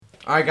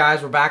All right,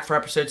 guys, we're back for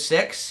episode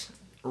 6.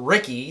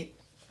 Ricky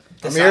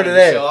I'm here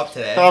today. to show up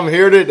today. I'm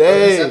here For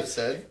today. this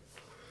episode.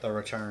 The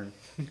return.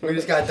 We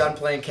just got done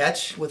playing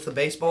catch with the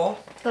baseball.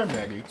 Hi,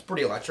 Maggie. It's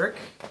pretty electric.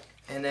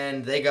 And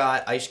then they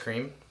got ice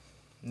cream.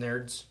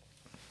 Nerds,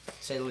 to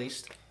say the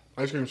least.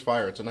 Ice cream's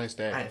fire. It's a nice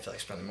day. I didn't feel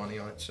like spending money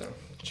on it, so.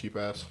 Cheap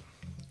ass.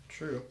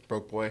 True.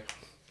 Broke boy.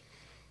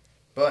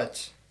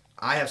 But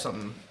I have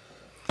something.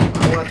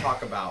 I want to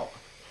talk about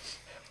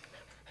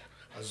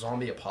a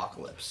zombie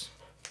apocalypse.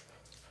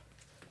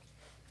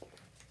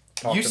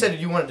 You said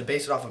you wanted to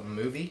base it off of a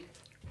movie?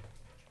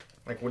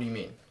 Like, what do you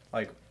mean?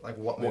 Like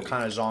what movie? What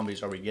kind of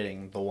zombies are we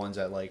getting? The ones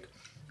that, like,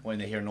 when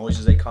they hear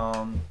noises, they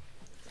come?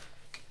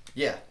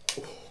 Yeah.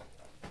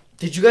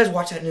 Did you guys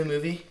watch that new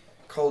movie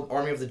called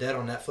Army of the Dead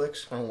on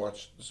Netflix? I don't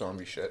watch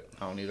zombie shit.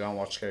 I don't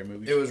watch scary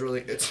movies.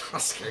 It's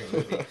not a scary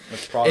movie.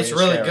 It's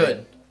really really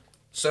good.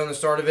 So in the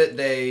start of it,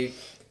 they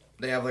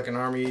have like an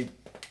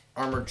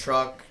armored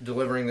truck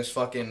delivering this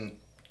fucking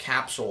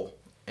capsule,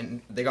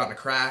 and they got in a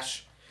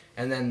crash,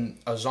 and then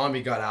a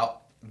zombie got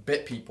out,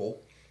 bit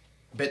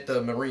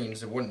the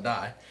Marines, it wouldn't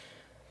die.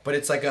 But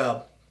it's like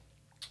a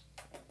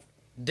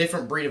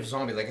different breed of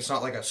zombie. Like, it's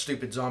not like a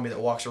stupid zombie that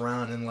walks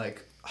around and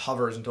like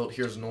hovers until it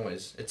hears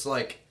noise. It's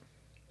like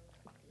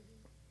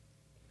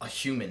a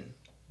human.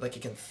 Like,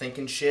 it can think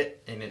and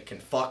shit, and it can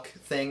fuck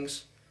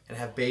things and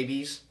have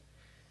babies.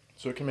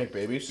 So it can make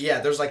babies? Yeah,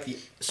 there's like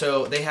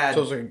they had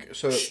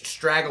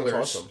stragglers.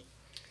 That's awesome.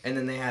 And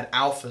then they had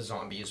alpha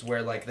zombies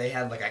where like they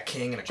had like a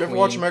king and a Did you queen. ever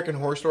watch American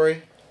Horror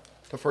Story?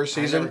 The first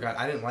season?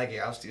 I didn't like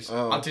it.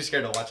 I'm too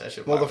scared to watch that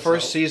shit. Well, the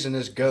first season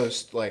is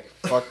Ghost. Like,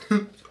 fuck.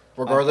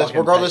 Regardless,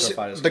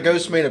 the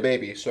ghost made a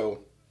baby, so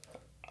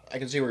I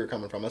can see where you're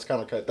coming from. That's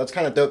kind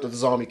of dope that the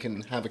zombie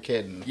can have a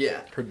kid and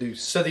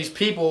produce. So these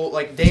people,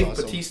 like Dave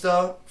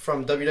Bautista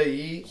from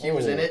WWE, he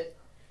was in it,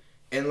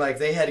 and like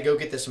they had to go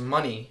get this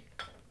money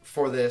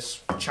for this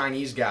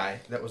Chinese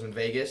guy that was in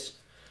Vegas,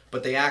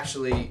 but they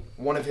actually,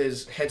 one of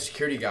his head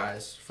security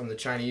guys from the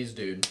Chinese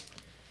dude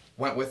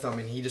went with them,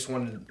 and he just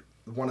wanted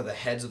one of the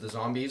heads of the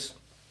zombies,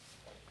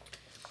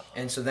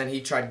 and so then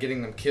he tried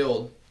getting them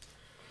killed,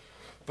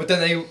 but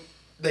then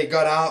they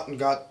got out and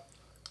got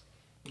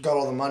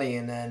all the money,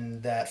 and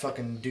then that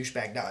fucking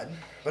douchebag died.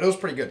 But it was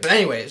pretty good. But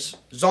anyways,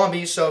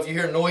 zombies, so if you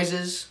hear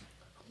noises,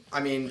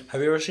 I mean...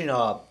 Have you ever seen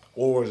World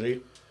War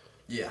Z?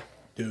 Yeah.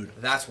 Dude.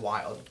 That's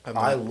wild.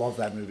 I love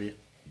that movie.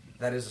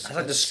 That's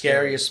like the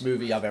scariest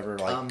movie I've ever,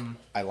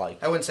 I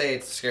like. I wouldn't say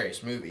it's the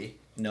scariest movie.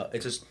 No,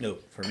 it's just, no,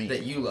 for me.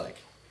 That you like.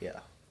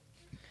 Yeah.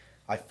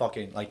 I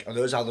fucking, like, are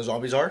those how the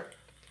zombies are?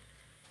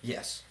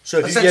 Yes. So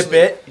if you get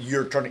bit,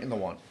 you're turning into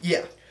one.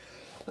 Yeah.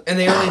 And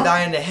they only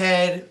die in the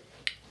head.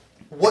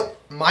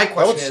 My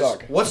question is,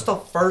 what's the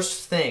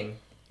first thing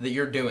that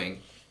you're doing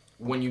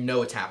when you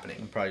know it's happening?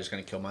 I'm probably just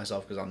going to kill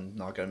myself because I'm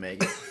not going to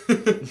make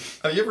it.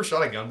 Have you ever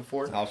shot a gun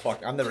before? Oh,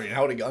 fuck. I've never even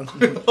held a gun.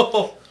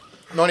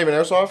 Not even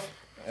airsoft?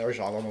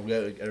 Airsoft. I'm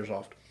good at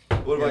airsoft.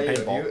 What about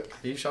you? Have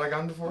you shot a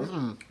gun before?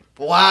 Mm-hmm.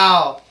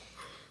 Wow.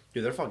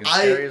 Dude, they're fucking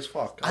scary as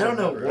fuck. I don't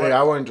know what... Hey,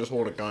 I wouldn't just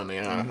hold a gun.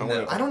 Yeah,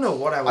 I don't know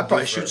what I would do. I'd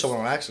probably shoot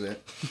someone on accident.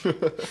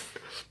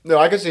 No,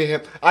 I could see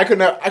him. I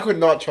could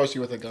not trust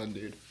you with a gun,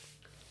 dude.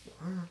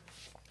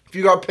 If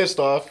you got pissed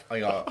off...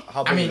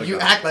 I mean, you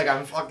act like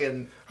I'm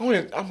fucking... I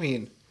mean,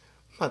 I'm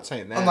not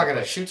saying that. I'm not going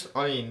to shoot...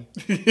 I mean...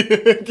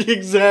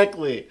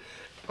 Exactly.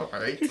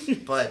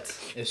 Alright, but...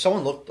 If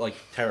someone looked, like,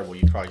 terrible,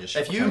 you'd probably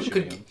just... Do you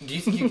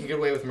think you can get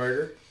away with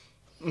murder?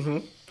 Mm-hmm.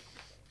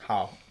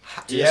 How?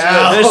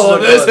 Yeah,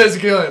 this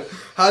is good.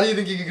 How do you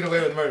think you can get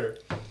away with murder?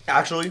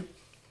 Actually...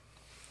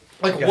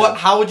 Like, what?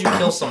 How would you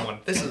kill someone?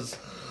 This is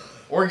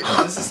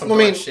some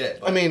dark shit.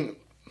 I mean...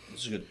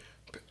 This is good.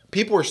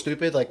 People are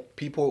stupid. Like,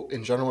 people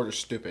in general are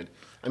stupid.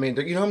 I mean,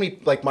 you know how many...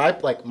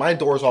 my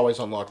door's always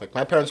unlocked. Like,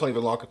 my parents don't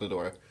even lock the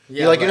door.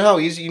 Yeah, you know how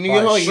easy... You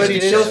know how easy it is?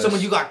 But to kill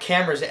someone, you got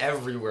cameras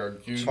everywhere.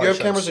 You have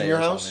cameras in your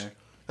house?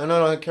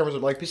 No, cameras are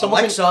like...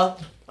 Alexa...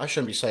 I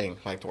shouldn't be saying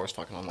my door's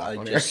fucking unlocked.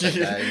 I just said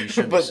that. You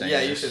shouldn't be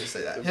saying you shouldn't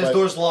say that. His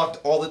door's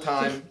locked all the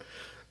time.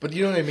 But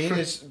you know what I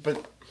mean?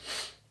 But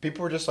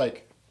people are just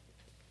like,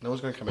 no one's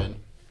going to come in.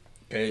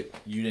 Okay,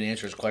 you didn't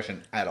answer his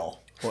question at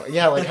all. Well,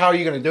 yeah, like, how are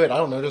you going to do it? I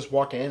don't know. Just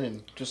walk in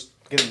and just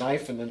get a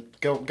knife and then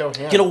go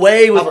ham. Get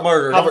away with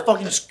murder. Don't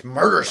fucking just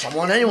murder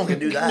someone. Anyone can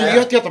do that. You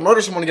have to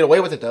murder someone to get away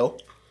with it, though.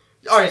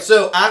 All right,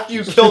 so after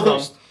you kill them,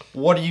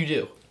 what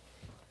do?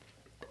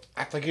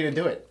 Act like you didn't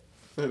do it.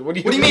 What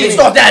do you mean? It's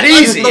not that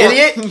easy,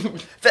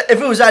 idiot.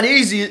 If it was that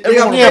easy,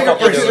 everyone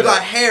you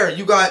got hair.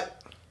 You got...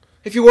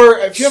 If you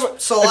have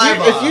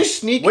saliva, if you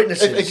sneak,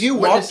 witnesses, if you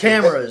walk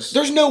cameras,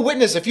 there's no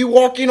witness. If you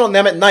walk in on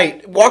them at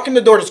night, walk in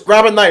the door, just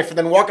grab a knife, and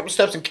then walk up the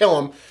steps and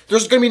kill them,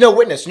 there's gonna be no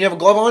witness. And you have a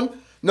glove on,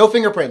 no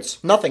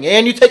fingerprints, nothing,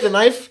 and you take the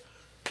knife.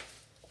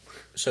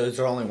 So is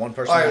there only one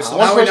person? All right, so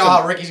now we know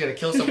how Ricky's gonna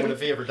kill someone if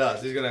he ever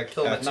does. He's gonna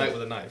kill him at night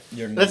with a knife.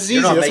 That's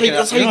easy.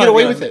 That's how you get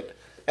away with it.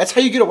 That's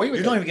how you get away with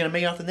it. You're not even gonna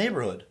make it out the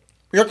neighborhood.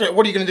 What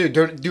are you gonna do?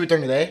 Do it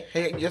during the day?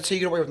 Hey, that's how you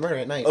get away with murder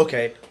at night.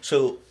 Okay,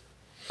 so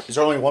is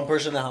there only one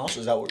person in the house?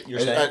 Is that what you're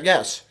saying?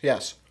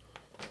 Yes.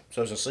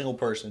 So it's a single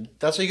person.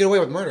 That's how you get away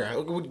with murder.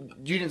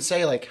 You didn't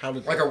say like how to.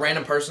 Like a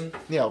random person.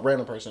 Yeah, a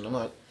random person. I'm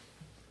not.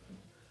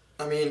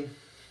 I mean,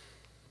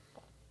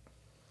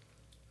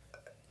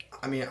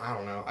 I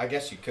don't know. I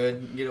guess you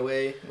could get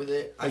away with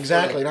it.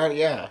 Exactly. Not.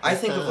 Yeah. I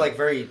think of like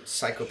very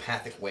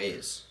psychopathic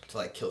ways to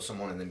like kill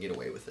someone and then get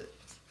away with it.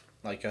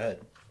 Like, go ahead.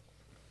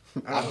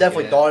 I've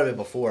definitely thought of it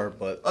before,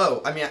 but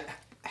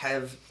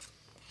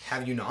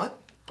have you not?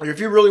 If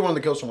you really wanted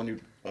to kill someone,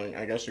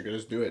 I guess you could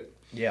just do it.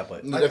 Yeah, but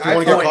if you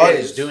want to get caught,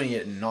 is doing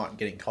it and not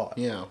getting caught.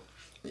 Yeah.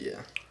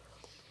 Yeah.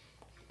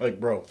 Like,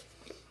 bro,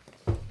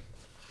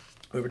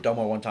 we were done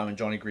one time in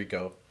Johnny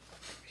Greco.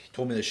 He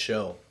told me this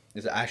show.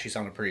 It actually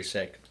sounded pretty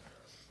sick.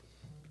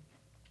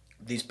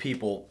 These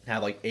people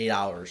have like 8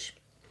 hours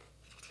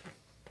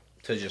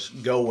to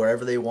just go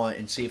wherever they want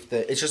and see if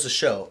it's just a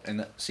show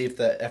and see if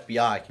the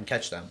FBI can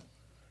catch them.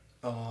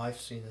 Oh, I've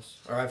seen this,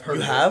 or I've heard.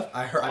 You have?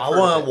 I heard. I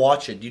want to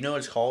watch it. Do you know what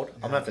it's called? Yeah.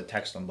 I'm gonna have to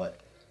text them, but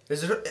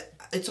is it?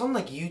 It's on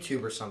like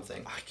YouTube or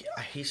something.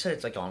 He said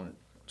it's like on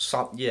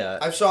some. Yeah.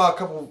 I saw a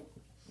couple,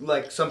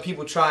 like some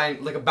people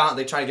trying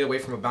they try to get away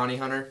from a bounty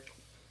hunter.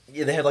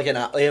 Yeah, they have like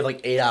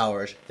 8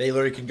 hours. They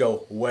literally can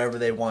go wherever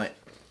they want,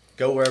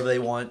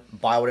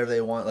 buy whatever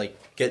they want, like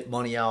get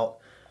money out,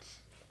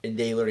 and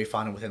they literally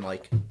find them within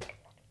like.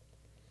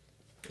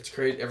 It's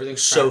crazy.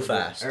 Everything's so trackable.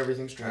 fast.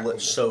 Everything's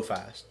trackable. So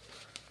fast.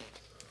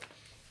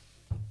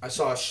 I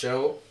saw a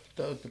show.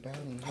 Or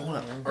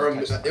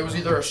it was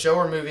either a show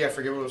or a movie. I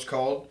forget what it was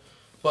called,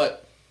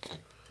 but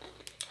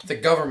the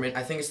government,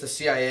 I think it's the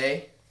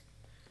CIA,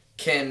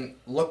 can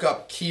look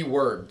up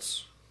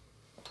keywords.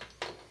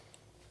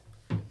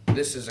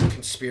 This is a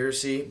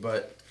conspiracy,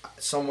 but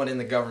someone in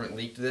the government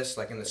leaked this,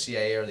 like in the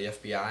CIA or the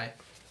FBI.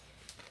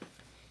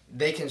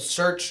 They can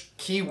search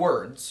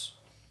keywords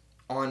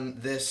on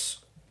this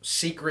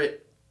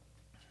secret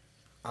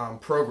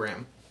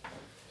program.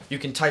 You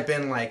can type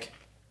in like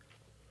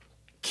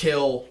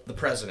kill the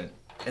president,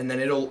 and then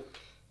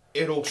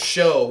it'll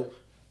show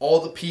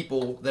all the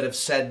people that have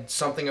said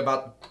something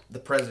about the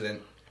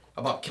president,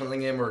 about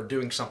killing him or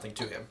doing something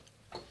to him.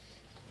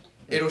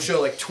 It'll show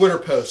like Twitter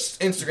posts,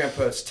 Instagram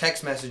posts,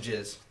 text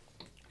messages,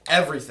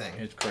 everything.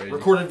 It's crazy.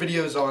 Recorded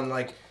videos on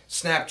like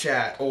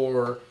Snapchat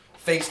or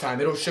FaceTime.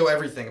 It'll show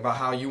everything about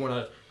how you want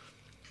to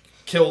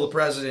kill the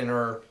president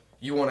or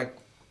you want to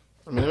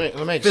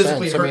that makes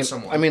physically sense. hurt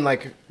someone. I mean,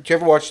 like, do you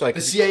ever watch like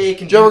the CIA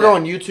can? Do you ever go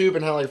on YouTube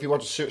and how like if you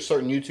watch a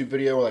certain YouTube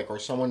video or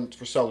someone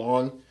for so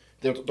long,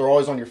 they're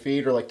always on your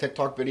feed or like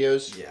TikTok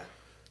videos? Yeah,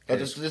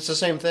 it's the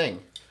same thing.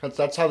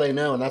 That's how they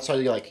know, and that's how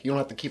you don't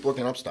have to keep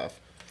looking up stuff.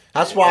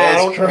 That's why I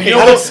don't.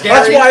 That's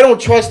why I don't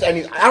trust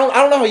any. I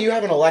don't know how you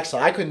have an Alexa.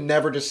 I could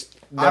never have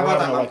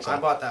an Alexa. I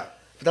bought that.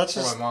 That's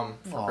for my mom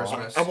for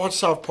Christmas. I watched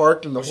South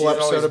Park and the whole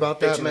episode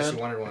about that, man.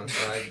 She wanted one,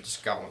 so I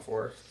just got one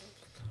for her.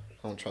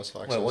 I don't trust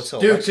Alexa. Wait, what's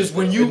Dude, because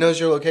when you... It knows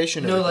your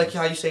location. You know, like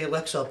how you say,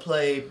 Alexa,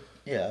 play...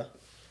 Yeah.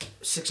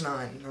 6ix9ine.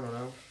 I don't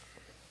know.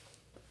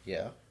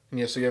 Yeah.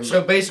 Yeah,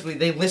 so basically,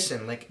 they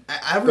listen. Like,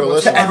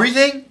 to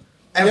everything?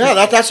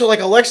 Yeah, that's what,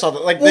 like, Alexa...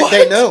 Like,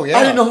 they know, yeah.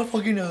 I didn't know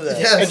fucking know that.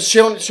 Yes.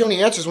 And she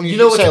only answers when you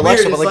say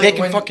Alexa, but, like, they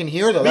can fucking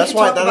hear, though. That's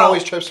why that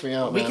always trips me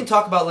out, We can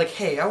talk about, like,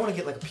 hey, I want to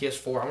get, like, a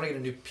PS4. I want to get a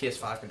new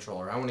PS5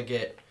 controller. I want to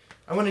get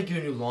a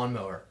new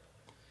lawnmower.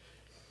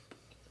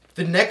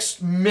 The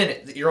next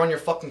minute that you're on your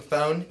fucking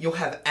phone, you'll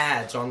have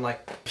ads on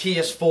like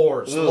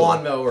PS4s,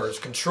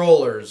 lawnmowers,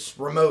 controllers,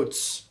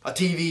 remotes, a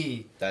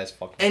TV. That is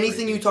fucking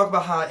anything crazy. You talk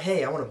about how,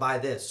 hey, I want to buy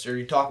this, or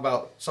you talk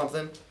about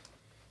something,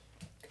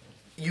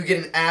 you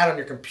get an ad on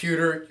your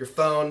computer, your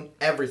phone,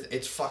 everything.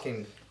 It's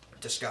fucking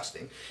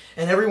disgusting.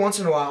 And every once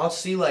in a while, I'll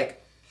see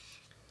like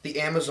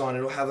the Amazon,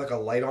 it'll have like a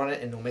light on it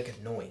and it'll make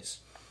a noise.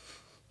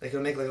 Like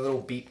it'll make like a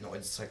little beep noise.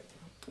 It's like,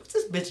 what's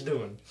this bitch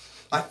doing?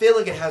 I feel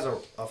like it has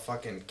a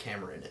fucking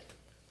camera in it.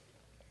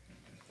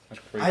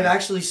 That's crazy. I've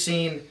actually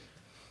seen,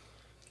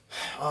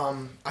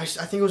 I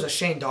think it was a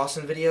Shane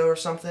Dawson video or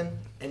something,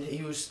 and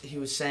he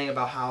was saying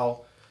about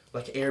how,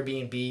 like,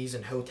 Airbnbs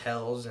and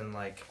hotels and,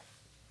 like,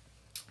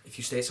 if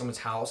you stay at someone's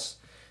house,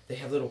 they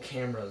have little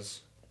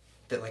cameras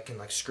that, like, can,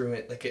 like, screw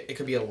it. Like, it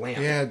could be a lamp.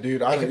 Yeah,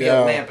 dude. It could be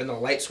a lamp, and the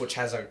light switch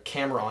has a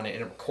camera on it,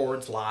 and it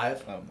records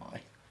live. Oh, my.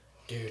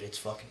 Dude, it's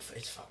fucked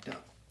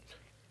up.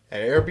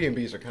 Hey,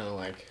 Airbnbs are kind of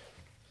like...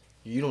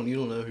 You don't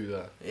know who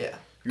that. Yeah.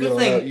 Good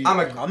thing I'm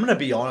gonna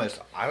be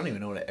honest. I don't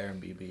even know what an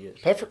Airbnb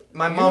is.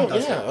 My mom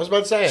does. Yeah, I was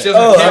about to say. She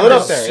doesn't have lit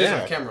up there. She doesn't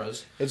have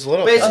cameras. It's lit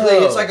up. Basically,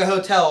 it's like a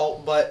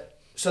hotel, but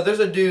so there's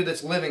a dude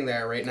that's living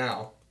there right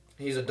now.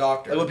 He's a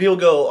doctor. Like when people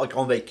go like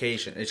on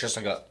vacation, it's just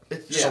like a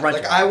rental.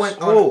 Like I went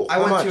to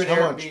an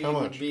Airbnb. How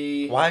much?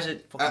 Why is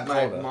it at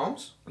my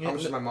mom's? How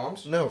much is my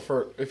mom's? No,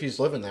 for if he's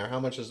living there,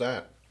 how much is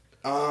that?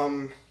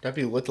 That'd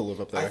be lit to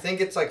live up there. I think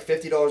it's like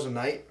 $50 a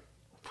night.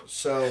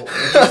 So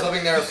he's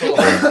living there for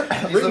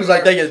He was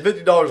like taking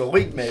 $50 a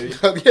week, maybe.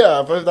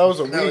 Yeah, but that was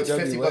a week. No, it's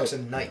 $50 a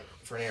night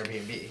for an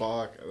Airbnb.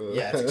 Fuck.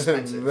 Yeah, it's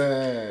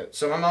expensive.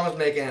 So my mom was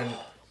making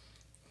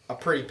a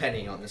pretty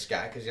penny on this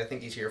guy because I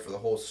think he's here for the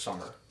whole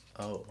summer.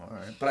 Oh, all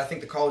right. But I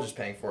think the college is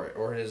paying for it,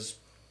 or his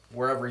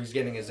wherever he's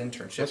getting his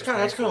internship.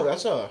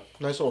 That's a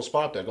nice little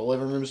spot there. The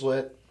living room's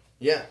lit.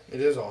 Yeah, it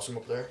is awesome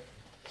up there.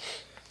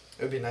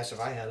 It would be nice if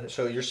I had it.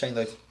 So you're saying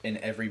that in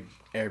every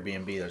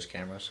Airbnb there's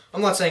cameras?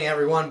 I'm not saying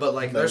everyone, but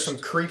like there's some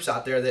creeps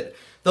out there that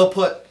they'll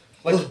put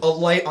like a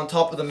light on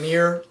top of the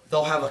mirror.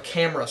 They'll have a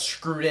camera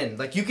screwed in.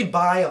 Like you could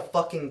buy a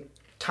fucking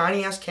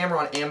tiny ass camera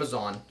on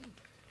Amazon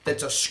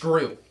that's a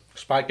screw.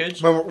 Spy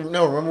kids?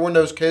 Remember when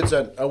those kids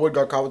at Elwood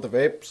got caught with the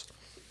vapes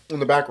in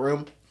the back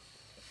room?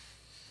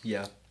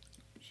 Yeah.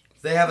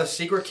 They have a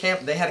secret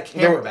They had a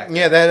camera back there.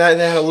 Yeah, they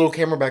had a little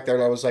camera back there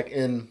that was like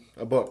in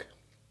a book.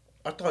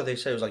 I thought they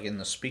said it was like in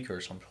the speaker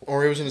or something.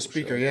 Or it was in the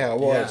speaker. Yeah, it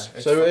was.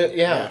 Yeah, So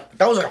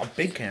that was like a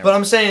big camera. But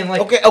I'm saying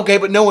like okay,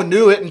 but no one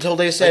knew it until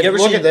they said,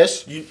 "Look at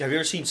this." Have you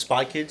ever seen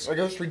Spy Kids? Like,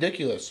 it was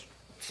ridiculous.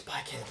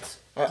 Spy Kids.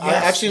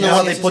 I've seen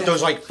how they put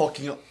those like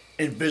fucking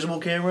invisible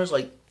cameras,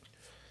 like,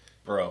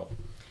 bro.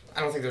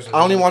 I don't think there's.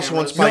 I only watched the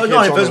one Spy Kids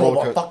not on invisible, the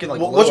roller but coaster. fucking like.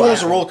 Which one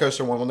was the roller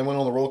coaster one? When they went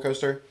on the roller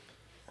coaster,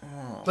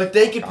 like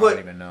they could I put. don't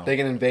even know. they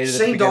get invaded. Shane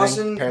at the beginning,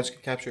 Dawson- parents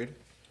get captured.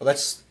 Well,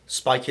 that's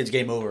Spy Kids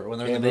Game Over when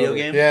they're in the Game video Over.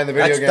 game. Yeah, in the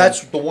video game.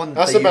 That's the one.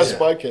 That's they the best use.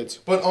 Spy Kids.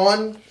 But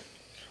on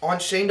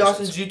Shane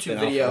Dawson's Been YouTube out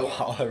for a video,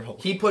 while.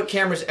 he put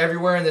cameras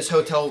everywhere in this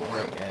hotel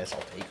room, Yes,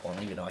 I'll take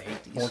one, even though I hate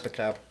I these. want the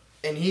cap.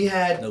 and he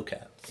had No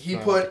cap. he I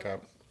want put the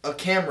cap. a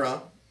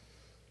camera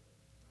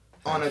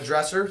on a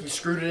dresser. He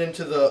screwed it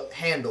into the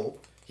handle.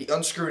 He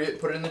unscrewed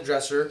it, put it in the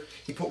dresser.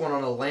 He put one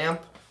on a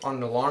lamp, on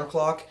an alarm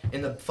clock,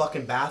 in the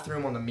fucking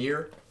bathroom on the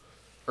mirror,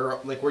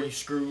 or like where you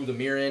screw the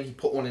mirror in. He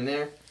put one in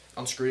there,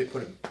 unscrewed it,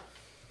 put it.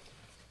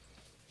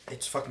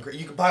 It's fucking great.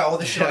 You can buy all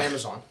this shit on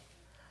Amazon.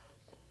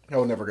 I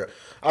would never go.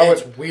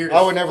 It's weird I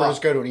as would never fuck.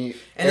 just go to an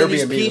And then Airbnb these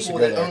just to people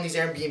go that there. own these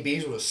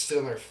Airbnbs will sit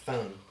on their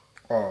phone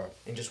Oh,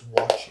 and just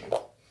watch you. You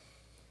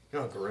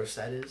know how gross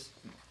that is?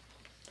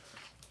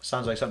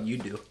 sounds like something you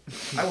do.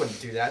 I wouldn't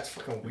do that. It's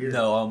fucking weird.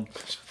 No,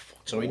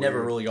 so we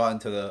never really got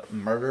into the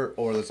murder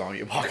or the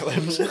zombie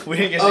apocalypse. We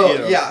didn't get to Oh,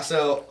 either. yeah,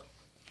 so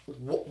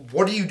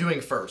what are you doing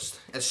first?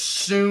 As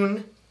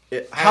soon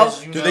How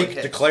as you do know they it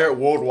hits. declare it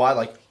worldwide?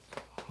 Like,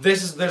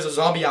 There's a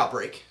zombie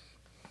outbreak.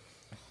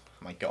 oh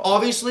my God.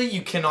 Obviously,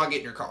 you cannot get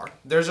in your car.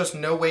 There's just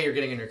no way you're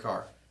getting in your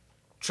car.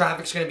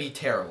 Traffic's going to be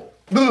terrible.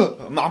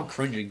 I'm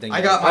cringing thinking.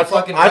 I got my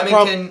fucking I'd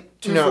prob- Remington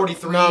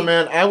 243. No,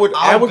 man.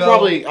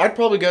 I'd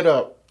probably go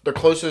to the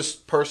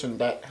closest person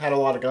that had a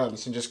lot of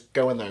guns and just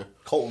go in there.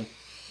 Colton.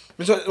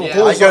 Yeah,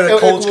 I go to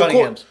Colton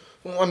Cunningham's.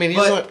 I mean, he's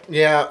But not.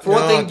 Yeah. For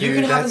one thing, you dude,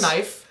 can have a that's-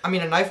 knife. I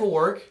mean, a knife will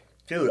work.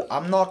 Dude,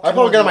 I'm not. I'd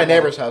probably go to my killing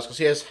neighbor's house because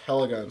he has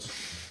hella guns.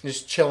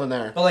 Just chilling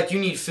there. But like, you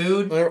need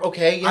food.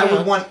 Okay. Yeah.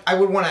 I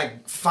would want to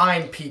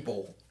find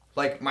people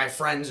like my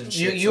friends and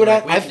shit. You would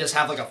have- we could just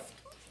have like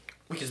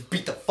we could just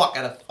beat the fuck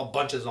out of a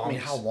bunch of I zombies.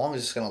 mean, how long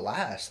is this gonna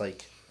last?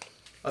 Like,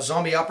 A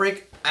zombie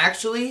outbreak?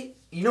 Actually,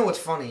 you know what's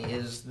funny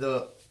is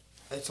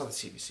it's on the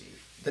CBC.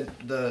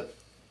 The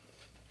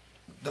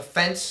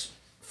defense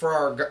for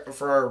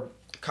our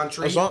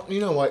country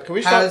You know what? Can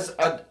we stop? has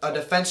a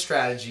defense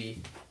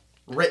strategy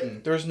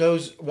written There's no.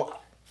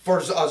 for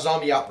a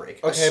zombie outbreak.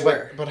 I Okay,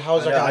 swear. but how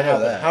is that I know- going I to know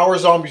happen? that. How are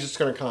zombies just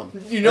going to come?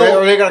 You know-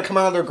 are they going to come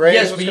out of their graves?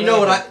 yes, What's but you gonna know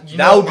what happen?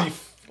 that would be.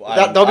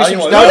 That'd be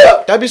some.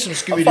 That'd be some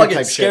Scooby Doo fucking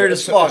type scared shit.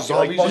 as fuck.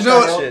 Zombies Like, just You know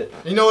fuck come what? shit.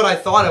 You know what I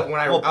thought of when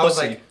I Well, was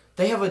pussy. like,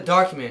 they have a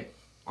document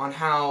on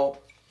how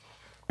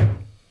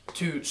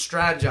to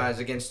strategize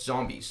against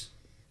zombies.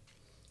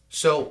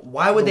 So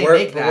why would they Where-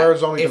 make but where are that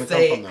zombies if gonna come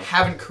they from, though?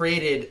 haven't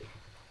created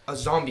a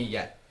zombie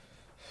yet?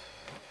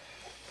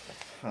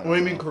 What do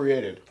you mean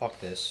created? Fuck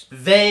this.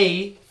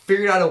 They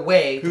figured out a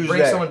way to Who's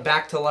bring they? someone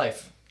back to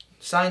life.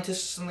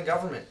 Scientists and the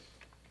government.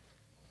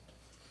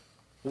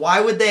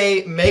 Why would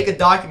they make a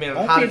document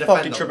on how Don't to be defend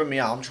fucking them? tripping me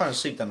out. I'm trying to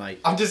sleep tonight.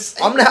 I'm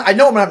just. I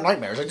know I'm gonna have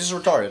nightmares. Like, this is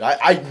retarded.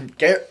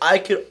 I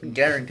could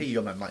guarantee you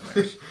I'm gonna have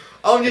nightmares.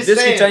 I'm If just this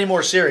saying. gets any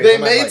more serious, They I'm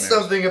gonna have made nightmares.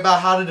 something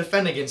about how to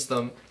defend against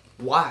them.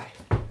 Why?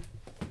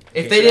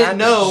 If It they should didn't happen.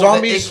 know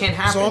Zombies that it can't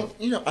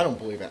happen, I don't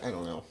believe it. I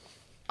don't know.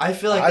 I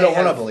feel like I they don't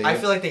wanna have- believe I it.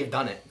 feel like they've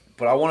done it.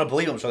 But I want to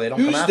believe them so they don't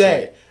Who's come after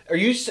they?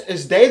 me.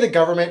 Is they the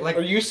government? Like,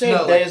 are you saying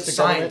no, they like is the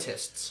government?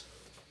 scientists?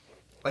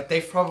 Like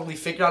they've probably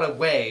figured out a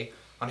way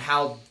on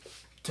how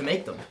to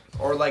make them,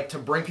 or like to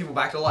bring people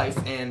back to life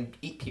and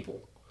eat people,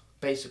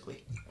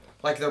 basically.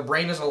 Like their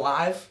brain is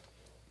alive.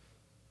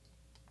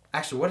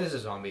 Actually, what is a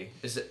zombie?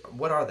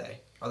 What are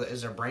they?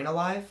 Is their brain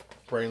alive?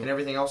 Brain. And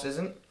everything else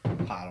isn't?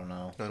 I don't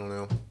know. I don't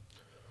know.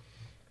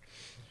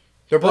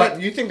 Their brain.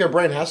 But- You think their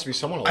brain has to be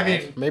somewhat alive? I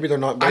mean, maybe they're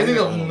not. I think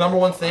the don't know. number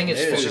one thing is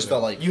Maybe food. it's just the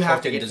like you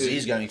have to fucking get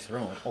disease food. getting through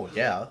them. Oh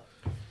yeah.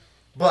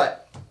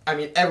 But I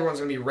mean, everyone's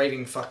gonna be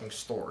raiding fucking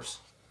stores.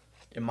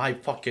 In my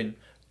fucking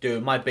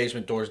dude, my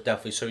basement door is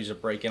definitely so easy to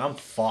break in. I'm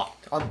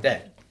fucked. I'm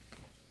dead.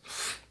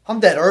 I'm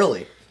dead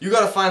early. You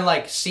gotta find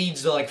like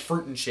seeds to like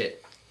fruit and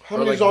shit. How Or,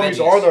 many like, zombies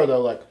veggies. are there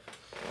though? Like,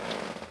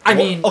 I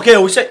mean, Okay,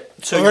 we say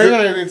so. are you're-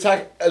 they gonna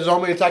attack a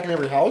zombie attacking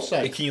every house?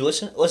 Hey, Like, can you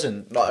listen?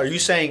 Listen. Are you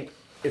saying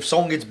if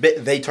someone gets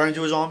bit, they turn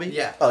into a zombie?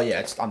 Yeah. Oh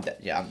yeah, I'm dead.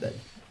 Yeah, I'm dead.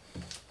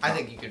 I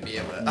think you could be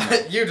able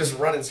to. You just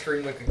run and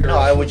scream like a girl. No,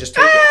 I would just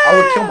take it. I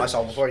would kill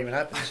myself before it even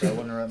happened, so it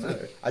wouldn't really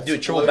matter. I'd do a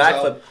triple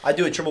backflip. I'd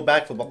do a triple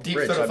backflip off the Deep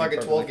bridge. throw fucking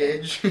 12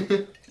 gauge.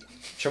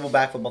 Triple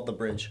backflip off the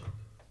bridge.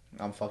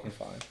 I'm fucking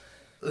fine.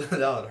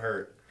 That would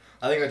hurt.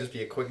 I think it'd just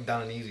be a quick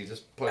down and easy.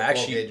 Just put a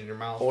 12 gauge in your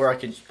mouth. Or I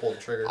could just pull the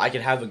trigger. I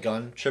could have a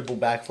gun, triple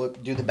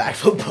backflip, do the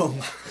backflip, boom.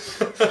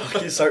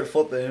 Fucking start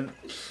flipping.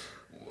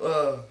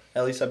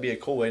 At least that'd be a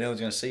cool way. No one's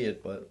gonna see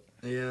it, but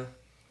yeah.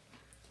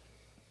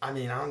 I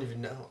mean, I don't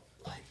even know.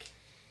 Like.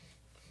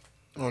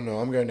 Oh no,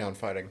 I'm going down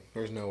fighting.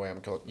 There's no way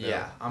I'm killing.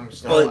 Yeah, I'm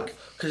just.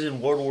 Because in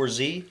World War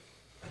Z,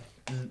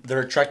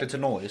 they're attracted to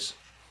noise.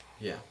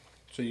 Yeah.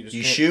 So you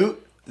just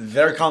shoot,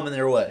 they're coming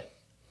their way.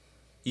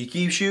 You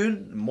keep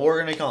shooting, more are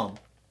gonna come.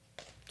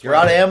 You're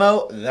out of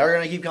ammo, they're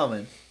gonna keep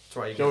coming. That's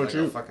why you get like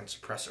a fucking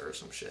suppressor or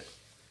some shit.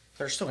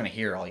 They're still gonna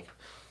hear like.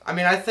 I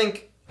mean, I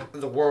think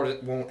the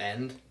world won't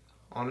end,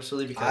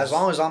 honestly, because as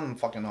long as I'm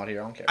fucking not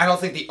here, I don't care. I don't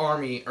think the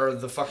army or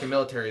the fucking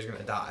military is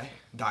gonna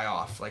die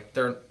off. Like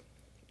they're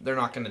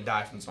not gonna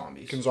die from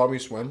zombies. Can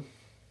zombies swim?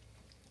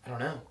 I don't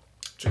know.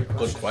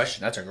 Good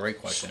question. That's a great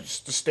question.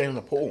 Just to stay in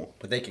the pool.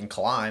 But they can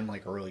climb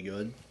like really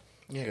good.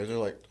 Yeah, because they're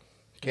like.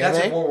 That's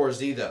in World War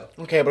Z though.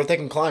 Okay, but if they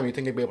can climb, you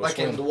think they'd be able to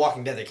swim? Like in The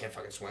Walking Dead, they can't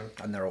fucking swim.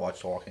 I've never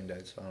watched The Walking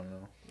Dead, so I don't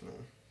know. No.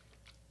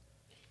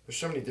 There's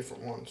so many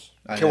different ones.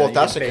 Okay, well if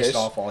that's the case,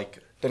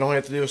 then all you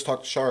have to do is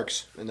talk to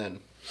sharks, and then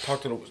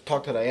talk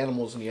to the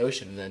animals in the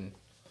ocean, and then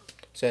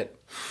that's it.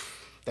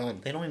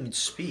 Done. They don't even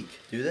speak,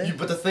 do they?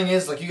 But the thing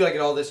is, like, you gotta get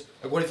all this.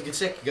 Like, what if you get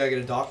sick? You gotta get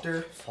a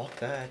doctor. Fuck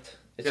that.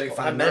 You gotta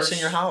find medicine in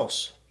your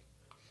house.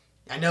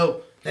 I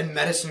know. Then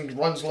medicine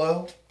runs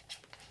low.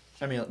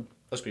 I mean,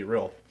 let's be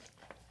real.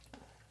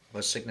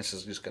 But sickness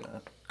is just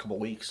a couple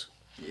weeks.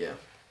 Yeah.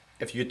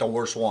 If you get the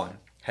worst one,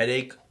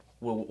 headache.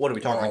 What are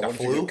we talking? Like the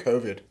flu?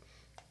 COVID.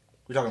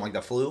 We talking like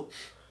the flu?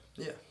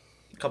 Yeah.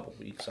 A couple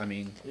weeks. I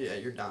mean. Yeah,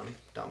 you're down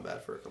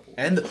bad for a couple weeks.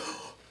 And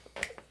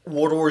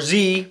World War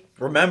Z.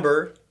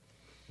 Remember,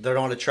 they're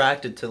not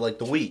attracted to like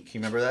the weak. You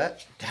remember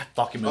that? That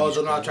fucking movie. Oh,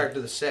 they're not attracted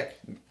to the sick.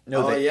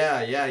 No.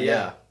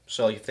 Yeah.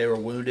 So like, if they were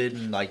wounded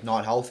and like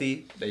not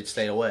healthy, they'd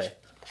stay away.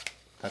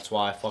 That's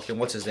why fucking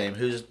what's his name?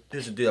 Who's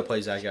the dude that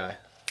plays that guy?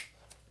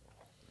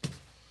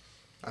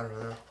 I don't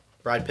know.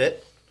 Brad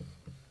Pitt.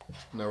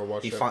 Never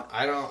watched it.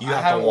 I don't. You I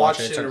have haven't to watch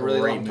watched it. It's in a a really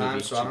great long time,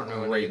 movie. so I don't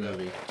know. Great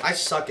movie. I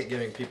suck at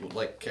giving people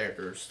like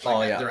characters.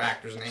 Like, their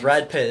actors' names.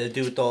 Brad Pitt, the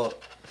dude with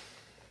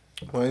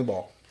the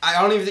Moneyball.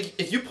 I don't even think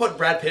if you put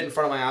Brad Pitt in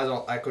front of my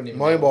eyes, I couldn't even.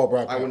 Moneyball,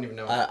 Brad Pitt. I wouldn't even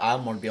know.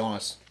 I'm gonna be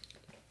honest.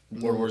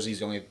 World War Z is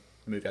the only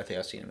movie I think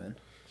I've seen him in.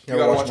 You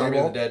gotta watch Army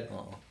of the Dead.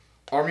 Oh.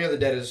 Army of the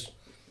Dead is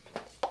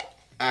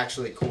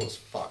actually cool as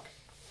fuck.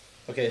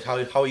 Okay, how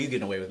are you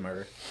getting away with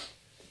murder?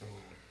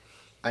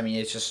 I mean,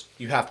 it's just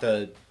you have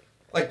to.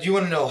 Like, do you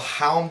want to know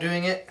how I'm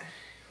doing it?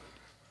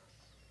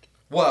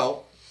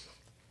 Well,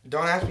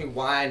 don't ask me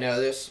why I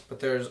know this, but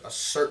there's a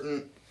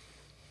certain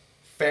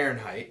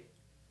Fahrenheit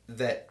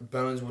that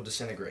bones will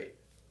disintegrate.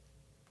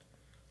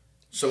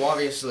 So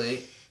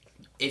obviously,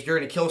 if you're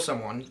gonna kill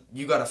someone,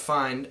 you gotta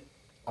find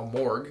a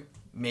morgue.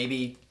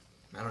 Maybe,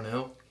 I don't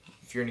know.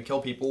 If you're gonna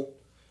kill people,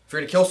 if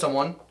you're gonna kill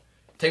someone,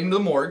 take them to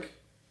the morgue.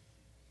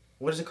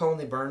 What is it called when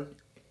they burn?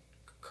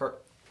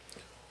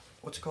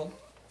 What's it called?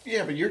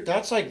 Yeah, but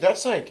that's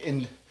like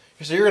in.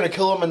 So you're gonna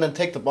kill them and then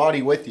take the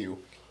body with you.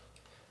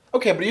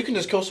 Okay, but you can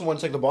just kill someone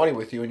and take the body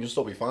with you and you'll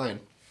still be fine.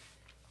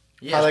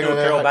 Yeah,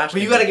 but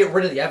you gotta get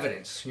rid of the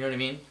evidence. You know what I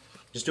mean?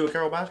 Just do what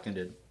Carol Baskin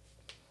did.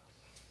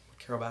 What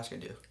Carol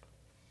Baskin do?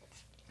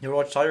 You ever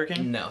watch Tiger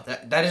King? No,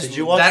 that is. Did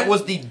you watch that it?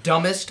 was the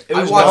dumbest. It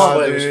was I watched, dumb,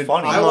 but it was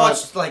funny. I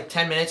watched like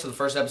 10 minutes of the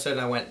first episode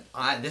and I went,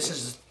 "This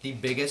is the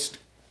biggest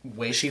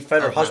waste." She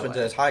fed her of my husband to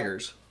the life."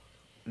 tigers,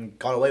 and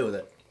got away with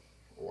it.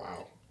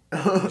 Wow.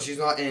 She's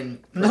not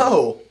in.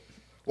 No.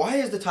 Why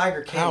is the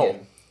Tiger King? How?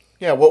 In?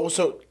 Yeah. What was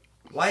so?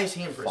 Why is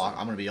he in prison? Fuck,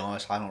 I'm gonna be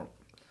honest. I don't.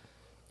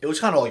 It was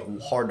kind of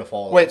like hard to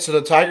follow. Wait, so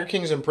the Tiger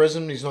King's in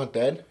prison? He's not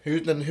dead.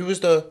 Who was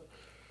the?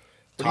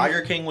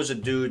 Tiger King was a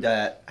dude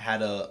that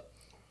had a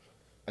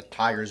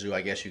tiger zoo,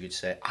 I guess you could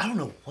say. I don't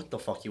know what the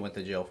fuck he went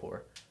to jail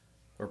for,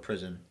 or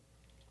prison.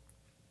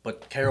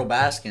 But Carol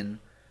Baskin,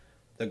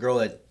 the girl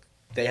that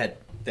they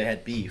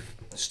had beef,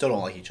 still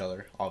don't like each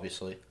other,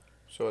 obviously.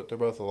 So they're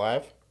both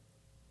alive?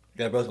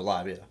 They're both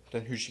alive, yeah.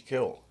 Then who'd she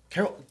kill?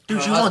 Carol, dude,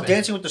 Her she was on husband.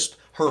 Dancing with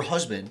her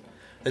husband.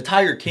 The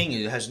Tiger King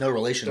has no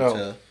relation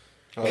to.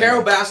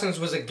 Carol Baskin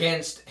was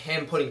against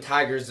him putting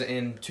tigers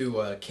into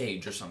a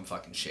cage or some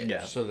fucking shit.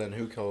 Yeah. So then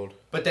who killed?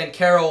 But then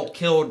Carol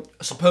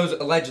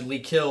allegedly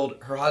killed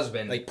her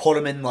husband. Like put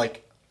him in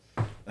like.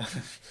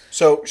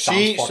 So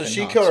she nuts,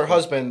 killed her but-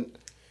 husband.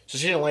 So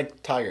she didn't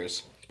like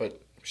tigers,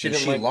 but she Did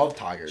didn't she like. love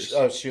tigers?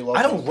 Oh, she loved.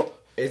 I don't. them.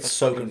 It's That's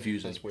so fucking-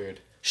 confusing. That's weird.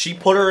 She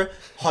put her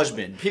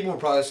husband. People were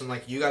probably listening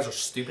like, "You guys are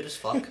stupid as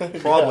fuck."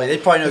 Probably. They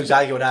probably know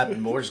exactly what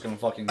happened, but we're just gonna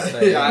fucking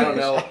say it. Yeah, I don't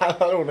know. I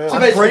don't know. So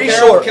I'm basically, pretty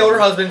Carol sure- killed her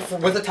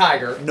husband with a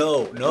tiger.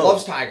 No.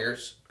 Loves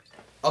tigers.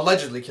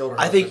 Allegedly killed her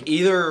I husband. think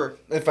either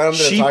They found him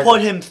to the she tiger.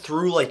 put him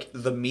through like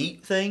the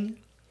meat thing,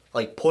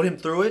 like put him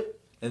through it,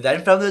 and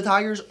then found the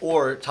tigers,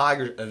 or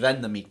tigers and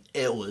then the meat.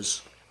 It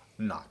was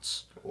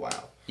nuts. Wow.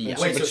 Yeah.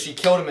 Wait, so she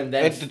killed him and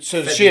then...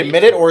 So did she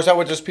admit it, or is that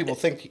what just people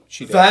think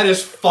she did? That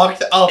is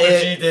fucked up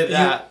if she did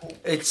that.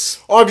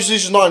 It's... Obviously,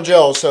 she's not in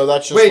jail, so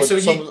that's just... Wait, so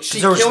she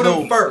killed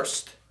him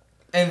first,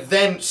 and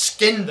then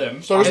skinned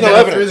him, so there's and no then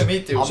evidence. threw the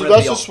meat to him. So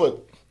that's just what...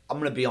 I'm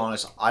going to be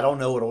honest. I don't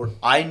know what order...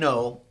 I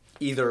know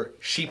either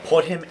she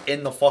put him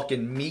in the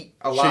fucking meat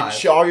alive.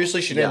 She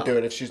obviously she didn't do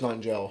it if she's not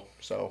in jail,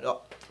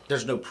 so...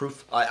 There's no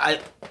proof. I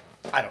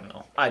don't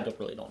know. I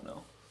really don't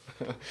know.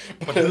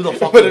 But who the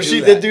fuck But if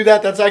she did do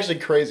that, that's actually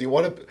crazy.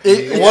 What a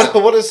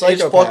psychopath.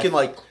 It's fucking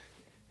like...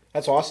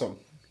 That's awesome.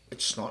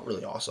 It's not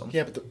really awesome.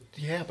 Yeah,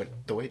 but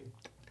the way...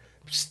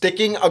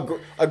 Sticking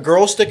a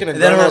girl sticking a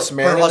and then grown-ass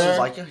man her in husband's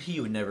there?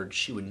 like,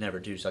 she would never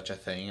do such a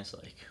thing. It's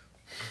like...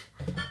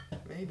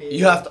 Maybe.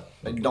 You have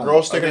to... Don't,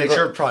 girl sticking okay,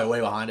 you're probably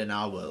way behind it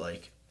now, but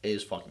like, it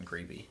is fucking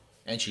creepy.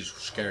 And she's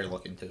scary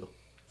looking too.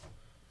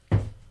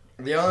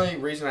 The only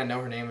reason I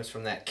know her name is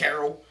from that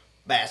Carol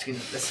Baskin,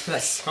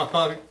 that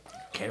song.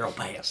 Carol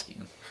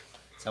Baskin.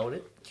 Is that what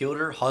it? Killed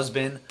her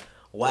husband,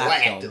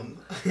 whacked him.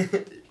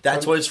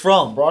 That's what it's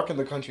from. Rocking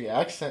the country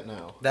accent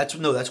now. That's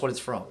what it's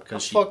from. I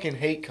fucking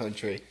hate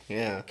country.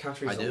 Yeah.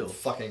 Country's I do. the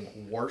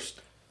fucking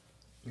worst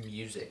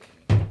music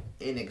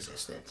in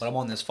existence. But I'm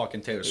on this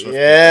fucking Taylor Swift.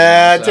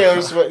 Yeah,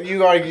 Taylor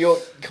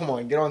Swift. Come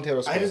on, get on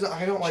Taylor Swift.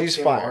 I don't like She's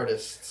female fire.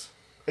 artists.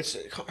 It's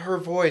her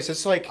voice.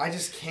 It's like I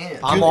just can't.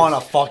 I'm on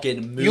a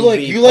fucking movie.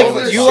 you like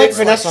playlist.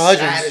 Vanessa Like,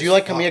 Hudgens. Do you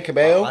like Camila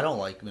Cabello? I don't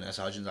like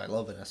Vanessa Hudgens. I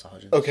love Vanessa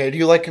Hudgens. Okay. Do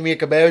you like Camila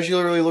Cabello? She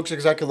literally looks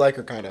exactly like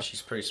her, kind of.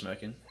 She's pretty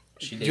smoking.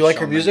 Do you like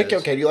her music?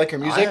 Mendes. Okay. Do you like her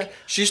music?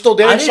 She's still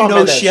dating I didn't Shawn know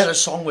Mendes. she had a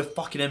song with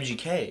fucking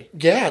MGK.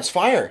 Yeah, it's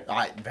fire.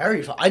 I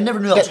never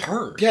knew that was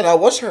her. Yeah, that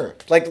was her.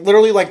 Like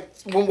literally, like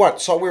when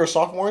what? So we were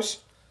sophomores.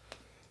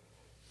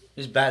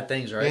 It's Bad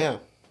Things, right? Yeah.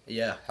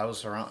 Yeah, that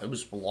was around. It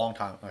was a long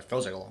time. It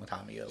feels like a long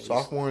time ago.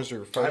 Sophomores or I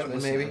haven't freshmen,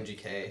 listened maybe.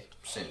 to MGK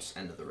since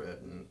End of the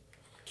Road in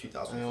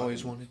 2000. I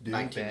always wanted to do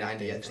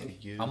 1990, I bad things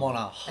think. to you. I'm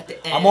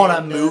on end a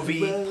of movie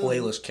the road.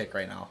 playlist kick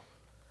right now.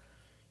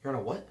 You're on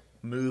a what?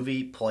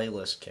 Movie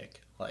playlist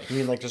kick. Like You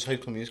mean like just High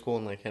School Musical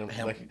and like Hannah?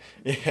 Like,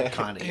 yeah,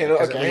 kind of.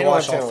 Okay, We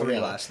watched all three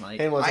last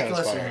night. I can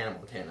listen to Hannah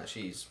Montana.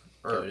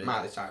 Or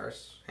Miley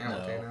Cyrus.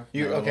 Hannah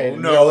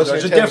Montana.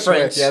 There's a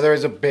difference. Yeah, there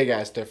is a big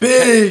ass difference.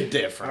 Big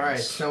difference. All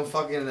right, don't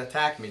fucking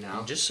attack me now.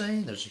 I'm just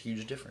saying, there's a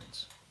huge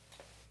difference.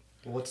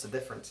 What's the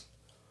difference?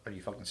 Are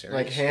you fucking serious?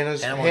 Like Hannah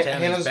Montana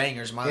Hannah's has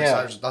bangers. Miley yeah.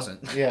 Cyrus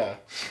doesn't. Yeah.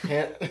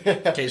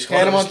 Case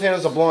Hannah closed.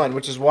 Montana's a blonde,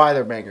 which is why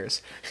they're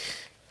bangers.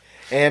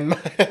 And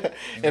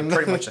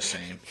Pretty much the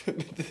same.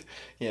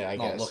 Yeah, I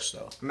Not guess. looks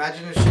though.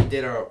 Imagine if she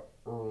did a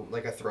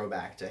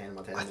throwback to Hannah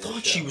Montana. I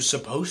thought she was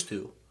supposed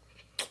to.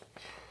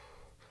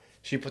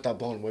 She put that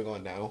blonde wig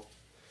on now.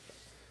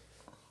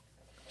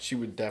 She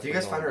would Do definitely. you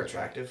guys find her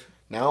attractive?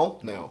 No.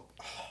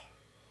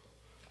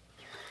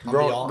 I'll be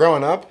honest.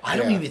 Growing up, I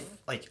don't yeah. even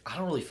I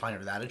don't really find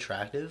her that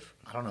attractive.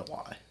 I don't know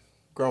why.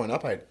 Growing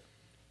up,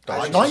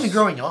 Not even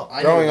growing up.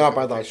 Growing up,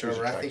 I thought she was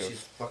I think attractive.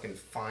 she's fucking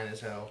fine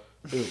as hell.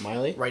 Ooh,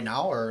 Miley. Right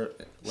now or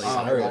like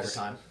All the Cyrus.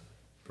 time.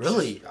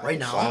 really? Right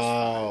now?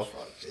 Wow.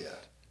 Yeah.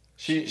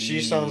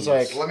 She sounds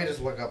like Let me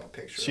just look up a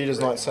picture. she does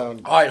not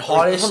sound. All right,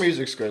 hottest. Her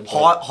music's good.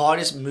 but-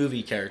 Hottest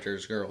movie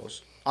characters,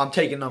 girls. I'm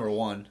taking number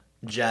one,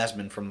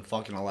 Jasmine from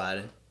fucking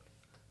Aladdin.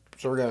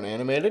 So we're going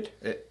animated.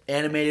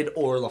 Animated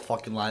or the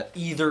fucking live.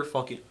 Either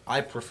fucking. I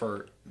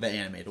prefer the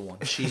animated one.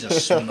 She's a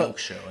smoke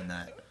show in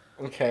that.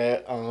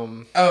 Okay.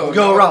 Oh, We'll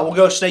go around. We'll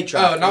go snake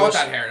draft. Oh, not with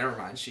that hair. Never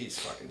mind. She's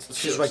fucking.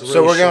 She's like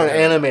So we're going short.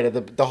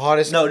 animated. The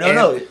hottest. No.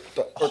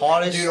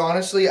 Hottest. Dude,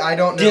 honestly, I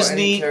don't know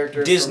Disney- any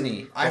characters.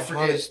 Disney. I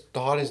forget. The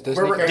hottest Disney.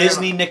 Whoever- character?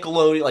 Disney,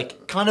 Nickelodeon,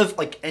 like kind of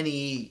like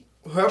any.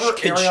 Whoever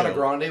kid Ariana show.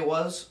 Grande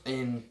was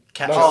in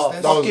Cat. That Oh,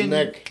 was, that was fucking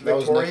Nick. That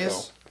was Nick,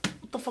 Victorious.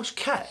 What the fuck's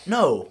Cat?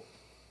 No.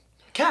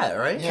 Cat,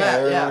 right? Yeah,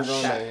 Cat, Ariana yeah,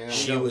 Grande, Cat. yeah.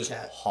 She was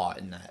hot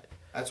in that.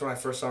 That's when I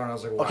first saw her, and I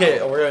was like, wow.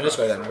 Okay, we're going this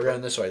way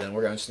then.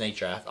 We're going snake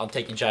draft. I'm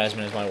taking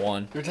Jasmine as my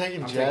one. You're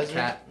taking I'm taking Jasmine.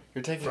 Cat.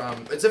 You're taking.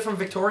 Is it from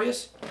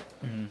Victorious?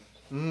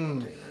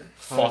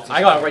 Fuck.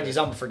 I gotta write these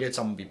down and forget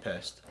someone be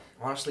pissed.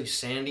 Honestly,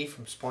 Sandy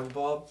from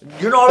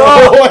SpongeBob. You're not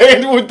Oh,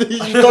 and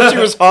you thought she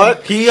was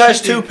hot? He has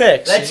two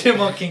picks. That's him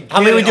looking. How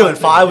many we doing?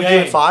 Five? We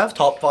doing five?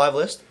 Top five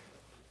list?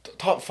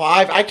 Top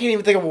 5? I can't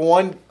even think of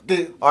one.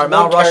 Alright,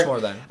 Mount Rushmore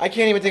then. I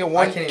can't even think of I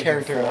one can't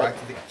character. Even I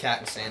can think of Cat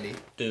and Sandy.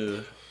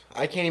 Dude.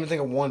 I can't even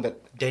think of one that.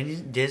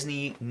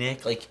 Disney,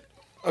 Nick, like.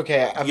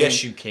 Okay, I mean.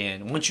 Yes, you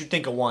can. Once you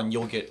think of one,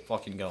 you'll get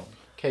fucking going.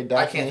 Okay, Daphne.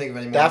 I can't think of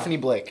any more. Daphne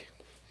Blake.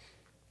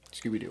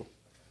 Scooby Doo.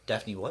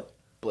 Daphne what?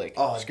 Blake.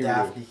 Oh, Scooby-Doo.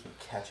 Daphne can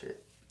catch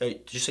it. Hey,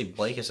 did you say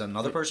Blake is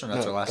another person or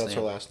that's her last that's name?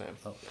 her last name.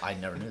 Oh, I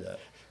never knew that.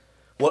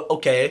 What?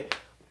 Okay.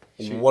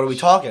 What are we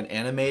talking?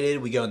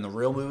 Animated? We go in the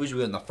real movies? We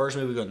go in the first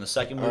movie? We go in the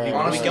second movie? What are we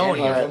honestly,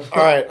 going any here? of them.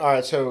 All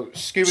right. So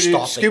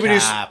Scooby-Doo. Stop the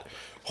cap.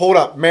 Hold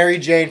up. Mary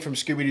Jane from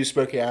Scooby-Doo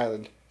Spooky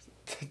Island.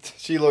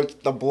 She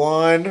looked the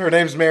blonde. Her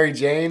name's Mary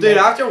Jane. Dude,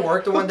 after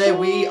work the one day,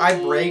 I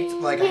braked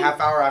like a half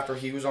hour after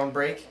he was on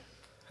break.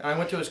 And I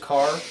went to his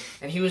car,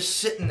 and he was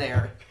sitting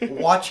there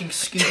watching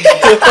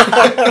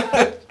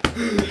Scooby-Doo.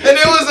 And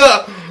it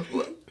was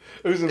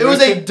It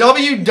was a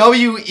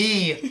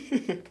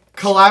WWE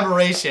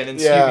collaboration in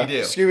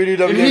Scooby-Doo. Scooby-Doo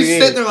WWE. And he's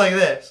sitting there like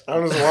this. I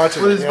was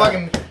watching with his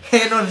fucking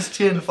hand on his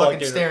chin,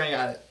 fucking staring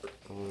at it.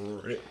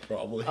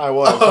 Probably. I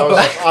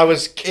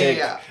was kicked.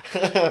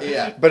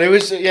 Yeah. But it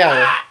was,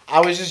 I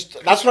was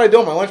just, that's what I do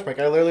on my lunch break.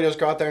 I literally just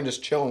go out there and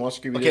just chill and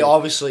watch Scooby-Doo. Okay,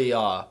 obviously,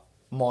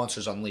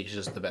 Monsters Unleashed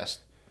is the best.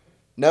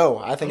 No,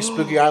 I think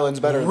Spooky Island's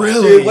better.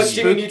 Really? Dude, what's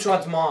Jimmy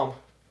Neutron's mom?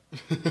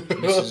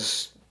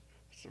 Mrs.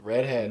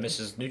 Redhead.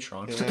 Mrs.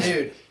 Neutron.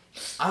 Dude,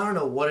 I don't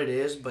know what it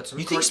is, but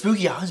You think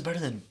Spooky Island's better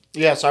than...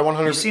 Yes, I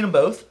 100%. You've seen them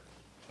both?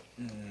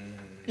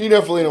 You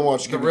definitely don't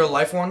watch the Scooby. real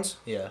life ones?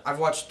 Yeah. I've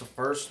watched the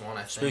first one,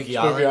 I think. Spooky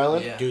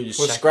Island? Yeah. Dude,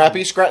 With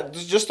Scrappy?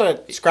 Just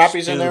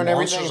Scrappy's in there and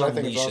everything, Monsters and I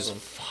think Unleashed it's awesome.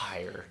 is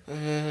fire.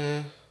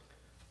 I'm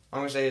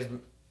going to say is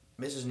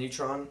Mrs.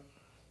 Neutron.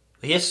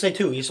 He has to say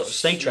two. He's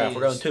Snake Trap.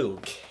 We're going two.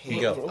 Here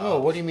you go. Oh,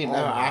 what do you mean? Oh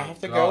No, my I have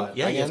to God. go?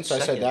 Yeah, you have Again, to so I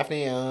said second.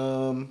 Daphne.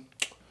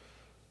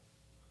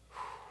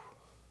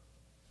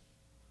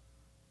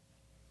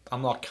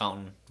 I'm not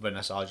counting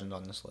Vanessa Hudgens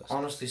on this list.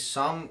 Honestly,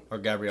 some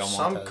Or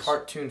some Montez.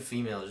 cartoon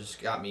females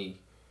just got me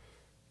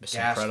Miss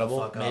gassed the Incredible,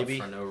 fuck maybe.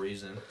 up for no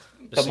reason.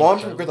 The mom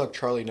from Good Luck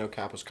Charlie, no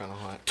cap, was kind of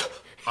hot.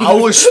 I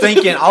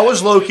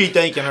was low key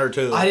thinking her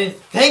too. I didn't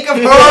think of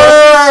her!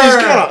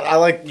 She's kind of, I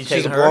like, You she's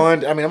taking a her?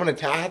 blonde. I mean,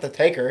 I have to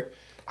take her.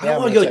 I Yeah, don't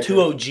I'm want gonna to go take too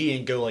her. OG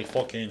and go like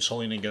fucking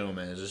Selena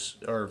Gomez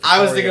or. I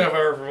was Victoria. thinking of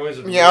her from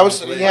Wizard. Yeah, I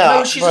was- yeah.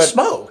 No, she's a but-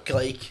 smoke.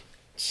 Like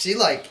She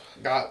like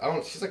got. I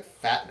don't. She's like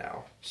fat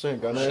now. Selena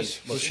Gomez.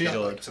 She's- Was She she, got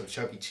good. like some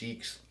chubby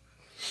cheeks.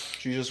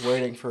 she's just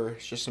waiting for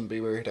Justin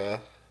Bieber to.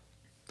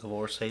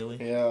 divorce Haley.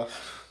 Yeah,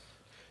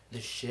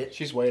 The shit.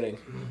 she's waiting.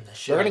 The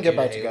shit They're gonna I get do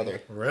back to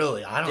together.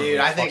 Really? I don't. Dude,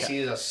 know. I think Fuck it.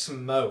 she's a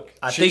smoke.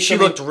 I She- think she I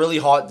mean- looked really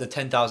hot. The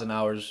 10,000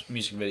 Hours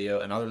music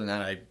video, and other than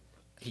that,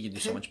 he could do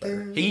so much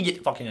better. He can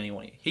get fucking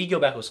anyone. He can go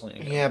back with Selena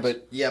Gomez. Yeah,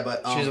 but Yeah,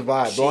 but she's a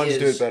vibe. Blondes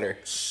do it better.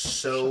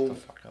 So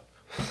Fuck up.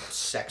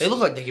 sexy. They look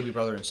like they could be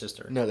brother and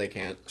sister. No, they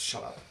can't.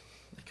 Shut up.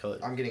 They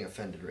could. I'm getting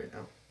offended right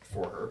now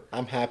for her.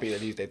 I'm happy that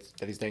he's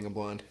dating a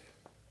blonde.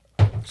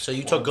 So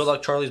you took Good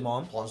Luck Charlie's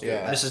mom, Blondes do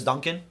Yeah. that. Mrs.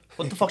 Duncan.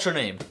 What the fuck's her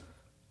name?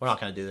 We're not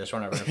gonna do this. We're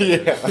never gonna.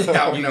 Yeah.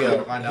 Yeah, we're You never go.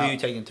 gonna find Who out. you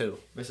taking to?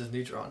 Mrs.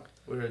 Neutron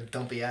with her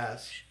dumpy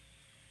ass.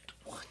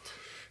 What?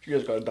 She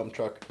just got a dump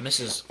truck.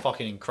 Mrs.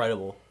 Fucking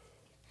Incredible.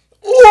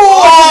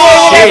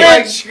 Oh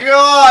my Shit.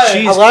 god!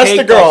 She's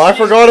Elastigirl. I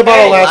forgot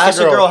about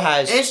Elastigirl Elastigirl.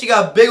 has. And she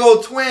got big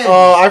old twins.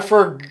 Oh, I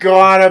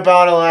forgot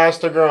about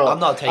Elastigirl. I'm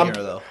not taking her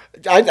though.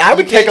 I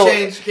would You take can't a.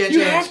 change, you can't you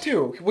change. have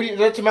to. What do you?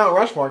 That's a Mount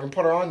Rushmore. I can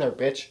put her on there,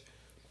 bitch.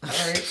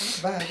 Alright,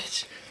 bye.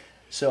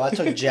 So I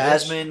took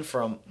Jasmine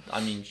from. I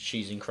mean,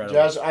 she's incredible.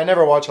 I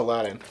never watched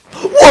Aladdin.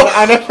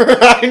 I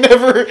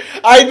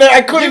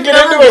couldn't You've get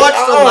never into it.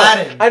 watched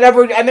Aladdin? I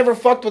never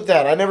fucked with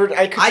that. I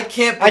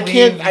Can't I believe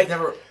can't- you've I-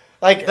 never.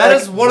 like That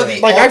like, is one of the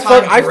like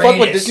all-time I fuck with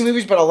greatest. Disney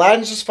movies, but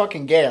Aladdin's just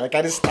fucking gay. Like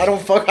I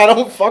don't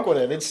fuck with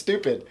it. It's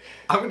stupid.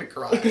 I'm gonna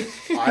cry.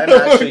 I'm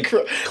actually Cr-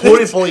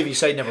 couldn't believe you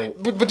say never.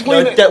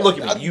 Between Look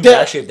at me. You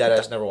that- actually have dead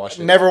ass never watched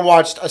it. Never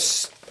watched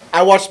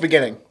I watched the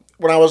beginning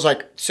when I was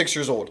like 6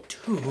 years old,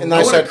 and I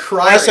I wanna said,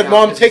 cry right now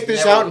 "Mom, because take it's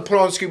this never- out and put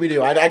on Scooby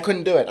Doo." I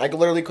couldn't do it. I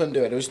literally couldn't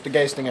do it. It was the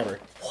gayest thing ever.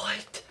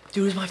 What?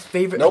 Dude, it's my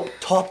favorite. Nope.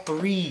 Top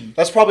 3.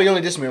 That's probably the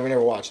only Disney movie I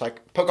never watched.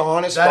 Like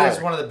Pocahontas. That fire. is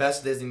one of the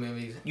best Disney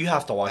movies You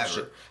have to watch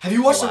ever. it. Have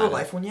you watched the real Aladdin.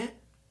 life one yet?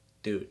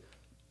 Dude.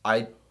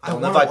 I I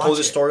don't know if wanna I told watch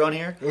this it. story on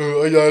here.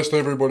 I asked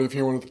everybody if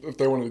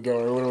they wanted to go.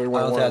 I literally I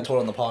went don't think I told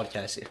on the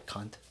podcast, you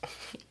cunt.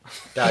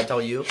 Did I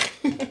tell you?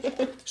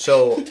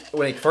 So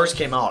when it first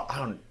came out,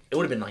 it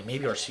would have been like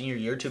maybe our senior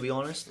year, to be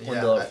honest, when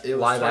it the was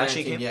live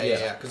action 2019, came.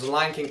 Yeah. Because The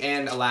Lion King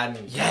and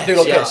Aladdin. Yes, Dude,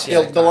 okay, yes, yeah,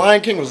 yes. the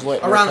Lion King was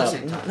lit. Around the no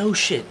same cap. time. No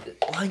shit.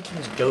 Lion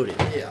King's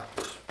goated. Yeah.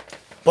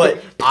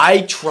 But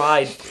I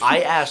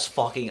asked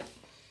fucking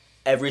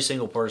every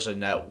single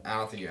person that I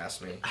don't think you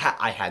asked me.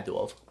 I had to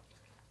have.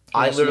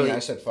 I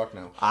said fuck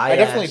no. I I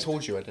definitely asked-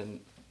 told you I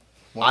didn't.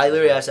 I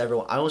literally asked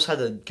everyone. I almost had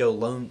to go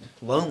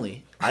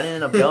lonely. I didn't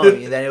end up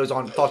going, and then it was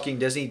on fucking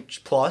Disney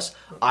Plus.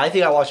 I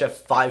think I watched it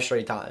 5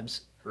 straight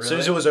times. As soon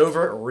as it Really? was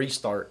over,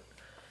 restart.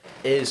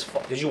 Did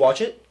you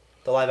watch it?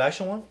 The live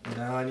action one?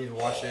 No, I need to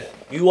watch it.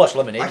 You watched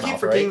Lemonade I keep Mouth,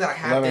 forgetting right? that I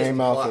have Lemonade Disney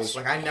Mouth Plus. is-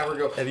 Like I never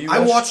go. Have you I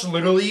watched- watched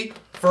literally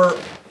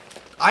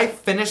I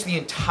finished the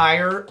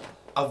entire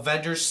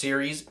Avengers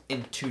series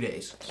in 2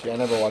 days. See, I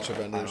never watched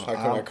Avengers. I've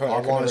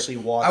honestly I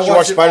watched. Did you watched watch it all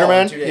in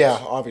Spider-Man? 2 days. Yeah,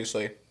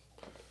 obviously.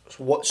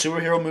 What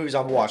superhero movies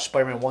I've watched?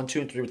 Spider-Man 1,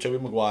 2, and 3 with Tobey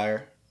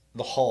Maguire.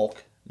 The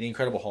Hulk. The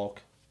Incredible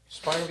Hulk.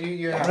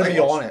 Spider-Man. I'm gonna be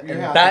on it.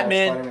 And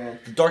Batman.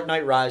 The Dark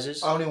Knight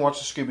Rises. I only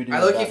watched the Scooby-Doo. I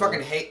low-key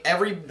fucking hate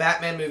every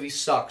Batman movie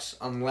sucks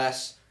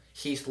unless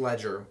Heath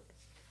Ledger,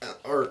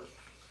 or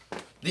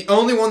the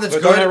only one that's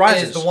The Dark Knight good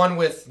Rises. is the one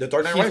with The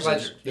Dark Knight Heath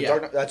Rises. Ledger. The Yeah.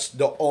 Dark Knight, that's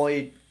the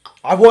only.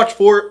 I've watched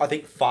 4. I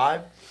think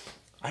 5.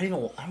 I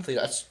don't think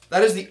that's.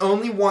 That is the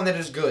only one that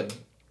is good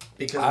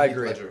because of I Heath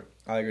agree. Ledger.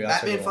 I agree. That's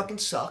Batman a good one. fucking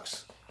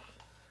sucks.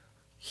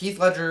 Heath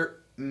Ledger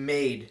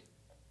made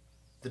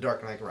The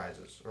Dark Knight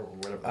Rises or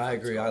whatever. the I fuck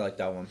it's agree. I called. like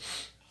that one.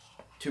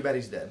 Too bad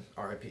he's dead.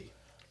 R.I.P.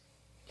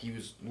 He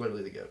was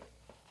literally the goat.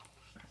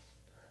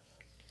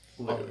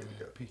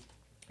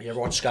 You ever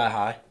watch Sky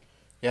High?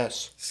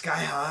 Yes. Sky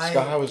High.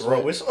 Sky High was Bro,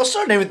 lit. let's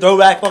start naming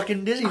throwback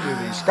fucking Disney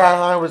movies. Sky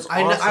High was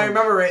awesome. I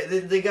remember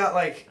it. They got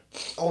like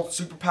old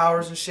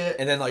superpowers and shit.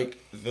 And then like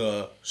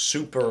the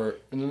super.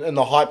 And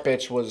the hot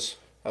bitch was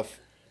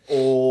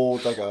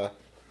old, like a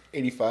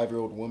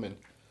 85-year-old woman.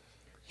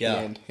 Yeah.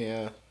 And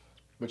yeah,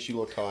 but she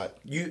looked hot.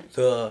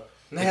 The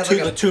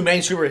two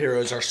main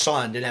superheroes, our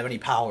son didn't have any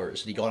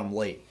powers and he got him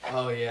late.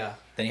 Oh yeah.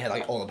 Then he had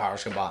like all the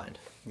powers combined.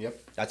 Yep.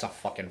 That's a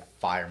fucking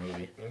fire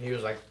movie. And he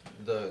was like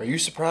the. Are you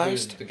surprised? He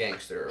was the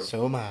gangster.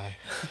 So am I.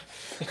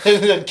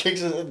 And then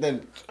kicks it, and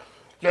then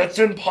that's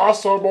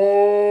impossible.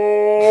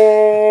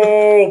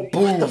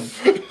 Boom.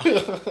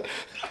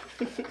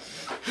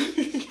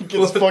 He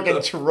gets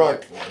fucking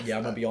trucked. Yeah,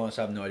 I'm gonna be honest.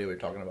 I have no idea what you're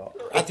talking about.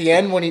 At the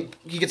end, when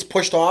he gets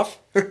pushed off,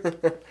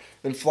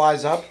 then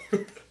flies up.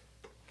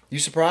 You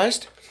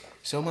surprised?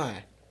 So am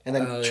I. And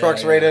then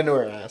trucks right into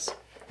her ass.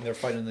 And they're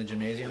fighting in the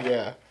gymnasium.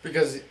 Yeah.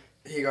 Because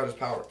he got his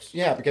powers.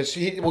 Yeah, because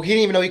he didn't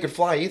even know he could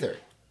fly either.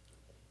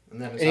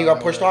 And he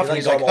got pushed off, and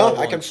he's like, "Huh,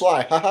 I can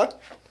fly." Haha.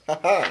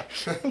 Haha.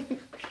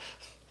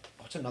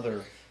 What's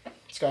another?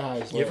 Sky High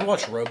is You ever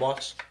watch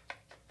Roblox?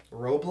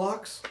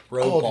 Roblox?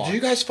 Oh, did you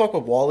guys fuck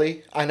with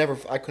Wall-E? I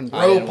couldn't.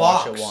 I didn't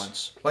watch Roblox. it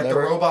once. Like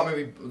Never? the robot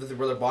movie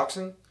where they're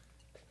boxing?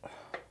 I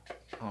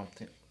don't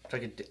think.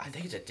 I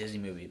think it's a Disney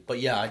movie. But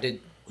yeah, I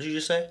did. What did you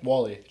just say?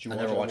 Wall-E. Did you I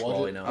watch never it? watched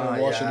Wall-E, no. I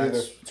didn't watch it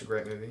either. It's a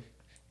great movie.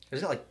 Is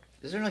there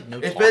like no?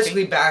 It's talking?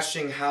 basically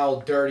bashing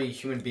how dirty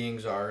human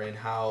beings are and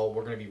how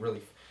we're gonna be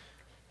really,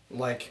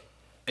 like,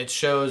 it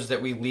shows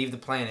that we leave the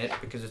planet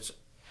because it's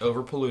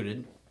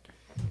overpolluted,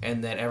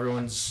 and that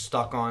everyone's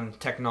stuck on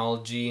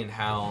technology and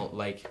how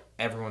like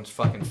everyone's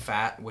fucking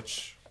fat.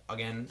 Which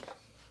again,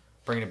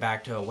 bringing it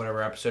back to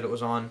whatever episode it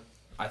was on,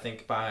 I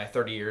think by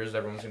 30 years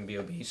everyone's gonna be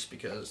obese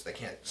because they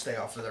can't stay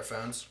off of their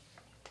phones.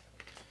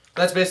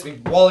 That's basically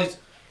Wally's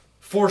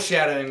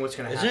foreshadowing what's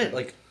gonna happen.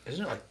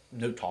 Isn't it like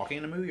no talking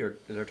in the movie, or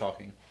is there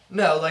talking?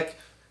 No, like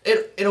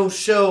it'll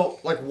show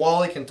like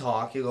Wally can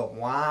talk. You go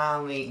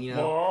Wally, you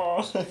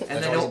know,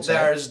 and then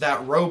there's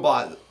that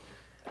robot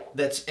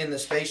that's in the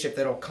spaceship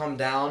that'll come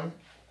down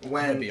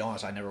when. I'm gonna be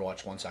honest, I never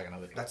watched 1 second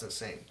of it. That's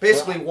insane.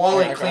 Basically,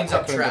 Wally cleans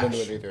up couldn't get trash.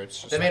 into it either. It's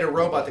just They made a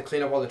robot to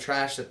clean up all the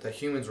trash that the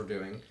humans were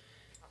doing,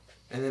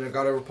 and then it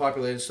got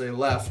overpopulated, so they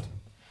left.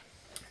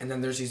 And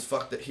then there's these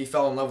he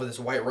fell in love with this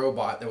white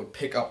robot that would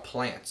pick up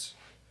plants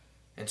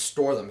and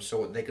store them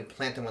so they could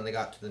plant them when they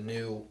got to the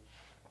new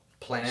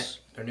planet,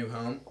 their new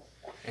home.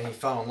 And he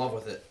fell in love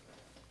with it.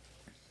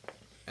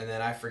 And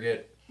then I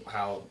forget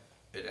how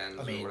it ends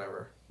or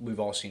whatever. We've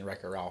all seen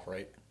Wreck-It Ralph,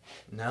 right?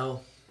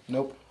 No.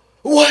 Nope.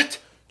 What?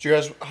 Do you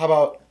guys? How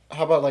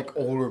about like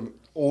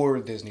older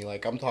Disney?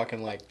 Like I'm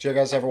talking like. Do you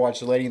guys ever watch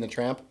The Lady and the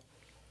Tramp?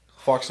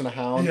 Fox and the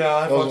Hound.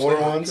 Yeah, those older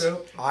ones.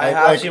 I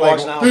have actually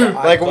watched now.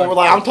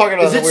 I'm talking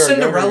about. Is it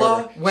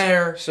Cinderella?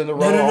 Where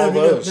Cinderella? All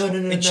those. No.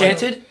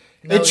 Enchanted?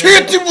 No,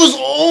 Enchanted was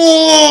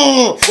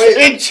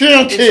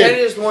Enchanted. Enchanted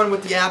is the one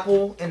with the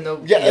apple and the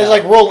it's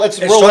like real. It's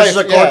it real starts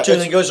life. as a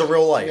cartoon and goes to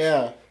real life.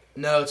 Yeah.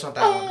 No, it's not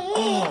that one.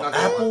 Not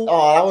that Apple. one.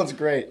 Oh, that one's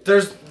great.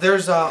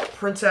 There's a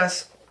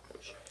princess.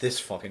 This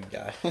fucking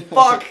guy.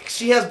 Fuck.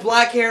 She has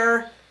black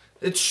hair.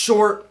 It's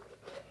short,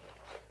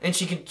 and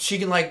she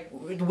can like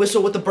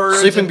whistle with the birds.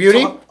 Sleeping and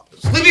Beauty? talk.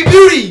 Sleeping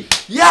Beauty.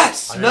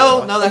 Yes.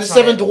 No, And that's the not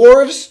Seven it.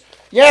 Dwarves.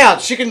 Yeah,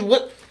 she can.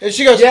 And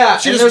she goes. Yeah,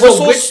 she and just there's whistles.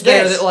 a witch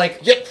there that like.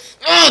 Yeah.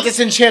 That's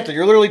Enchanted.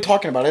 You're literally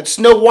talking about it. It's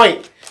Snow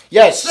White.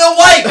 Yes. Snow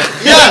White.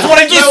 Yeah, that's what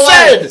I just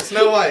said.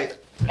 Snow White.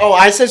 Oh,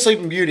 I said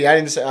Sleeping Beauty. I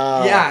didn't say.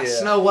 Yeah,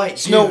 Snow White.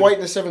 Snow dude. White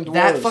and the Seven Dwarves.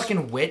 That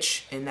fucking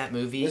witch in that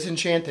movie. It's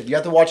Enchanted. You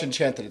have to watch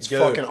Enchanted. It's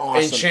fucking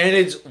awesome.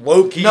 Enchanted's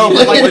low-key. No,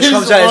 but like, which it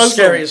comes is out as awesome.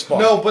 scary as fuck.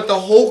 No, but the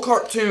whole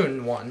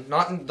cartoon one,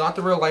 not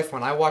the real life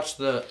one. I watched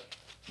the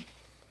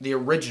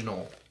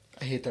original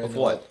I hate that. Of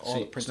what? All the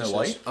Snow princesses.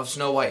 White? of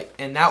Snow White,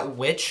 and that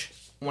witch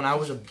when I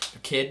was a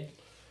kid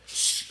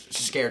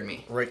scared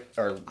me. Right,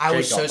 or I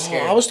was Jacob. so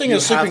scared. I was thinking You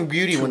of Sleeping have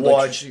Beauty to when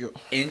watch like,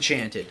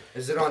 Enchanted.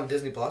 Is it on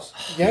Disney Plus?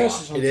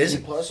 yes, it's on It is?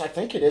 Disney Plus. I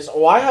think it is.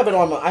 Oh, I have it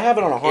on. I have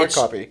it on a hard It's-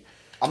 copy.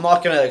 I'm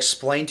not gonna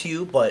explain to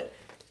you, but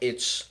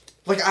it's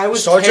Like I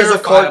was Starts as a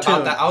terrified cartoon.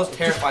 about that. I was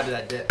terrified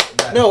of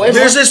that. No, it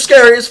this is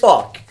scary as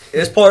fuck.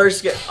 It's part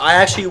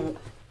of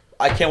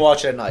I can't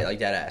watch it at night like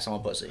that ass. I'm a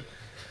pussy.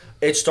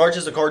 It starts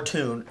as a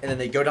cartoon, and then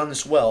they go down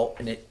this well,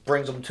 and it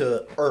brings them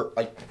to Earth,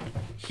 like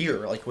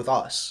here, like with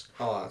us.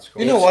 Oh, that's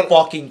cool. You know It's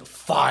what? Fucking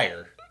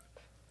fire.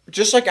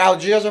 Just like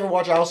did you guys ever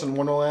watch Alice in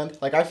Wonderland?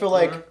 Like I feel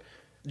like.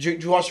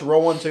 Did you watch the Row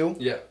one too?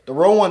 Yeah. The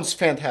Row one's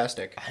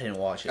fantastic. I didn't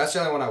watch it. That's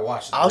the only one I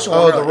watched. I also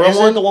Oh, the real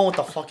isn't one? it the one with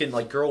the fucking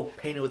like girl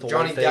painted with the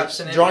Johnny white face? Depp's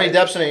in it. Johnny right?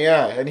 Depp's in it,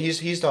 yeah, and he's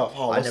the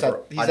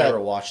I never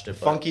watched it.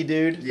 But funky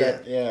dude. Yeah.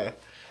 Yeah.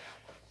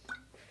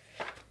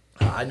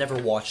 I never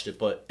watched it,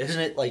 but isn't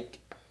it like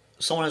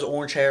someone has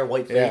orange hair,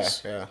 white Yeah,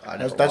 face? yeah. I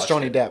never That's watched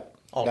Johnny it. Depp.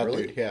 Oh, that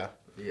really? Dude, yeah.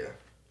 Yeah.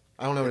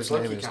 I don't know what It's his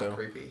name low-key is kinda though.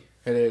 creepy.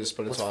 It is,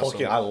 but it's Let's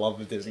awesome. I love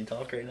the Disney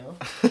talk right now.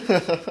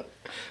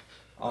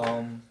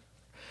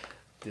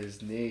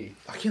 Disney.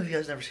 I can't believe you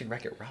guys never seen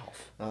Wreck-It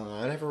Ralph.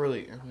 I never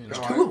really. There's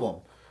two of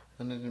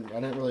them. I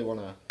didn't really want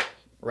to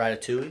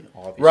Ratatouille.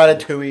 Obviously.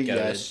 Ratatouille, Got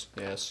yes,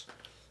 it. yes.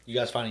 You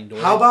guys Finding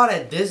Dory? How about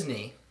at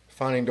Disney?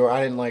 Finding Dory,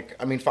 I didn't like.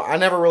 I mean, I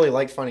never really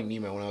liked Finding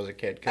Nemo when I was a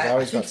kid because I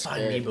always got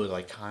Finding scared. Nemo was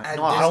like kind. At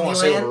No, I don't want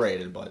to say Disneyland?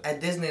 overrated, but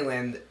At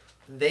Disneyland,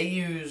 they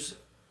use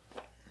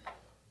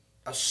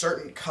a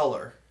certain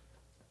color.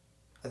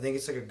 I think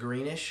it's like a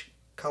greenish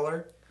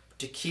color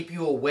to keep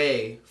you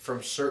away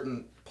from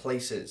certain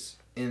places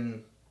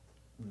in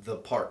the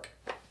park.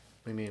 What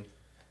do you mean?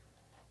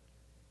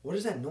 What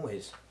is that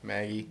noise?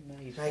 Maggie.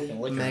 Maggie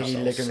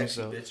licking Sexy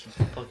herself. bitch.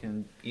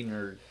 fucking eating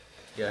her.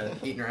 Yeah.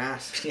 Eating her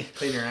ass.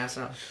 Cleaning her ass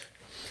out.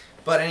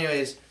 But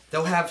anyways,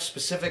 they'll have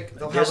specific...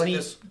 They'll have Disney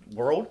like this...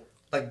 World?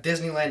 Like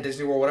Disneyland,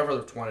 Disney World, whatever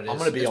one it is. I'm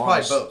gonna be it's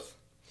honest. probably both.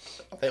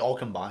 Are they all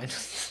combined?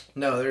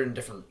 No, they're in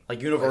different...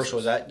 Like Universal, places.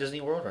 is that Disney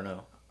World or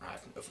no? I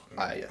have no fucking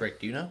idea. Rick,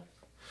 do you know?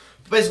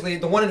 Basically,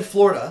 the one in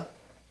Florida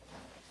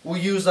will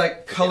use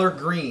like color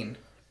green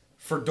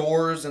for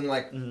doors and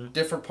like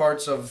different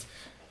parts of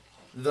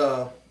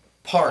the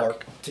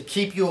park to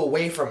keep you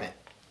away from it.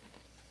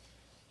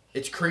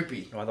 It's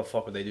creepy. Why the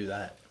fuck would they do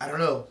that? I don't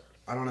know.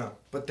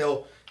 But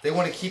they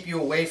want to keep you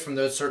away from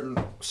those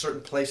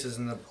certain places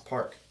in the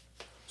park.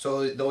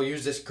 So they'll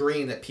use this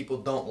green that people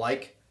don't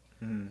like,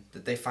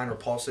 that they find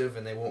repulsive,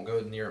 and they won't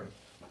go near them.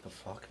 What the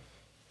fuck?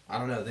 I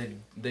don't know.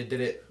 They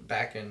did it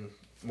back in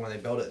when they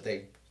built it.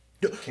 They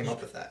came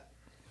up with that.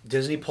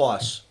 Disney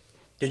Plus.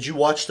 Did you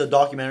watch the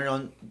documentary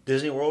on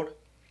Disney World?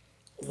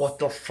 What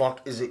the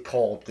fuck is it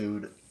called,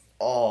 dude?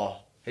 Oh,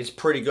 it's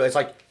pretty good. It's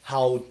like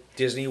how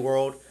Disney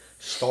World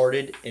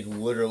started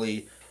and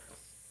literally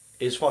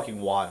is fucking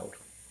wild.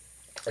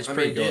 It's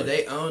pretty good. Dude,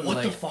 they own what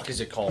like the fuck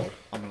is it called?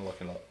 I'm gonna look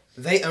it up.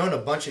 they own a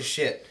bunch of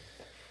shit.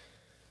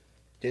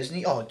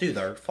 Disney? Oh, dude,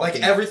 they're Like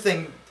fucking...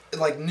 everything,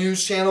 like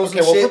news channels Okay,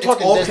 and well, if shit. we're It's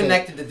talking all Disney,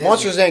 connected to Disney.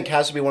 Monsters Inc.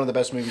 has to be one of the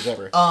best movies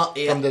ever.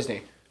 Yeah. From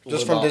Disney.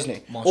 Just What from about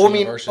Disney. Monster Well, I mean,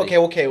 University? okay.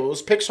 Well, it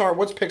was Pixar.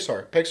 What's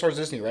Pixar? Pixar's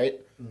Disney, right?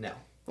 No.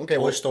 Okay.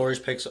 Toy Well, Story's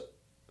Pixar.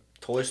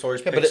 Toy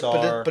Story's yeah,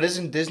 Pixar. but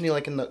isn't Disney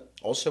like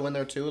also in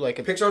there too? Like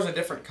Pixar's a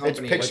different it's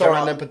company. Pixar, they're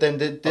and not- then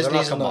Disney's they're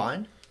not in the,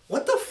 combined?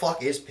 What the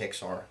fuck is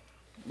Pixar?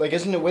 like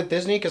isn't it with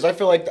Disney? Because I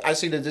feel like I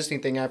see the Disney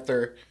thing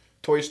after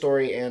Toy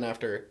Story and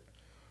after.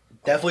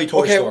 Definitely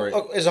Toy Story.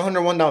 Is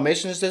 101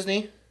 Dalmatians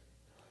Disney?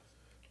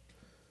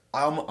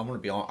 I'm gonna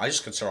be honest. I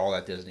just consider all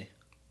that Disney,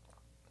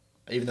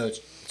 even though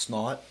it's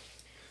not.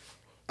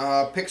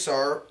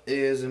 Pixar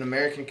is an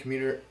American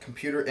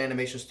computer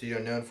animation studio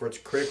known for its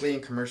critically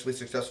and commercially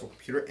successful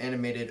computer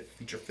animated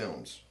feature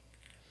films,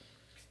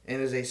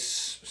 and is a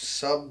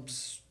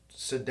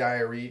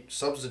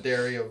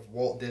subsidiary of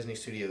Walt Disney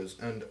Studios.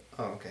 And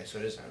so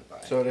it is owned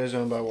by. So it is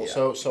owned by Walt.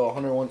 Yeah. So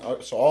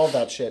 101. So all of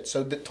that shit.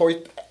 So the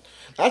toy,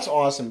 that's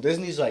awesome.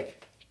 Disney's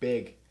like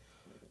big.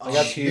 Like,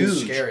 that's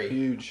huge. Scary.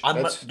 Huge. I'm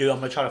That's-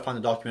 gonna try to find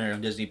the documentary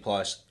on Disney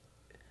Plus.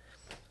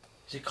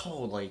 Is it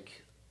called like?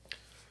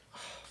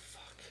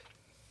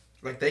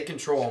 Like they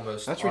control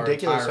almost. That's our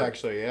ridiculous, entire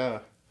actually. Yeah.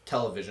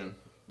 television.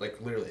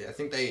 Like literally, I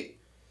think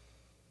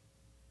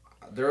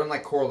they're in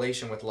like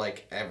correlation with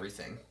like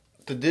everything.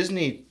 The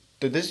Disney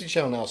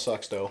Channel now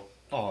sucks though.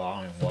 Oh,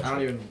 I don't even watch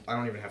it. I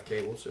don't even have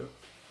cable, so.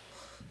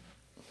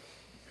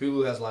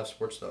 Hulu has live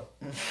sports though.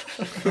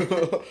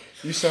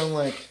 You sound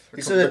like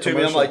He said it to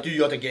me. I'm like, dude, you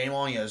got the game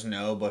on? He goes,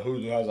 no, but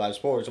Hulu has live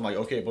sports. I'm like,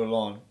 okay, put it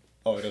on.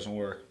 Oh, it doesn't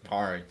work.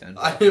 All right then.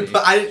 I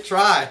didn't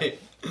try.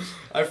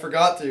 I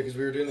forgot to because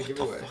we were doing the What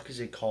giveaway. the fuck is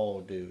it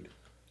called, dude?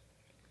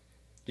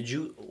 Did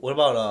you? What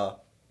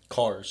about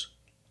Cars?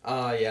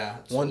 Yeah.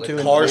 It's 1, like 2,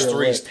 and Cars 3 are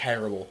 3 is lit.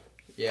 terrible.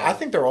 Yeah. I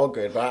think they're all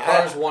good, but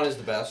Cars 1 is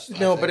the best.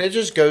 no, but it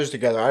just goes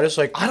together. I just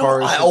like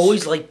Cars. I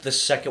always like the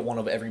second one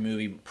of every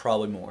movie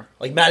probably more.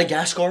 Like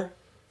Madagascar.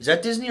 Is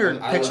that Disney or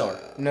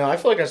Pixar? No, I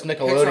feel like that's Pixar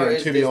Nickelodeon.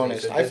 is To be Disney,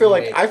 honest, so I feel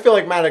Disney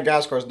like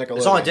Madagascar is Nickelodeon.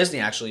 It's not on Disney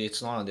actually.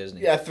 It's not on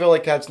Disney. Yeah, I feel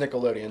like that's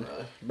Nickelodeon,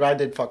 but I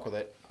did fuck with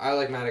it. I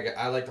like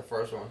I like the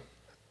first one.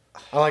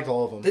 I liked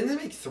all of them. Didn't they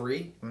make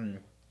 3? I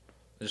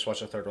just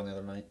watched the third one the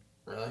other night.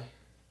 Really?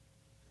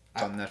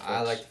 It's on Netflix. I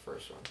like the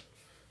first one.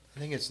 I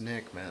think it's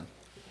Nick, man.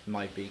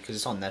 Might be because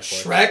it's on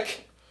Netflix.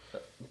 Shrek?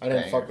 I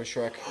didn't Banger. fuck with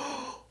Shrek.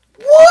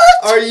 What?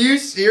 Are you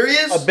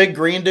serious? A big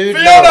green dude?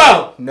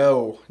 Fiona!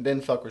 No,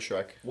 didn't fuck with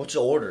Shrek. What's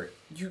the order?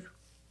 How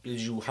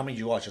many did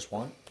you watch? Just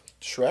one?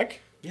 Shrek?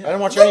 Yeah. I didn't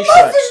watch The any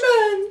Muffin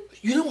Shreks. Man!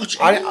 You didn't watch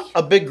any?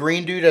 A big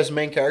green dude as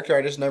main character.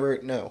 I just never.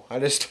 No, I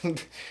just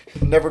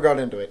never got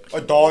into it.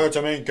 A dog that's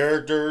a main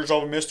character,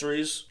 solving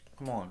mysteries.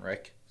 Come on,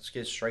 Rick. Let's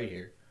get straight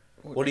here.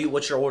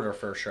 What's your order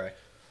for Shrek?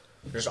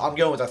 I'm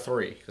going with a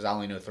 3 because I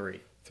only know 3.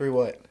 3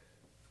 what?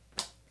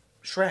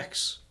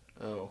 Shreks.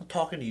 Oh. I'm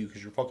talking to you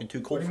because you're fucking too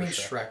cool What do for you mean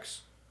Shrek.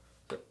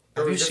 Shreks?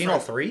 Have you seen all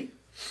different- 3?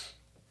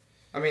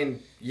 I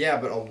mean, yeah,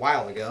 but a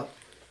while ago.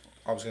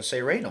 I was gonna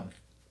say rate them.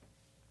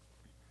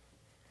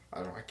 I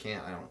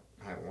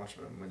haven't watched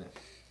it in a minute.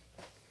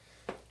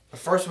 The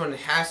first one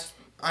has...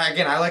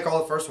 Again, I like all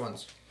the first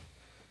ones.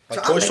 Like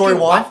So Toy I'm Story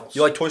making 1? waffles.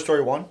 You like Toy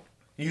Story 1?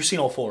 You've seen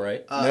all 4,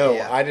 right? No,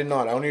 yeah. I did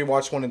not. I only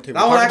watched 1 and 2.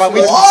 That one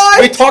actually-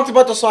 We talked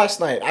about this last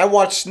night. I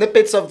watched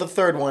snippets of the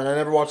 3rd one. I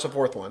never watched the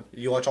 4th one.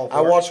 You watch all 4?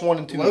 I watched 1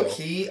 and 2. Low though.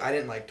 key, I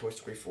didn't like Toy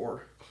Story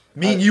 4.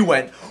 Me and you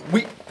went.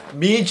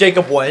 Me and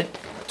Jacob went.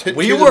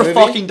 We were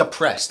fucking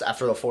depressed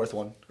after the fourth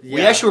one. Yeah.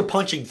 We actually were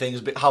punching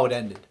things, but how it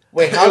ended.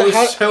 Wait, how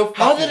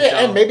did it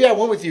end? Maybe I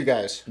went with you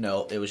guys.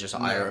 No, it was just it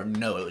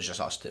was just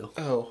us two.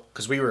 Oh,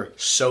 because we were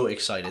so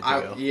excited to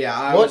go. Yeah,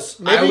 I was.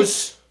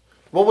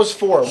 What was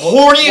 4?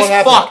 Horny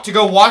as fuck to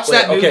go watch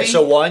that movie. Okay,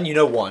 so 1, you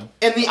know 1.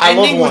 And the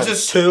ending was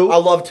just 2. I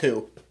love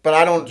 2, but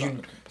I don't.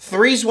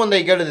 3's when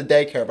they go to the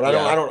daycare, but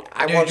I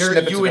watch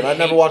snippets of it. I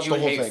never watched the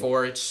whole thing.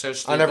 4, it's so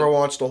stupid. I never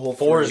watched the whole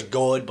 4 is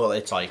good, but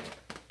it's like.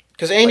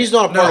 Because Andy's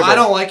not a part of it. No, I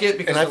don't like it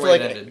because I feel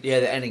like it ended. Yeah,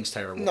 the ending's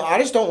terrible. No, I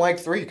just don't like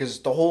 3 because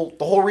the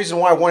whole reason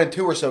why 1 and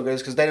 2 were so good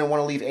is because they didn't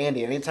want to leave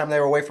Andy. And anytime they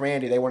were away from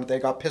Andy, they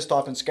got pissed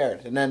off and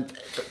scared. And then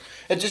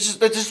it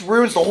just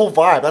ruins the whole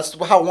vibe. That's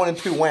how 1 and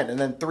 2 went. And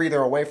then 3,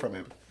 they're away from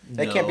him.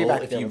 They can't be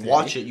back there. If you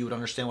watch it, you would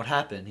understand what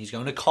happened. He's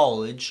going to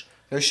college.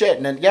 No shit.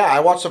 And then I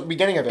watched the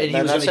beginning of it. And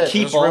he was going to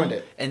keep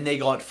them, and they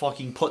got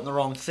fucking put in the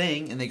wrong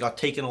thing, and they got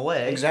taken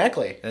away.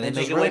 Exactly. And they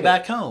make their way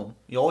back home.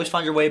 You always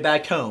find your way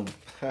back home.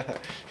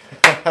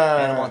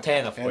 Hannah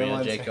Montana for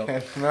you, Jacob.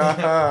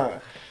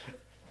 And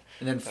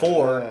then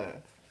 4,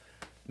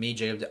 me,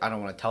 Jacob, I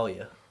don't want to tell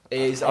you.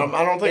 It is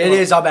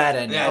a bad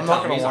ending. Yeah, I'm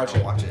not going to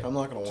watch it. I'm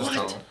not going to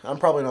watch it. I'm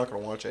probably not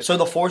going to watch it. So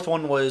the 4th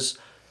one was...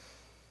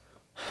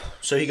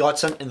 So he got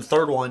sent in the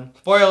 3rd one.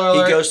 Spoiler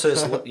alert. He goes to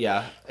this...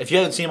 Yeah. If you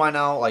haven't seen by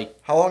now, like...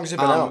 How long has it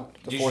been out?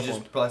 You should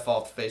just probably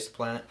fall off the face of the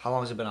planet. How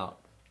long has it been out?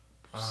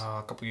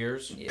 A couple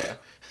years. Yeah.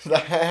 I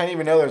didn't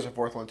even know there was a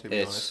 4th one, to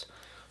be honest.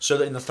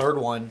 So in the 3rd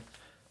one,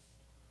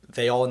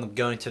 they all end up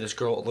going to this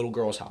little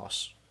girl's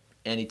house.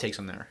 And he takes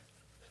them there.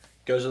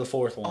 Goes to the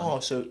 4th one. Oh,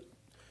 so...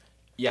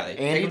 Yeah, they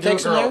Andy take him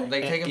takes him there?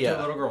 They take him to a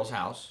little girl's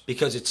house.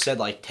 Because it said,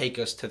 like, take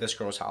us to this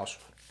girl's house.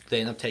 They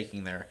end up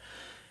taking there.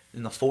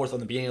 In the 4th, on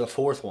the beginning of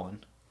the 4th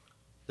one,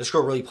 this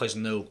girl really plays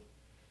no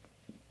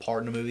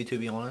part in the movie, to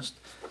be honest.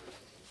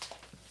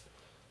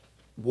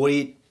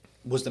 Woody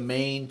was the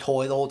main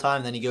toy the whole time,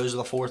 and then he goes to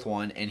the 4th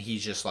one, and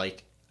he's just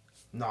like...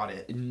 Not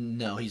it.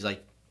 No, he's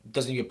like...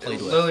 Doesn't get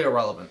played with. Literally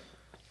irrelevant.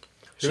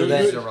 So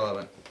that's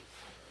irrelevant.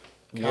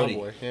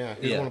 Cowboy, yeah.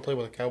 He doesn't want to play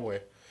with a cowboy.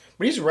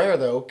 But he's rare,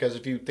 though, because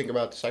if you think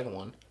about the second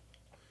one...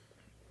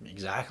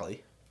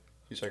 Exactly.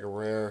 He's like a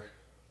rare...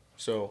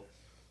 So...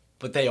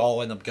 But they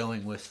all end up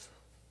going with...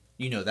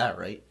 You know that,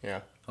 right?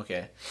 Yeah.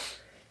 Okay.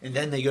 And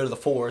then they go to the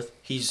 4th.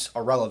 He's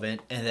irrelevant.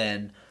 And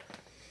then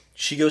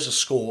she goes to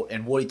school,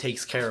 and Woody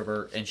takes care of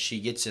her, and she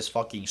gets this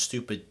fucking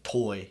stupid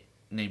toy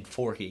named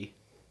Forky.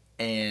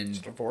 And...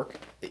 Just a fork?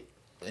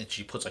 And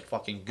she puts, like,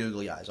 fucking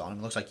googly eyes on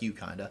him. Looks like you,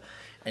 kind of.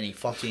 And he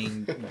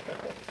fucking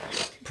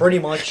pretty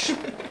much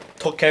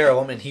took care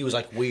of him, and he was,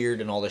 like,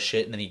 weird and all this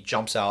shit. And then he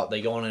jumps out.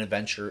 They go on an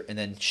adventure, and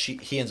then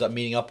he ends up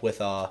meeting up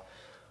with,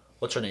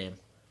 what's her name?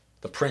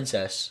 The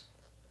princess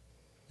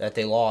that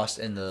they lost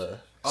in the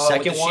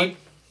second one. Sheep?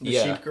 The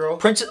sheep girl?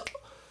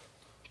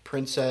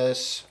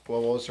 Princess.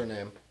 What was her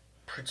name?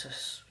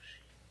 Princess.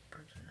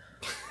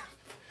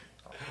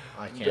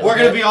 I can't. We're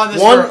gonna be on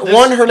this.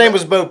 One. Her name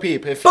was Bo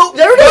Peep. There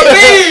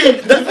it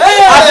is.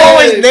 I've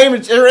always named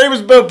it. Her name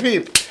was Bo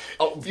Peep.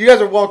 Oh, you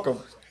guys are welcome.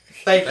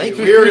 Thank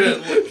you. We were gonna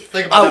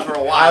think about that for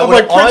a while. I'm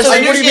like, princess.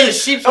 I What do you mean?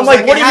 sheep. I'm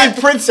like, what do you mean,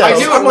 princess? I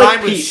knew it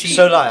rhymed with sheep.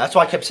 So did I. That's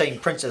why I kept saying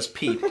Princess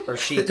Peep or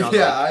sheep.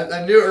 Yeah,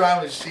 I knew it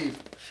rhymed with sheep.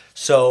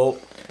 So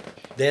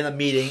they end up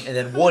meeting, and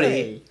then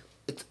Woody.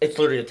 It's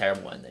literally a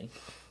terrible ending.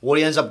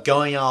 Woody ends up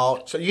going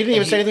out. So you didn't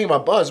even say anything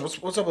about Buzz.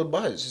 What's up with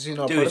Buzz? Is he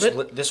not part of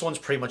it? This one's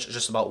pretty much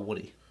just about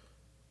Woody.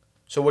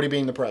 So Woody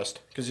being depressed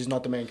because he's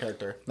not the main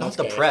character. Not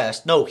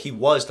depressed. No, he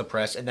was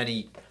depressed, and then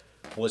he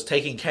was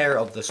taking care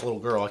of this little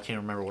girl. I can't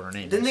remember what her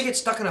name is. Didn't they get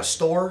stuck in a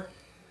store?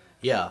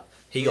 Yeah.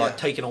 He got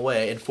taken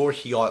away, and before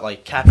he got,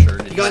 like,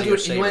 captured. He went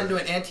into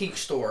an antique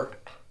store.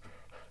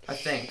 I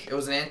think. It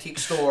was an antique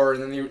store,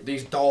 and then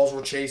these dolls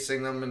were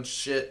chasing them and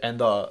shit. And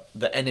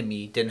the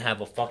enemy didn't have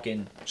a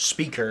fucking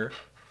speaker.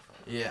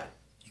 Yeah.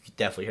 You could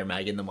definitely hear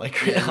Maggie in the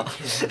mic right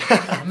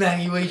now.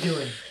 Maggie, what are you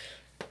doing?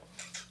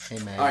 Hey,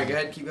 Maggie. Alright, go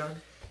ahead, keep going.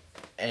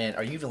 And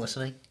are you even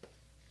listening?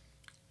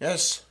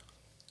 Yes.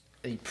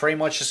 He pretty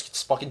much just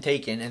gets fucking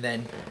taken, and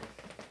then...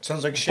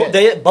 Sounds like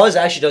shit. Buzz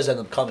actually does end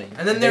up coming.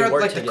 And then they're at,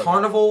 like, the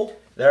carnival.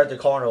 They're at the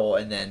carnival,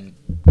 and then...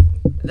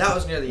 That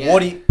was near the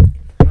end.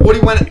 Woody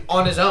went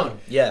on his own.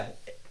 Yeah.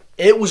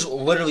 It was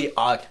literally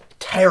a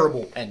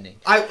terrible ending.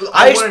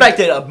 I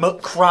expected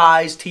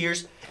cries,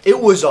 tears. It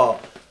was a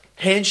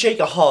handshake,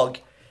 a hug,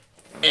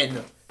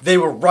 and they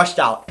were rushed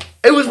out.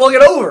 It was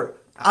fucking over.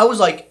 I was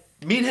like...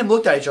 Me and him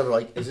looked at each other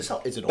like, is it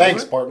over?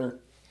 Thanks, partner.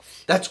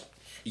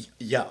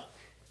 Yeah.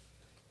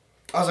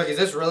 I was like, is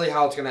this really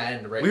how it's going to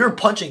end, right? We were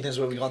punching things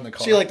when we got in the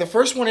car. See, like, the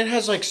first one, it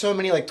has, like, so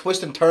many, like,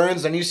 twists and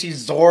turns, and you see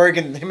Zorg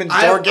and him and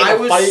Zorg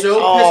getting a fight. I was so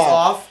pissed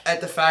off at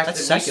the fact that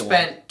we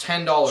spent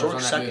 $10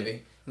 on that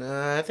movie.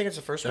 Nah, I think it's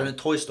the first one. They're in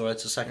a toy store,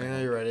 that's the second one.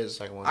 Yeah, you're right, it is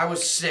the second one. I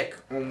was sick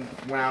when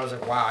I was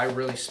like, wow, I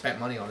really spent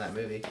money on that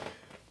movie.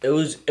 It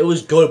was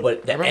good,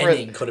 but the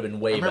ending could have been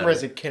way better. I remember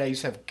as a kid, I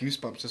used to have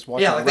goosebumps just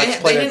watching. Yeah, like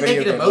they didn't make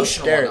it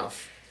emotional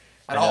enough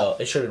at all.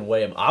 It should have been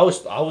way. I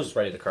was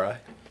ready to cry.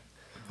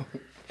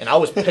 And I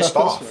was pissed I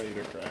was off. ready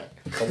to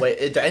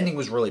cry. The ending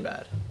was really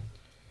bad.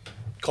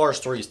 Cars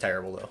 3 is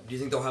terrible, though. Do you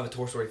think they'll have a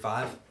Toy Story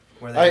 5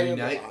 where they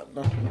reunite? I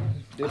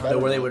don't know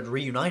where they would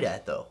reunite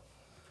at, though.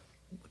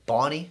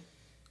 Bonnie?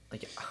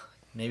 Like,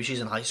 maybe she's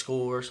in high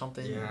school or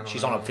something. Yeah,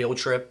 she's on a field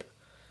trip.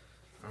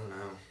 I don't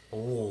know.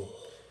 Oh.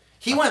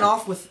 He went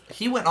off with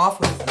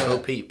No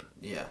peep.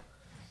 Yeah.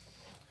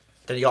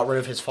 Then he got rid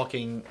of his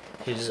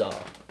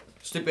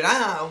Stupid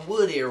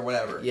Woody or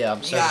whatever. Yeah, I'm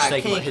You sorry, got just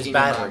taking kink his in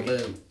your battery.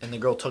 boot. And the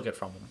girl took it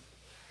from him.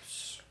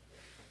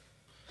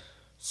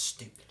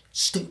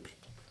 Stupid.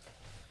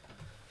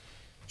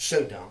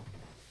 So dumb.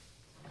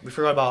 We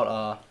forgot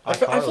about I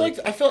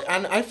feel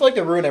like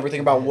they ruined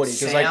everything about Woody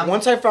because like Sam?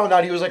 once I found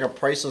out he was like a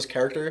priceless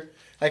character,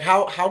 like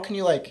how can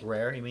you like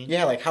Rare, you mean?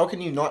 yeah like how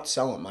can you not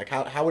sell him? Like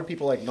how would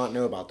people like not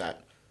know about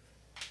that?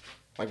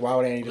 Like why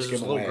would Annie just give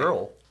There's him a away? little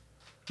girl.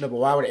 No, but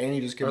why would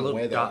Annie just give Or a him little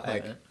away though? guy,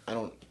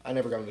 Like I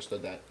never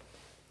understood that.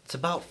 It's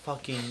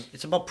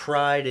about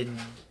pride and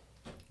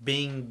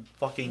being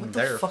fucking What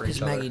there the fuck for each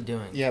is other. Maggie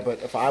doing? Yeah,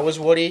 but if I was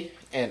Woody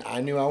and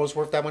I knew I was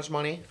worth that much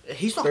money,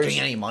 He's not There's-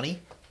 getting any money.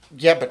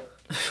 yeah, but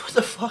What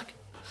the fuck?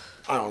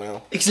 I don't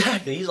know.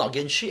 Exactly. He's not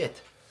getting shit.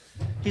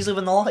 He's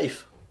living the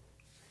life.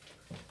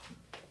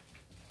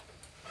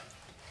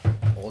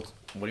 Well,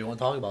 what do you want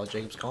to talk about?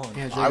 Jacob's gone.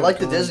 Yeah, I Jacob's like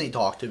the gone. Disney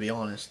talk, to be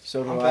honest.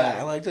 So do I'm I. back.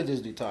 I like the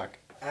Disney talk.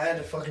 I had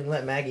to fucking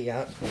let Maggie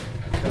out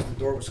because the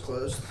door was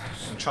closed.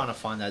 I'm trying to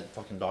find that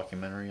fucking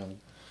documentary on.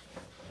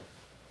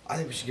 I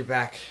think we should get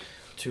back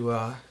to,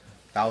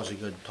 That was a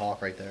good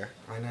talk right there.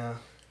 I know.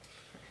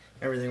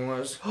 Everything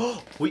was.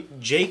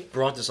 Jake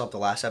brought this up the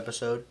last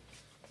episode.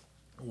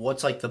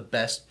 What's like the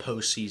best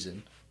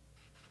postseason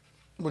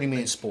What do you mean?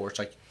 in sports?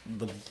 Like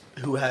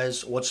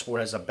what sport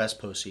has the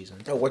best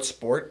postseason? Oh, what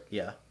sport?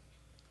 Yeah,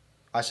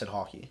 I said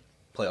hockey,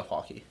 playoff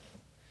hockey.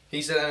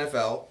 He said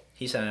NFL.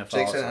 He said NFL.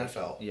 Jake said I was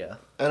NFL. Yeah,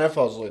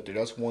 NFL's lit, dude.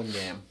 That's one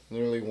game.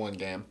 Literally one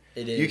game.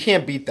 it is. You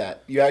can't beat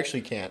that. You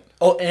actually can't.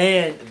 Oh,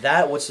 and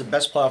what's the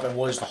best playoff and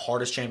what is the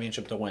hardest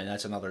championship to win?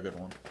 That's another good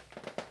one.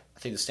 I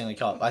think the Stanley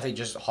Cup. I think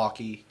just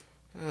hockey.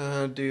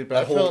 Dude, but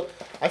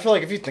I feel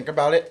like if you think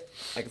about it,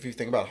 like if you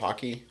think about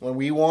hockey, when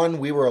we won,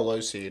 we were a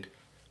low seed.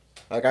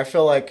 Like I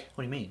feel like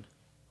What do you mean?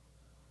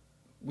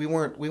 we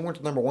weren't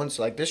the number one seed.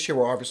 Like this year,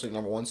 we're obviously the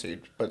number one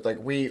seed, but like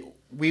we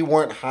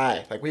weren't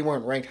high. Like we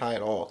weren't ranked high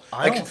at all.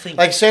 I like, don't think-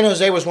 like San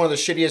Jose was one of the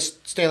shittiest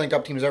Stanley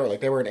Cup teams ever. Like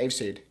they were an 8th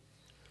seed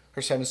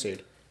or 7th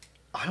seed.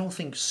 I don't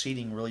think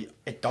seeding really.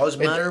 It does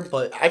matter,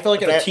 but I feel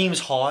like if it- the team's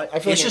hot. I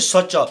feel It's like just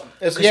such a.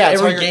 it's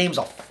Every like game's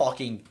a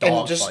fucking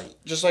And dog fight.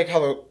 just like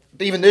how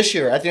even this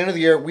year at the end of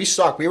the year we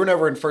suck. We were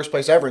never in first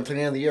place ever until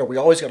the end of the year. We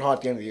always got hot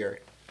at the end of the year.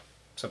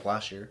 Except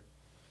last year.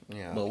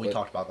 Yeah. Well, we but-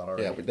 talked about that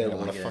already. Yeah, but they We don't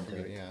want get to fucking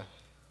into it. yeah.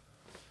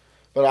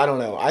 But I don't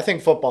know. I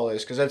think football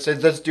is because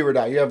that's do or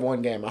die. You have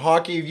one game.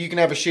 Hockey, you can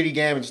have a shitty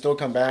game and still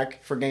come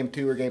back for game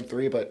 2 or game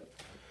 3. But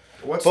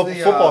What's football, if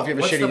you have a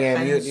what's shitty the game,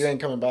 Pens- you ain't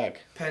coming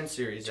back. Penn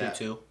series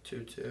 2-2.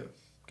 2-2.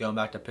 Going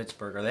back to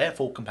Pittsburgh, are they at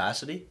full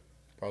capacity?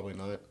 Probably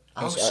not.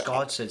 I know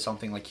Scott said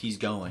something like he's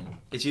going.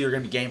 It's either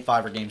going to be game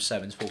 5 or game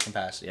 7 is full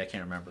capacity. I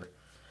can't remember.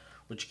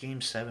 Which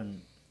game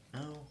 7?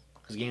 No.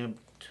 Because game.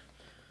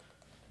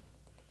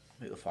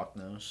 Who the fuck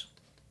knows?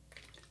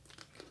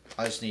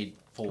 I just need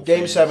full.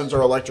 Game fans. 7s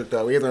are electric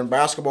though. Either in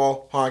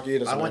basketball, hockey. It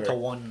doesn't I went matter. to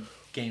one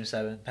game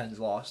 7. Pens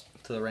lost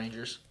to the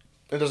Rangers.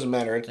 It doesn't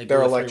matter. They They're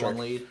blew a electric. 3-1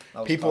 lead. That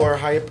was People tough. are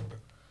hype.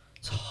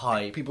 It's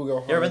hype. People go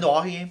hard. You ever been to a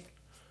hockey game?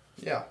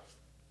 Yeah.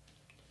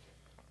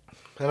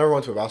 I never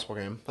went to a basketball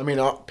game. I mean,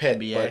 Pitt.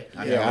 NBA? But,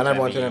 I yeah, never I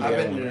never went went to an to NBA. I've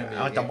been one. to an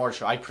I went to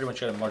March. I pretty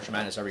much go to March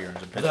Madness every year in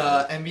Pittsburgh.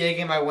 The NBA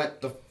game I went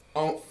the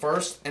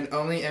first and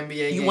only NBA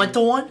game. You went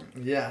to one?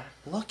 Yeah.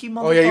 Lucky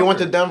motherfucker. Oh yeah, you went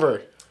to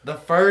Denver. The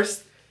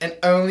first and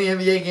only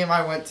NBA game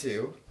I went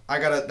to. I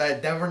got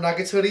that Denver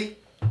Nuggets hoodie.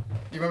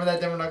 You remember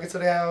that Denver Nuggets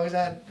hoodie I always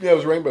had? Yeah, it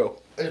was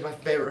rainbow. It was my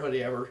favorite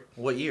hoodie ever.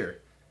 What year?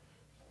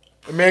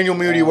 Emmanuel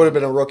Moody would have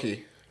been a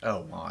rookie.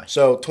 Oh my.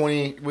 So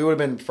we would have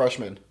been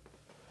freshmen.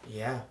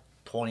 Yeah.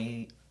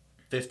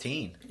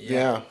 2015.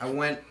 Yeah. I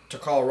went to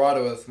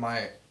Colorado with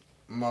my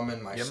mom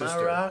and my Am I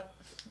sister. right?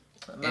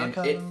 And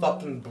it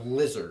fucking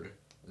blizzard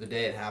the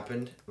day it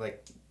happened.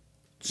 Like,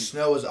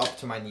 snow was up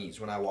to my knees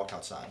when I walked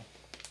outside.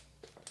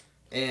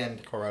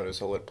 And, Colorado's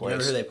a lit Remember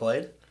place. who they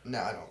played? no,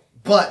 I don't.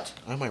 But,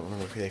 I might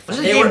remember who they Was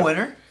fought. it a game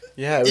winner?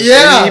 Yeah, it was,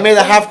 Yeah! He made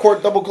a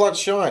half-court double clutch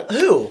shot.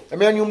 Who?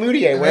 Emmanuel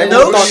Moody. When No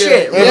everyone thought,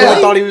 shit, Everyone yeah.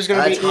 thought he was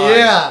gonna That's be. high.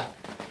 yeah.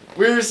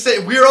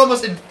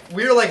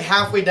 We were like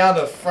halfway down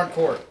the front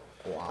court.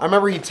 I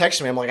remember he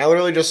texted me. I'm like, I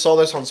literally just saw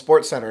this on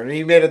Sports Center, and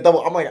he made a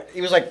double. I'm like,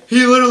 he was like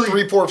He literally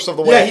 3/4 of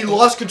the way. Yeah, he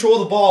lost control of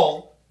the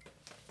ball.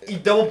 He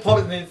double pumped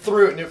it and then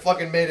threw it and it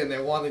fucking made it and they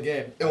won the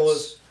game. It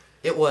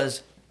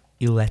was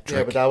electric.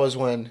 Yeah, but that was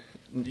when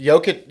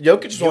Jokic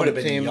was He on would the have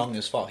been team. young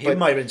as fuck. He but-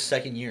 might have been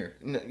second year.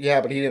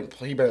 Yeah, but he didn't.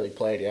 He barely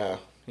played. Yeah,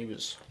 he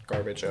was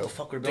garbage. Who the Oh.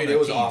 fuck would have been Dude, on it that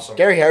was team? awesome.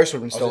 Gary Harris would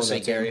have been I still was in gonna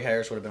that say Gary team.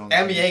 Harris would have been on the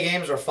NBA team.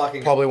 games are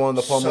fucking Probably one of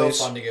the so Plumleys.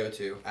 fun to go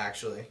to,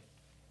 actually.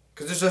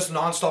 Because there's just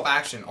nonstop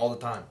action all the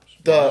time.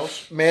 The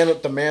man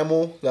with the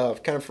mammal, the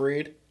Kenneth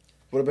Freed,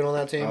 would have been on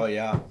that team. Oh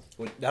yeah.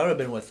 That would have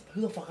been with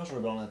who the fuck else would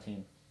have been on that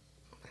team?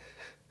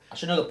 I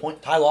should know the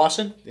point. Ty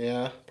Lawson.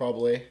 Yeah,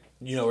 probably.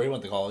 You know where he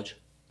went to college?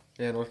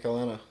 Yeah, North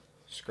Carolina.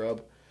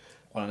 Scrub.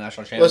 Won a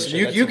national championship.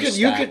 Listen, you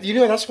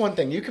could that's one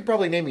thing. You could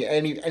probably name me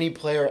any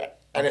player.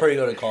 I'm pretty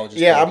good at college.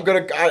 Yeah, I'm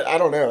gonna. I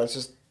don't know. It's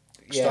just.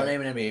 Yeah. Start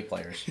naming NBA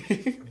players.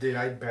 Dude,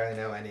 I barely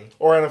know any.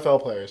 Or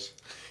NFL players.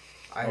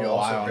 I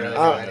don't barely know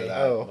know any.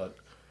 but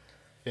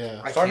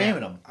Yeah. start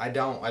naming them. I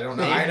don't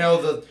know. I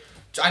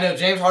know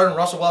James Harden,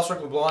 Russell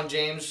Westbrook, LeBron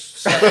James,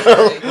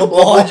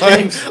 LeBron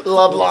James.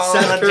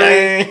 LeBron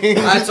James.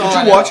 That's all.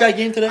 Did you watch that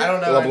game today? I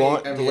don't know.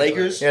 LeBron, any the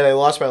Lakers? Yeah, they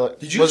lost by.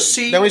 Did you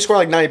see? Then we scored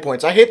like 90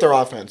 points. I hate their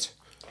offense.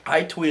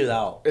 I tweeted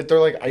out. They're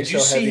like ISO Did you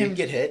see heavy. him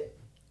get hit?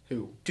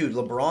 Who? Dude,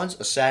 LeBron's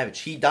a savage.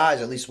 He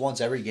dies at least once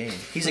every game.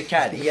 He's a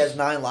cat. He has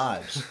 9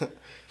 lives.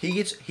 He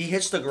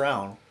hits the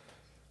ground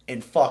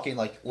and fucking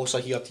looks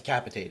like he got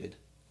decapitated.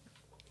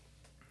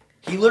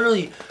 He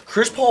literally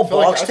Chris Paul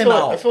boxed him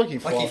out. I feel like he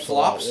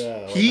flops.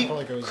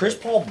 Chris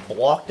Paul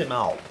blocked him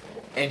out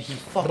and he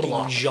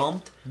fucking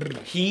jumped.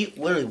 He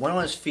literally went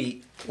on his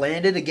feet,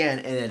 landed again,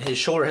 and then his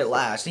shoulder hit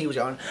last. And he was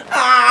going,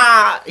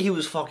 ah! He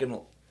was fucking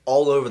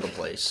all over the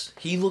place.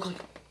 He looked like...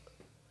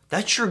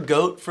 That's your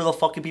GOAT for the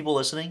fucking people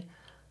listening?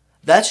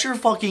 That's your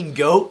fucking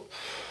GOAT?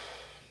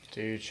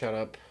 Dude, shut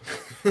up.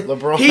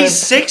 LeBron. He's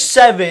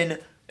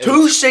 6'7",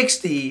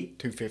 260.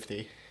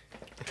 250.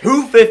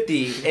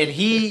 250, and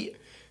he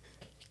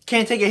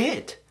can't take a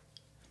hit.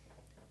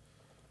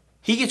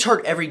 He gets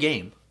hurt every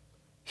game.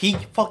 He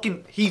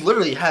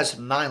literally has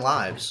 9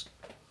 lives.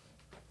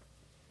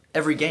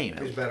 Every game.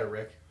 Who's better,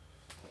 Rick?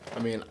 I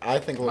mean, I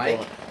think LeBron.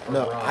 Mike or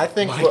No, Bron? I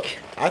think Mike.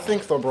 I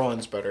think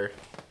LeBron's better.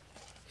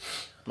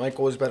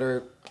 Michael is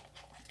better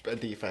at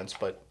defense,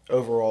 but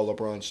overall,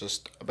 LeBron's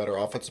just a better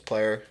offensive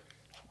player.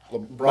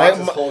 Bron's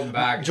just holding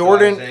back.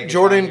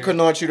 Jordan could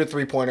not shoot a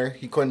 3-pointer.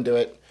 He couldn't do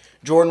it.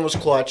 Jordan was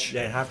clutch.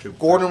 Yeah, you have to.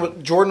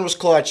 Jordan was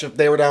clutch if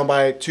they were down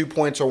by 2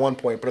 points or 1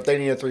 point, but if they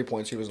needed 3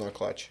 points, he was not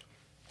clutch.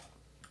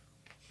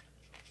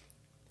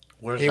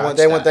 They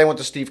went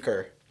to Steve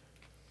Kerr.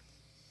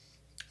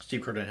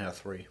 Steve Kerr didn't have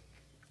 3.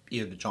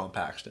 Either to John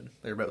Paxton.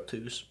 They were both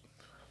 2s.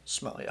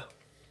 Smell ya.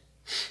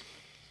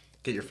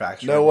 Get your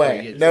facts. No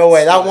way.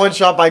 That one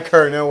shot by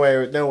Kerr. No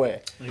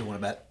way. You want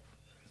to bet?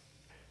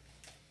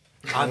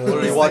 I'm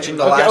literally watching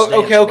the last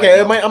dance.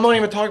 Okay. Right, I'm not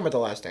even talking about the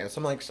last dance.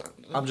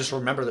 I'm just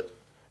remember that.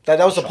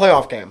 That was a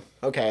playoff game.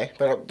 Okay,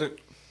 but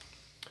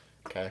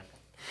okay,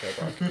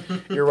 Brock.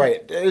 You're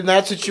right. In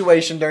that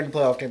situation during the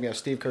playoff game, yeah,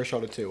 Steve Kerr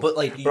shot it too. But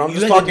I'm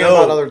just talking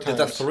about other times.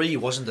 That the 3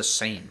 wasn't the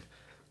same.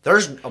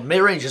 There's a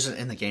mid-range isn't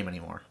in the game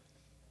anymore.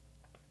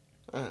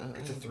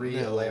 It's a 3,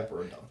 a layup,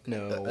 or a dunk.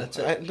 No, that's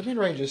it. The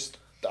mid-range is.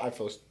 I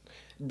feel.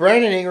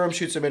 Brandon Ingram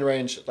shoots a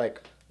mid-range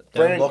like.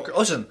 Booker.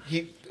 Listen,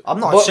 I'm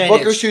not saying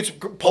Booker shoots.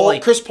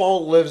 Chris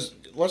Paul lives.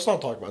 Let's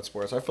not talk about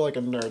sports. I feel like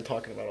a nerd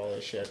talking about all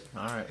this shit.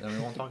 All right, then we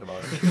won't talk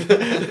about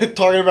it.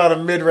 Talking about a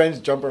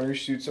mid-range jumper who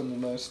shoots them the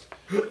most.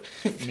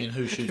 I mean,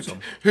 who shoots them?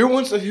 Who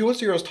wants to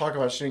hear us talk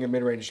about shooting a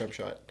mid-range jump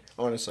shot?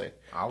 Honestly,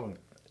 I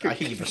could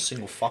give a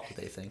single fuck what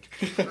they think.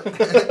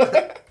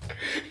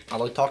 I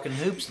like talking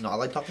hoops. No, I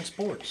like talking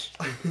sports.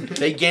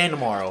 Big game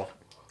tomorrow.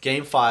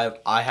 Game 5.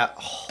 I have.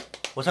 Oh,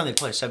 what time they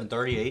play?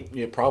 7:38.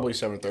 Yeah, probably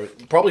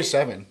 7:30. Probably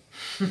 7.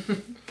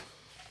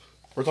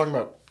 We're talking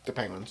about the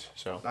Penguins,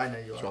 so I know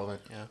you are.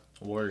 Relevant, yeah.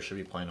 Warriors should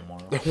be playing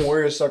tomorrow. The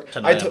Warriors suck.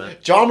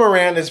 Tonight, John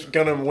Moran is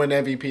gonna win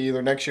MVP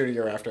either next year or the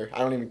year after. I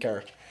don't even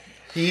care.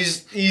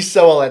 He's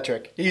so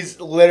electric.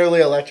 He's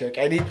literally electric.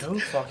 And Who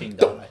fucking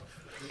die?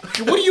 What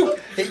do you?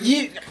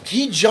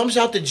 He jumps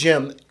out the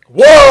gym.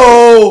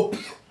 Whoa!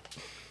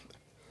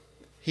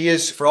 He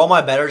is For all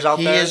my bettors out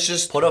there. is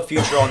just put a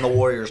future on the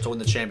Warriors to win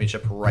the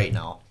championship right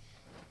now.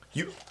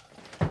 You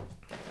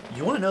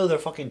want to know their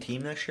fucking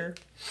team next year?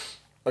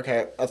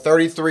 okay. A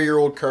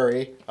 33-year-old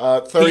Curry. He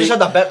just had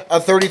the bet. A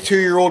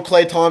 32-year-old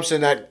Klay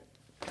Thompson that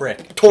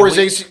Brick. tore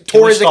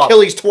his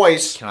Achilles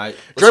twice. Can I?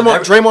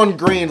 Draymond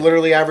Green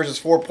literally averages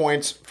 4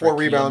 points, 4 Rick,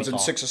 rebounds, and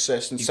talk. 6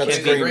 assists, and You sets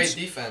can't He's a screens.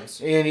 great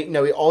defense. And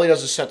all he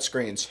does is set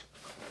screens.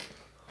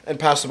 And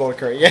pass the ball to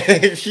Curry. Yeah,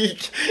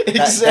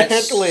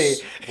 exactly.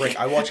 Rick,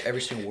 I watch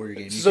every single Warrior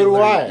game. You So can do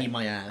literally I. Eat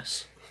my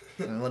ass.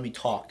 And let me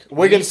talk.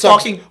 Wiggins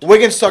sucks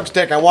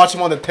dick. I watch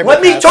him on the Timber.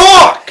 Let me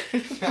talk!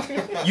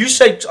 You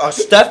say a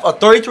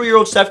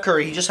 33-year-old Steph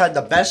Curry, he just had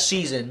the best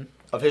season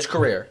of his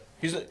career.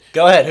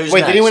 Go ahead, who's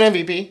Wait, next? did he win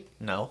MVP?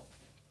 No.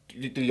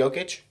 Did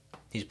Jokic?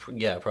 He's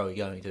probably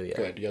going to, yeah.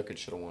 Good, Jokic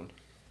should have won.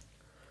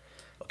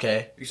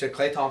 Okay. You said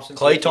Klay Thompson.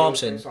 Klay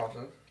Thompson.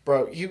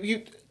 Bro,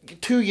 you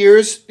 2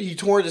 years, he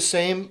tore the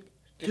same.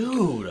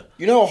 Dude.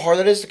 You know how hard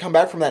that is to come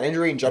back from that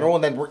injury in general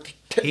and then work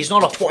He's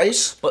not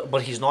twice?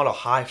 But he's not a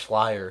high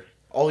flyer.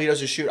 All he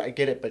does is shoot. I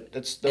get it, but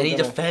that's still And he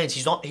defends.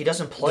 He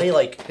doesn't play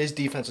like his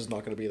defense is not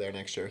going to be there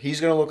next year. He's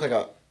going to look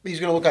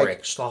like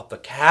Rick, stop the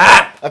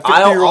cap. A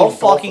 50-year-old I'll golfer.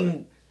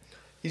 fucking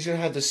He's going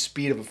to have the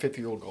speed of a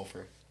 50-year-old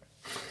golfer.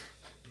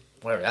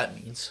 whatever that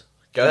means.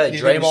 Go ahead,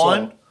 He's gonna be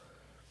Draymond. slow.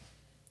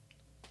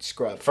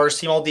 Scrub.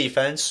 First team all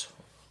defense.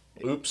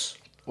 Oops.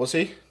 Was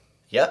he?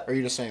 Yep. Or are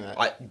you just saying that?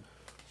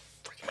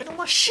 Freaking I know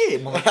my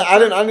shit, I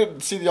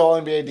didn't see the All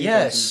NBA defense.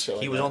 Yes, and shit he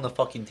like was that. on the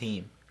fucking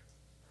team.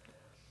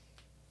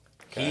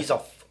 Okay. He's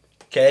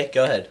okay.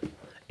 Go ahead,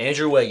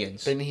 Andrew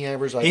Wiggins. Didn't he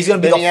average like? He's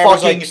gonna be the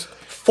fucking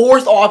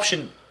fourth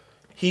option.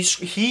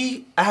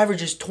 He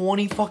averages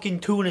 20 fucking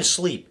 2 in his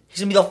sleep. He's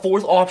gonna be the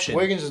fourth option.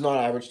 Wiggins does not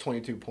average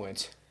 22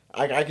 points.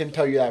 I can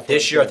tell you that.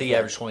 This year, I think he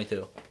averaged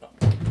 22.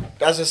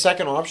 As a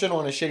second option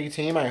on a shitty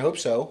team, I hope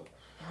so.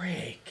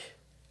 Rick,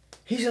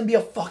 he's gonna be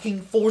a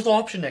fucking fourth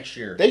option next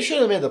year. They should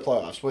have made the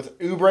playoffs with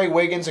Oubre,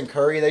 Wiggins, and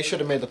Curry. They should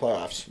have made the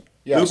playoffs.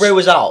 Yes. Oubre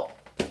was out.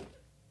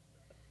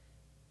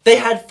 They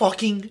had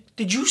fucking.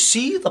 Did you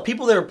see the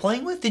people they were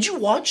playing with? Did you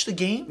watch the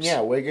games?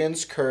 Yeah,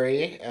 Wiggins,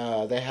 Curry.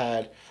 They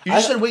had. You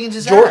just said Wiggins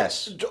is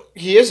ass.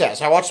 He is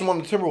ass. I watched him on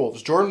the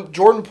Timberwolves.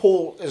 Jordan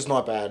Poole is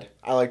not bad.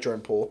 I like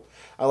Jordan Poole.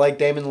 I like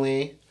Damon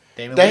Lee.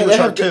 Lee was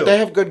hurt too. They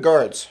have good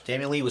guards.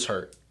 Damian Lee was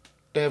hurt.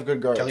 They have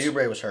good guards. Kelly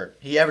Oubre was hurt.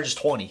 He averages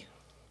 20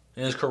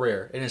 in his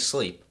career, in his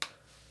sleep.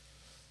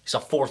 He's a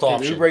fourth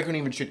option. Oubre couldn't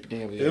even shoot the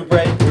beginning of the year.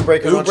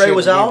 Oubre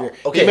was out.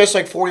 Okay. He missed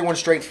like 41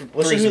 straight.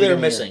 Listen who they were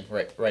missing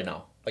right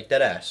now. Like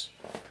dead ass.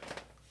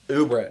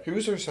 Oubre.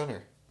 Who's their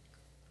center?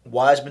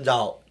 Wiseman's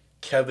out.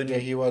 Kevin. Yeah,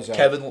 he was out.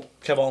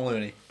 Kevin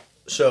Looney.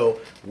 So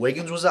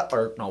Wiggins was out,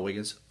 or not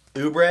Wiggins.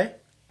 Oubre,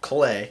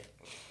 Clay.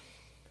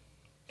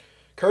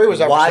 Curry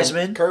was out.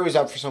 Wiseman. Curry was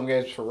out for some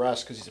games for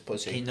rest because he's a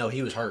pussy.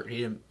 He was hurt. He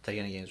didn't take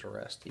any games for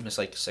rest. He missed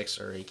like 6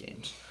 or 8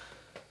 games.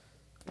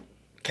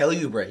 Kelly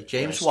Oubre,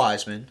 James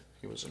Wiseman.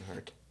 He wasn't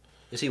hurt.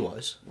 Yes, he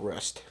was.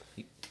 Rest.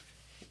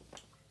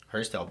 Hurt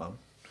his tailbone.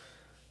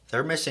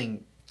 They're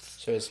missing.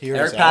 So is here.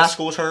 Eric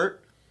Pascal was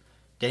hurt.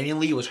 Damian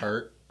Lee was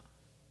hurt.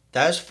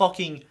 That is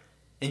fucking.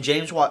 And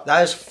James Watt.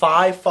 That is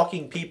 5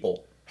 fucking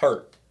people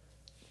hurt.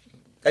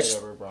 That's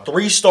Whatever, bro.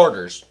 3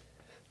 starters.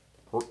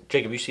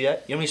 Jacob, you see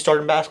that? You know how many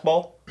started in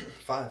basketball?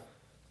 5.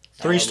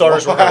 3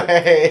 starters were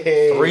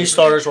hurt. 3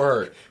 starters were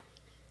hurt.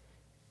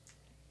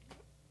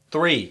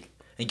 3.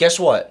 And guess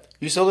what?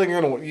 You still think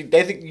you're gonna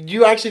win?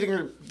 You actually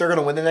think they're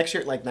gonna win the next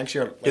year? Like next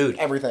year, like dude.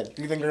 Everything.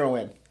 Do you think they're gonna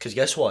win? Because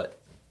guess what?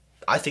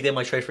 I think they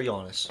might trade for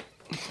Giannis.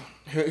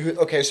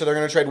 Okay, so they're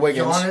gonna trade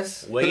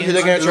Wiggins. Wiggins, who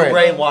they gonna trade?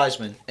 Oubre, and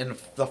Wiseman, and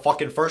the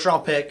fucking first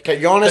round pick.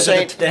 Okay, Giannis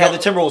ain't. They have the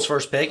Timberwolves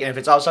first pick, and if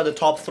it's outside the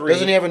top 3,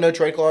 Doesn't he have a no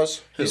trade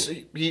clause? Who?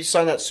 He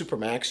signed that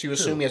supermax. You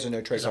assume he has a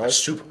no trade He's not a clause.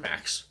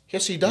 supermax.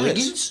 Yes, he does.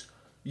 Wiggins?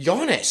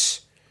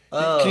 Giannis.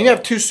 Oh. Can you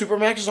have 2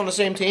 supermaxes on the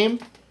same team?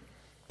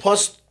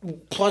 Plus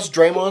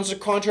Draymond's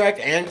contract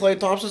and Klay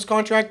Thompson's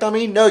contract,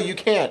 dummy? No, you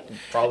can't.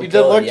 Probably you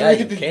could. Yeah,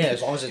 you can.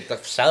 As long as it's the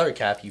salary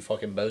cap, you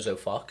fucking bozo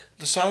fuck.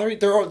 The salary,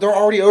 they're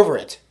already over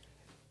it.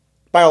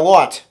 By a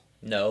lot.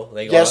 No,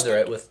 they go under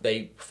it with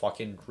they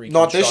fucking reconstructed.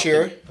 Not this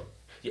year.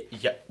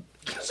 Yeah.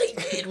 Yes, they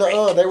did.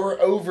 No, they were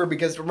over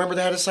because remember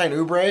they had to sign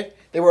Oubre?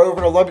 They were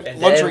over the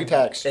luxury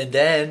tax. And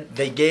then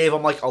they gave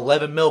him like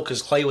 11 mil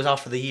because Clay was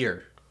out for the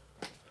year.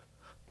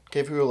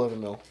 Gave who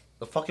 11 mil?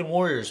 The fucking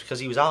Warriors because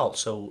he was out,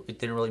 so it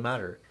didn't really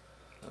matter.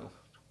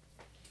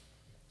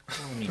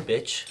 Oh, me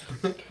bitch.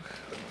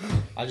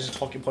 I just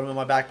fucking put him in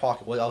my back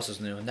pocket. What else is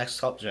new? Next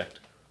subject.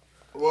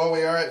 Well,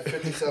 we are at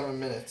 57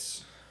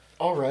 minutes.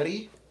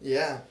 Already?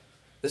 Yeah.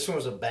 This one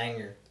was a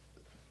banger.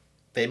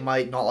 They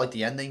might not like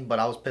the ending, but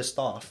I was pissed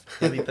off.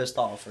 Made me pissed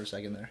off for a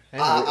second there.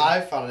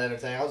 I found it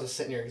entertaining. I was just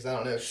sitting here because I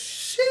don't know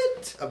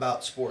shit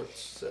about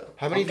sports. So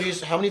How many views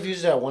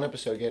did that one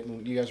episode get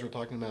when you guys were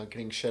talking about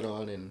getting shit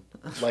on and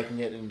liking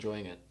it and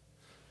enjoying it?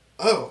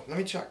 Oh, let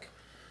me check.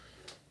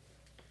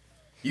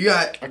 You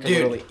got, I could dude.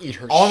 literally eat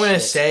her All I'm gonna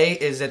shit. say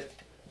is that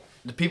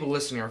the people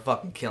listening are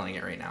fucking killing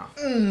it right now.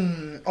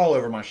 All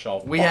over my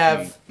shelf. We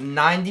have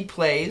 90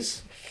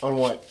 plays On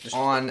what? Just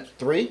on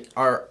 3?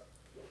 our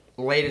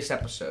latest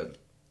episode.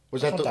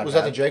 Was That's that not was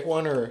that that the bad. Jake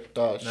one or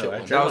the shit one?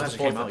 Jake That was hasn't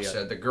the 4th came out yet.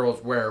 episode. The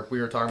girls where we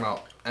were talking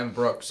about M.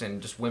 Brooks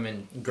and just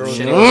women. Girls,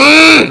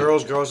 shitting.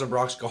 girls, and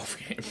Brock's golf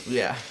game.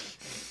 Yeah.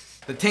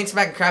 The Tank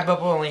Smack and Crab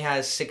Bubble only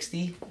has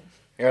 60.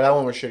 Yeah, that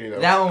one was shitty though.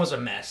 That one was a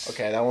mess.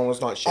 Okay, that one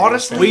was not shitty.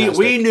 Honestly, It was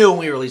We fantastic. knew when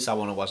we released that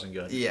one it wasn't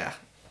good. Yeah.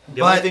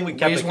 The only But thing we we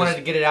kept just wanted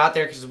to get it out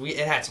there because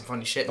it had some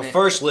funny shit in the it.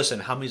 first listen.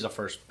 How many does the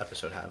first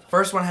episode have?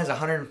 First one has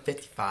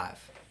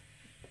 155.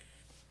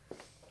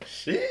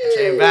 Shit.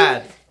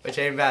 Which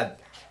ain't bad.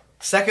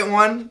 Second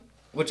one,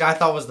 which I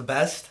thought was the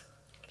best,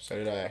 So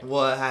did I.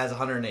 has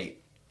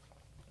 108.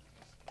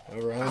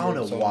 Over I don't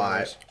know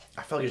why.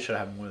 I felt like it should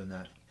have more than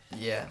that.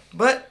 Yeah.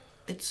 But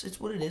it's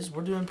what it is.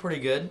 We're doing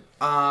pretty good.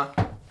 I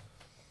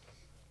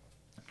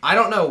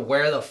don't know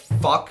where the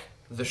fuck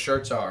the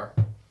shirts are,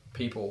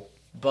 people,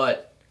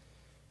 but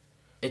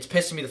it's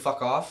pissing me the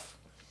fuck off.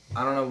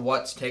 I don't know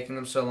what's taking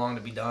them so long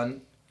to be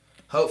done.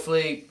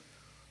 Hopefully,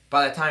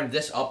 by the time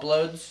this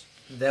uploads,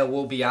 they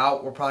will be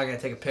out. We're probably gonna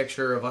take a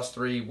picture of us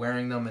 3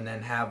 wearing them, and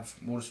then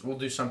we'll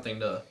do something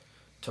to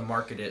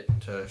market it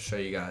to show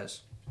you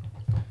guys.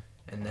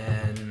 And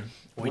then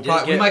we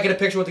might get a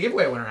picture with the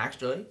giveaway winner.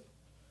 Actually,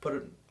 put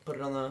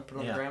it on the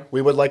gram.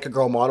 We would like a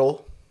girl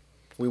model.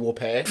 We will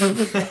pay.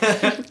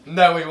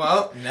 No, we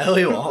won't. No,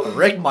 he won't.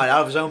 Rick might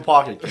out of his own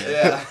pocket.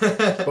 Yeah.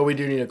 But we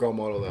do need a girl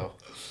model though.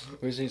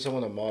 We just need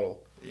someone to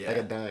model. Yeah. Like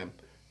a dime.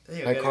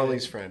 Like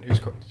Carly's friend.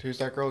 Who's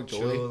that girl?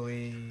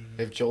 Jolie?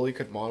 If Jolie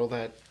could model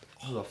that.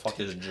 Who the fuck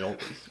is Jolie?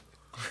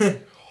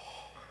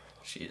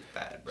 She is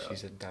bad, bro.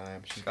 She's a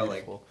dime. She's got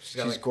beautiful.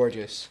 She's She's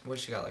gorgeous. What,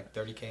 she got like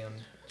 30K on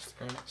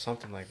Instagram?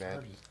 Something like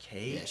that.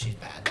 30K? Yeah, she's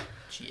bad.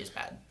 She is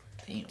bad.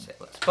 Damn.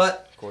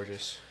 But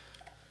Gorgeous.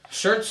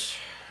 shirts,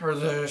 or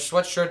the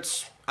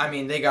sweatshirts, I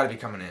mean, they got to be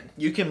coming in.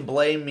 You can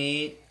blame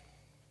me,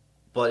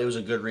 but it was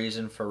a good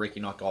reason for Ricky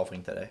not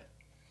golfing today.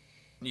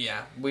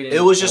 Yeah, we didn't.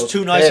 It was just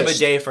too nice of a pissed.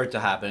 day for it to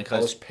happen. I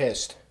was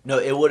pissed. No,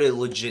 it would have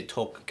legit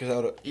took.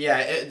 Yeah,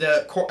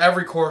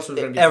 every course was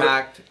going to be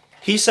packed.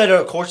 He said,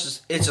 of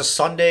course, it's a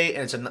Sunday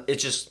and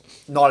it's just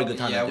not a good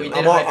time to do it.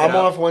 I'm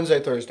off Wednesday,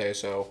 Thursday,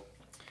 so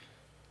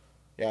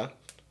yeah.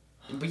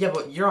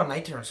 But you're on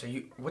night turn, so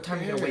what time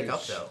are you gonna wake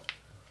up though?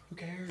 Who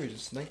cares?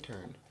 It's night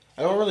turn.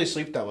 I don't really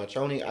sleep that much.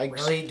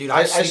 Really, dude,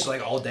 I sleep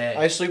like all day.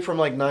 I sleep from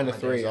like 9 to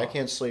 3. I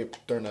can't sleep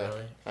during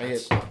the. Really?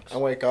 I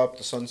wake up,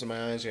 the sun's in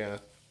my eyes. Yeah.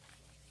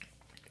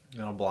 You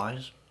know,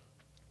 blinds.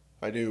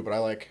 I do, but I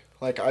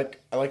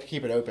like to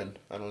keep it open.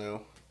 I don't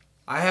know.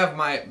 I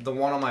have the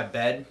one on my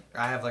bed.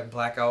 I have like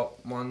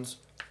blackout ones.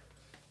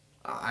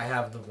 I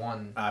have the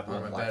one I have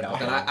on one my bed. blackout. But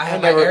then I I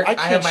have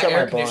my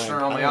air blind.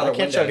 conditioner on my I other can't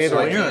window. shut either so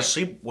one. When you're Yeah. gonna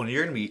sleep, when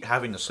you're gonna be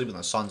having to sleep when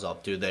the sun's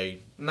up, dude,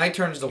 Night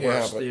turn's the Yeah,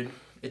 worst, but dude.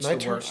 It's night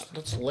the turn, worst.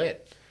 that's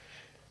lit.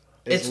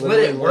 It's lit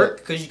literally at work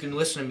because you can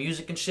listen to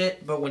music and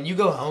shit. But when you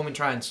go home and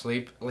try and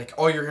sleep, like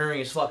all you're hearing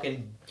is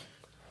fucking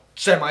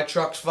semi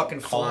trucks fucking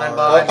flying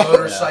by,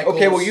 motorcycles.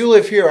 Okay, well you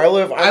live here. I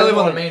live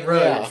on the main road.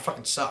 Yeah. It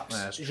fucking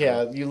sucks.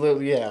 Yeah, you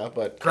live. Yeah,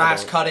 but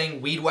Grass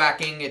cutting, weed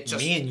whacking. It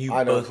just. Me and you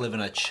I don't- both live in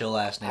a chill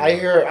ass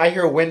neighborhood. I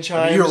hear wind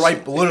chimes. You're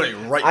right, literally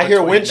right. I hear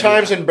between wind them.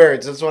 chimes and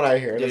birds. That's what I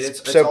hear. Dude, That's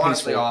it's so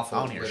honestly peaceful. awful.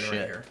 I don't hear living shit.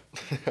 Right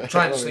here. I'm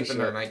trying to sleep in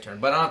their night turn,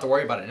 but I don't have to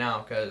worry about it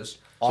now because.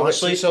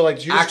 Honestly, so like,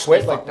 did you just actually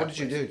quit? Like, fucked what up did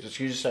you do?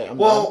 You just say, I'm done?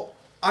 Well,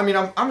 I mean,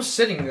 I'm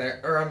sitting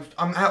there, or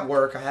I'm at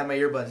work. I have my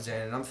earbuds in,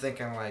 and I'm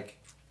thinking like,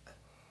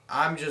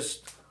 I'm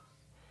just.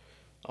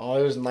 Oh,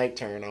 it was night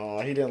turn.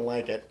 Oh, he didn't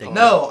like it. Oh.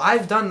 No, I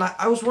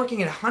was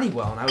working at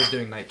Honeywell and I was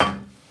doing night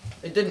turn.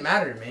 It didn't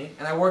matter to me,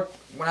 and I worked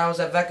when I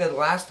was at Vecca the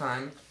last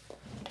time.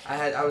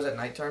 I was at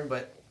night turn,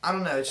 but I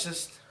don't know. It's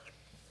just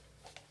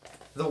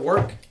the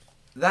work,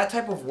 that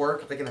type of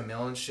work, like in a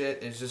mill and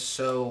shit, is just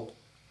so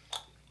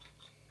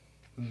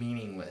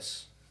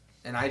meaningless,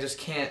 and I just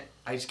can't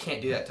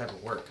do that type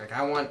of work. Like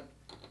I want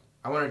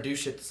to do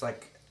shit that's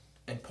like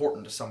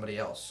important to somebody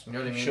else. You know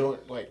what I mean?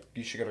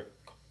 You should go to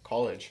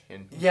college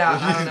and Yeah,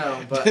 I don't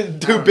know, but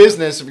do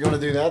business if you're gonna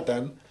do that.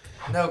 Then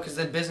no, because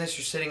in business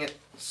you're sitting at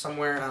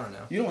somewhere. I don't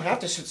know. you don't have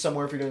to sit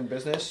somewhere if you're doing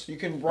business. You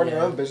can run your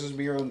own business,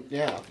 be your own.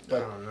 Yeah, I but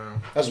don't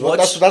know.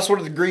 that's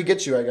what a degree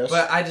gets you, I guess.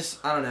 But I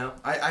don't know.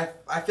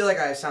 I feel like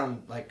I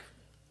sound like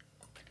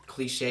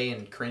cliche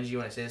and cringy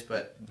when I say this,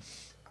 but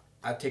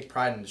I take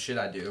pride in the shit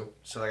I do.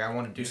 So like I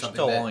want to do something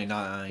still that only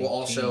 19, will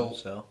also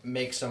so.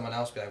 make someone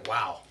else be like,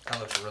 wow, that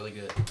looks really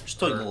good.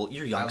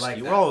 You're young.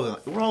 like we're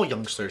all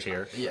youngsters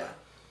here. Yeah,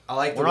 I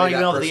like the We're way not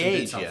even that of the person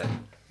did age something. yet.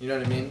 You know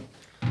what I mean?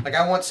 Like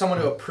I want someone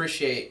to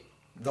appreciate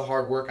the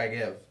hard work I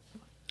give.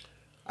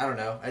 I don't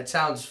know. It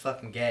sounds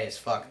fucking gay as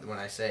fuck when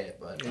I say it,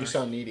 but you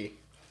sound needy.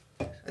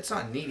 it's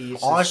not needy.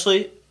 It's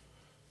Honestly,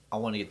 I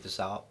want to get this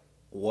out.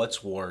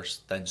 What's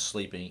worse than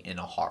sleeping in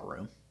a hot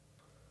room?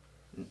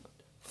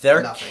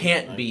 There Nothing.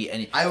 can't be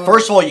any.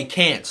 First of all, you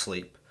can't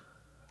sleep.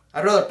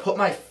 I'd rather put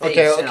my face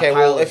in a Okay. pile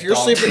Well, of if you're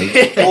dog sleeping,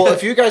 shit.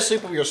 if you guys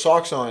sleep with your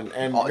socks on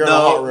and you're in a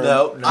hot room,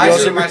 no. I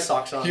sleep with my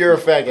socks on. you're a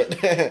faggot.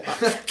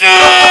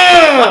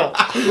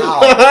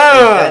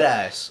 Dead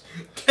ass.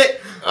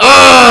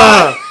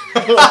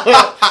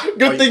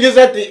 Good thing is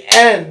at the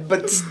end,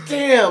 but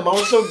damn, I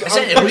was so.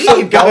 I'm We so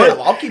keep going. good.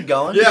 I'll keep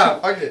going. Yeah,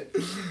 fuck it.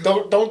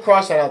 Don't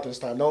cross that out this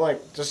time.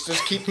 Don't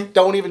just keep.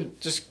 Don't even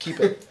just keep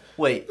it.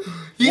 Wait.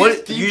 You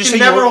What? can just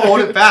never hold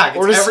it back.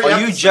 Or It's just- every Are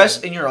you episode.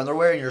 just in your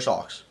underwear and your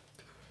socks?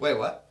 Wait,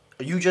 what?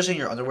 Are you just in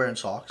your underwear and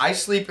socks? I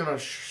sleep in a.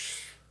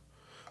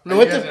 No,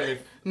 You it guys de- are-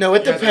 no, it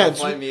you guys are depends.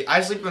 gonna find me.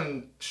 I sleep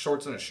in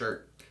shorts and a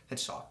shirt and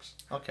socks.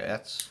 Okay,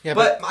 that's. Yeah,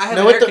 But I have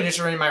no, an it air de-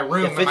 conditioner in my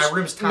room, If and my it's-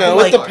 room's tiny. No,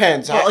 like it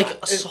depends. Not like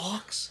it-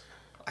 socks.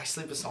 I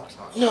sleep with socks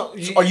on. No,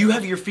 Are you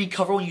have your feet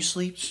covered when you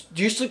sleep?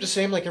 Do you sleep the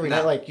same like every No.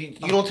 night? Like you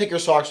don't take your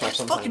socks off That's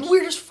sometimes. fucking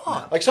weird as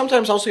fuck. Like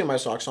sometimes I'll sleep with my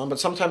socks on, but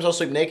sometimes I'll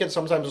sleep naked.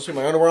 Sometimes I'll sleep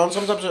with my underwear on.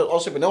 Sometimes I'll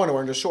sleep with no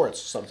underwear and just shorts.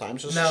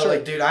 Sometimes just No, shirt.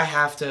 like, dude, I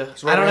have to.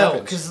 what I don't know,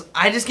 happens. because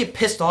I just get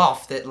pissed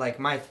off that like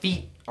my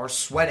feet are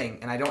sweating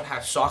and I don't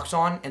have socks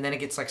on, and then it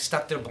gets like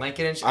stuck to the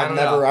blanket and shit. I I've don't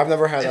never know. I've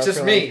never had It's that.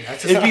 just feeling. me.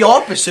 That's It'd be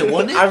opposite,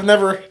 wouldn't it? I've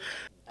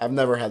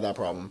never had that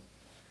problem.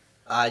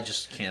 I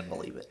just can't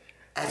believe it.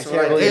 That's I what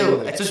I can't believe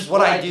do. it. It's just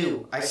what I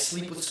do. I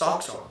sleep with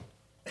socks on.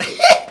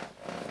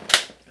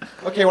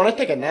 Okay, when I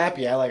take a nap,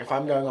 yeah, like if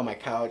I'm going on my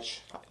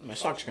couch, my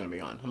socks are gonna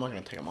be on. I'm not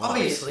gonna take them off.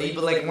 Obviously,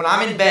 but like when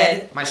I'm in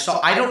bed,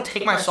 I don't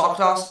take my socks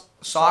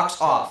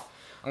off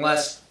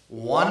unless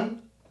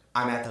one,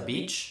 I'm at the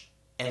beach,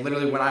 and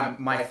literally when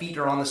my feet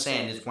are on the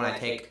sand is when I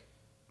take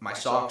my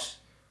socks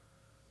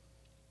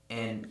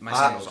and my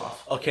sandals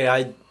off. Okay,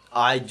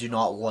 I do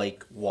not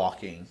like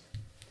walking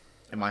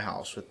in my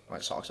house with my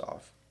socks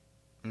off.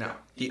 No.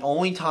 The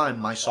only time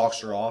my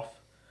socks are off,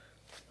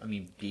 I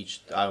mean,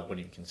 beach, I wouldn't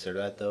even consider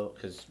that, though,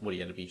 because what, do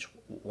you go to the beach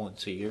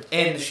once a year?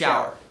 And the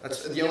shower.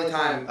 That's the only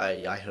time.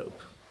 I hope.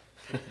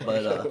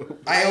 But,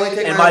 I only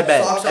take in my my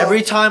bed. socks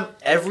off.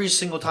 Every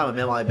single time I'm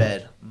in my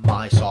bed,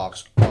 my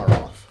socks are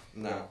off.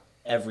 No.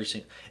 Every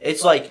single.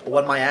 It's like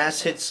when my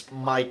ass hits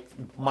my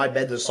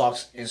bed, the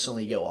socks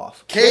instantly go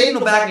off. Caden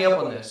will back me up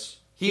on this.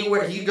 He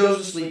goes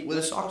to sleep with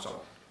his socks on.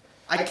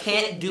 I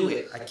can't do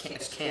it. I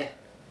just can't.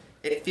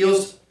 It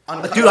feels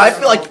Dude, I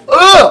feel like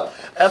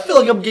I feel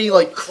like I'm getting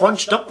like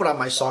crunched up when I have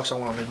my socks on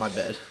when I'm in my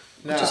bed.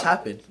 What just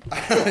happened?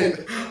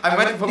 I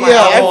meant to put my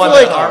elbow on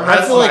the arm.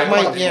 I feel like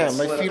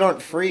my feet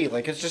aren't free.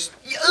 Like it's just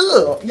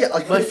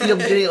like my feet. I'm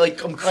getting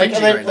like I'm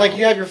cringing right now. Like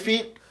you have your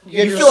feet.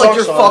 You feel like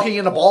you're fucking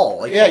in a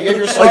ball. Like, yeah, you have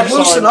your socks like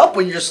loosen up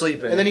when you're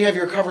sleeping. And then you have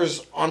your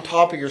covers on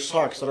top of your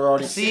socks that are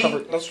already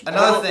covered. That's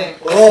another thing.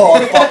 Oh,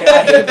 I fucking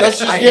hate it. That's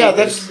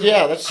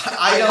just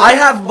I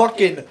have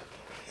fucking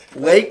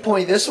leg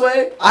pointing this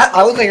way.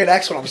 I look like an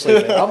X when I'm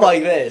sleeping. I'm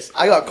like this.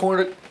 I got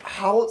cornered.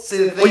 How?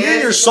 See, when you're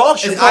in your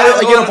socks, you're I don't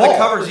get go a into ball. the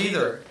covers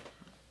either.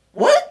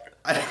 What?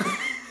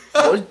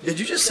 What? Did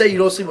you just say you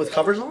don't sleep with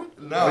covers on?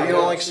 No. You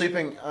don't like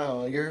sleeping.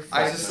 Oh, you're.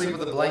 I just sleep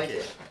with a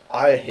blanket.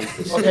 I hate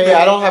this. Okay, yeah,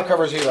 I don't have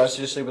covers either. I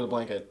just sleep with a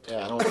blanket.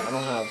 Yeah, I don't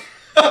have.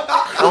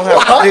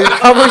 Dude,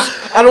 covers.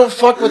 I don't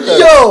fuck with those.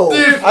 Yo,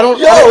 dude, I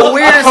don't.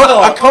 weird as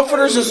fuck. A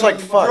comforter's just like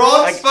fuck.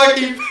 Wrong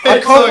fucking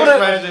a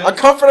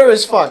comforter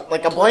is fuck.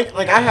 Like a blanket.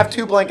 Like I have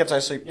 2 blankets. I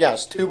sleep.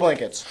 Yes, 2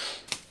 blankets.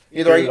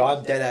 Either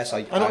I'm dead ass.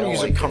 Like I don't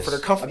use like a comforter.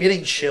 I'm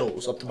getting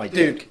chills up to my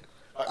dude. dick.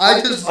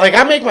 I just like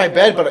I make my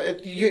bed,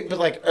 but but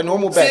like a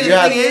normal bed. See, the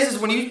thing is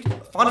when you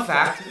fun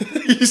fact.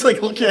 He's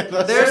like, look at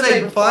us. There's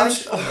a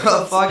bunch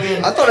of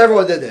fucking. I thought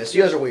everyone did this.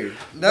 You guys are weird.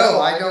 No,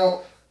 I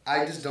don't.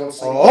 I just don't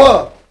sleep.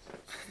 Oh,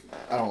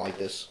 I don't like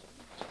this.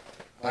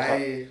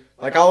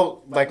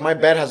 Like my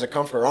bed has a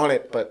comforter on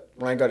it, but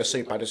when I go to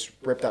sleep, I just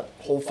rip that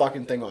whole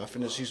fucking thing off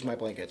and just use my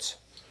blankets.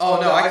 Oh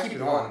no, I keep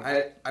it on.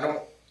 I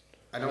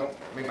don't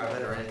make my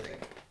bed or anything.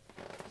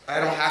 I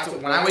don't have to.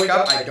 When I wake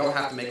up, I don't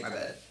have to make my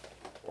bed.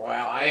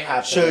 Wow, I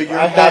have to. So you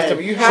have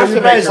to. You have so to.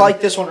 Your make bed is your,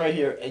 like this one right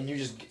here, and you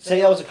just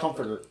say that was a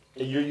comforter,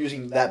 and you're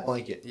using that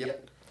blanket.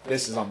 Yep.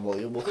 This is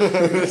unbelievable.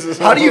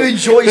 How do you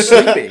enjoy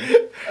sleeping?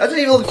 That doesn't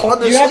even look fun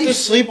to sleep. You have to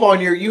sleep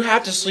on your. You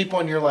have to sleep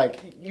on your like.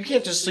 You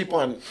can't just sleep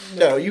on.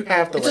 No, you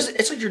have to.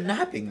 It's like you're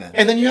napping then.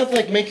 And then you have to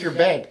like make your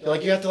bed.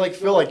 Like you have to like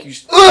feel like you.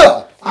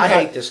 I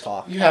hate this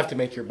talk. You have to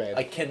make your bed.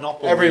 I cannot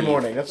believe every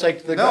morning. That's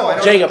like the. No, I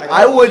don't. Jacob,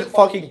 I would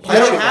fucking punch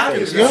you in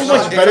the face. You know how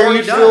much better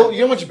you'd feel. You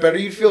know how much better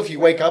you'd feel if you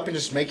wake up and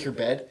just make your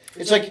bed.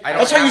 It's like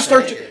that's how you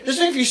start. Just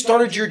think if you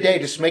started your day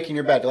just making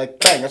your bed. Like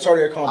bang, that's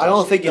already accomplished. I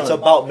don't think it's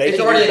about making It's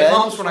your already bed.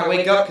 accomplished when I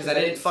wake up because I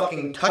didn't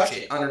fucking touch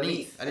it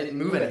underneath. I didn't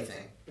move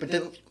anything. But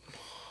then.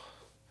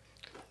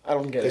 I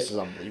don't get This it. is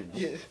unbelievable.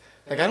 Yeah.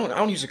 Like I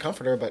don't use a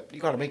comforter, but you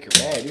gotta make your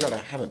bed. You gotta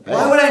have a bed.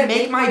 Why would I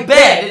make my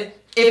bed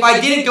if I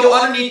didn't go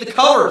underneath the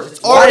covers?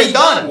 It's already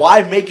done.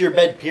 Why make your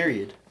bed?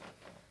 Period.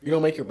 You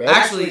don't make your bed?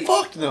 Actually,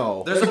 Fuck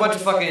no. there's a bunch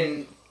of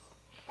fucking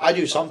I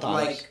do sometimes.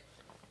 like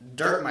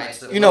dirt mites.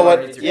 That You know live what?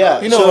 underneath your Yeah.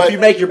 covers. You know so what? if you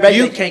make your bed,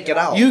 You- you can't get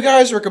out. You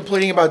guys were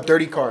complaining about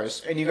dirty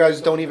cars, and you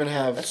guys don't even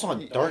have. That's not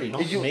dirty.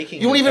 Not You,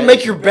 making. you don't your even bed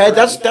make your is bed.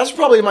 dirty. That's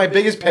probably my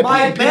biggest pet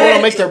My peeve. People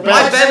don't make their bed,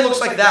 beds. my bed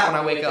looks like that when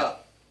I wake up.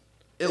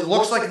 It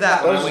looks like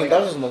that when I wake That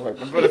up. doesn't look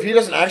like. But if he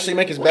doesn't actually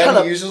make his bed, kind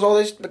he of- uses all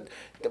this. But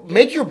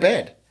make your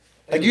bed.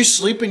 Like you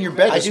sleep in your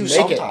bed. I Just do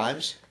make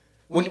sometimes.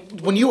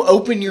 it. When you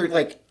open your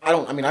like, I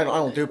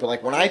don't do it. But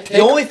like when I take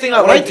The only thing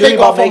I when like take doing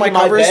off about all my making my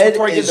covers bed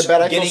before I get is into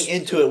bed, I feel getting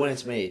into it when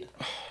it's made.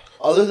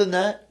 Other than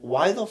that,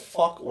 why the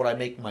fuck would I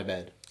make my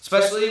bed?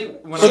 Especially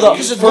when For,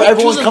 I for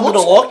everyone coming to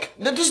look?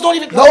 That just don't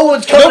even. No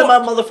one's coming to my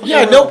motherfucking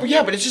room.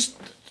 Yeah, but it's just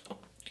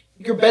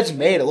your bed's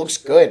made. It looks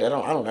good. I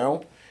don't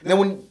know. And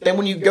then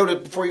when you go to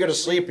before you go to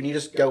sleep and you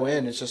just go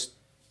in, it's just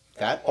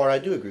That part I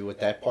do agree with.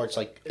 That part's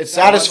like it's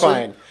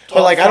satisfying. Honestly,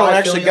 But like I don't top 5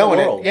 actually feeling go in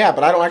the it. world. Yeah,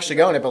 but I don't actually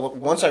go in it. But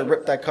once I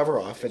rip that cover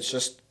off, it's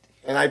just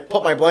and I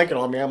put my blanket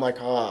on me. I'm like,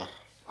 ah.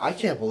 I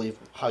can't believe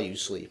how you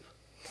sleep.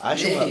 I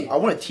Me?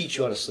 want to teach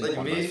you how to sleep. like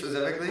one me night.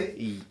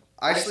 specifically,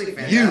 I sleep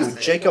You,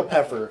 fantastic. Jacob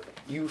Pepper,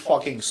 you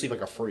fucking sleep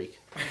like a freak.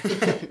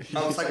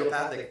 I'm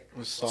psychopathic.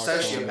 With socks on,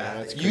 Sociopath.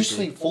 that's You creepy.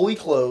 sleep fully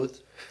clothed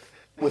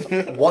with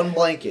one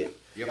blanket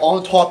Yep.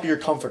 on top of your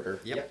comforter.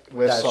 Yep.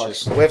 with That's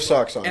socks. just- With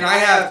socks on. And I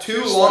have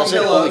two long I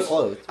said fully pillows.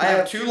 clothed. I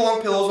have two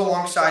long pillows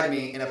alongside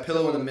me and a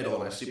pillow in the middle,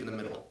 and I sleep in the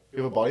middle.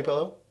 You have a body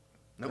pillow?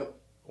 Nope.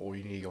 Oh,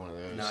 you need to get one of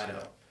those. No, I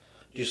don't.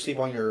 Do you sleep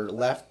on your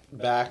left,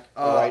 back,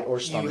 right, or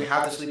You stomach?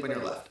 have to sleep on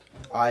your left.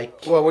 I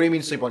Well, what do you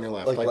mean sleep on your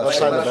left? Like Like left left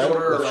side of left the bed?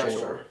 shoulder or Left right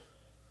shoulder. shoulder.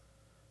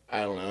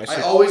 I don't know.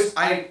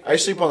 I I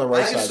sleep on the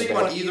right I side can of the sleep bed.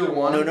 on either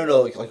one.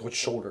 no, like which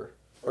shoulder?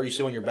 Or you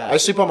sleep on your back? I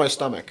sleep on my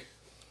stomach.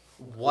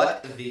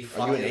 What the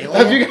fuck? you an alien?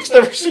 Have you guys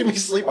never seen me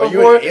sleep Are you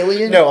before? an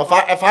alien? No.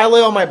 If I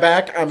lay on my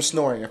back, I'm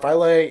snoring. If I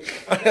lay,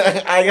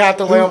 I have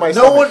to lay on my no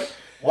stomach. one.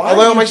 Why I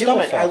lay do on my you give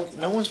a stomach. fuck?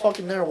 No one's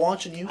fucking there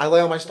watching you. I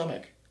lay on my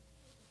stomach.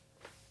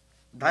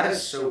 That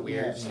is so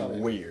weird. Yeah, it's not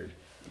Weird.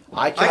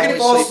 I can only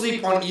fall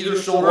asleep on either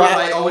shoulder. Well,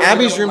 I always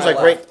Abby's wake up room's on like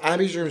my right. left.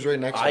 Abby's room's right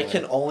next to I mine.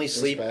 can only It's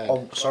sleep bad.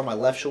 on my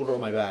left shoulder or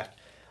my back.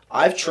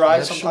 I've tried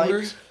Left sometimes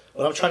shoulder?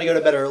 when I'm trying to go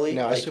to bed early.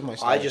 No, I like, sleep on my I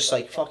stomach. just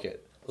like fuck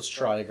it. Let's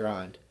try to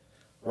grind.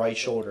 Right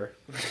shoulder.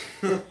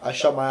 I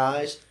shut my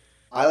eyes.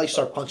 I like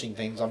start punching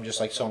things. I'm just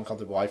like so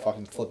uncomfortable. I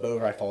fucking flip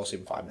over. I fall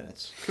asleep in 5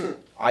 minutes.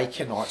 I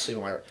cannot sleep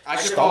on my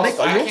stomach.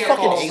 Are you a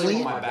fucking alien?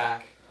 On my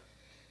back.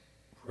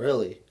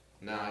 Really?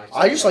 No.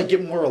 I just like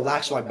get more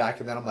relaxed on my back,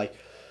 and then I'm like,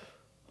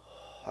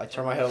 I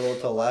turn my head a little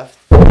to the left.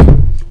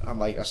 I'm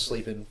like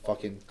asleep in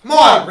fucking. Come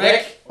on,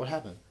 Rick. What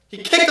happened? He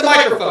kicked the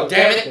microphone.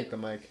 Damn it. Take the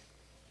mic.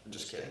 I'm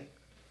just kidding.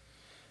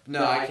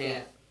 No, I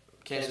can't.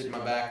 Can't sleep on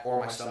my back or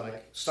my stomach.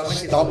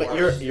 Stomach.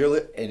 You're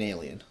an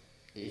alien.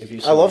 If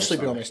you I love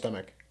sleeping on my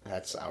stomach.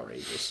 That's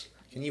outrageous.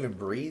 Can you even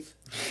breathe?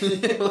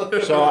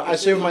 So I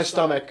sleep with my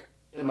stomach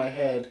and my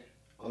head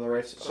on the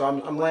right side. So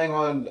I'm laying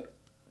on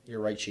Your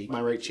right cheek.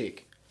 my right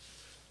cheek.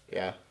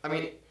 Yeah. I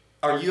mean,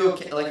 are you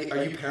okay? Like,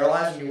 are you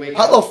paralyzed when you wake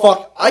How up? the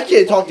fuck? I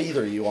can't talk to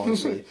either of you,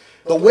 honestly.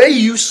 The way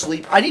you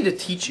sleep, I need to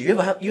teach you. You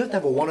have to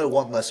have a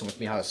 101 lesson with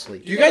me how to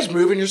sleep. Do you guys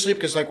move in your sleep?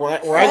 Because like when I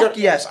go,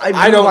 Yes,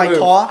 I don't move, move.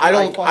 talk. I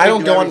don't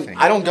fucking go everything.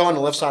 on. I don't go on the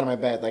left side of my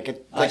bed. Like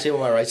it. I Like sleep on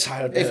my right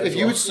side of the bed. if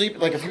you would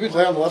sleep, like if you would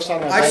lay on the left side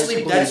of my bed, I it's sleep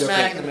completely dead smack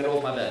in different. the middle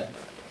of my bed.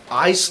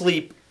 I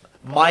sleep.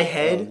 My Oh,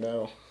 head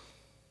no.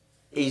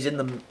 is in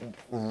the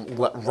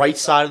right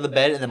side of the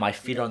bed, and then my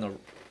feet are on the.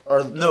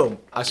 Or no,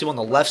 I sleep on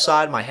the left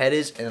side. My head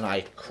is, and then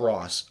I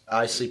cross.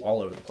 I sleep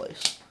all over the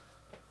place.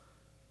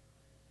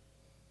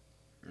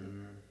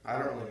 I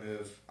don't really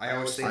move. I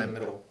always stay in the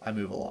middle. I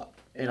move a lot,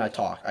 and I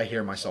talk. I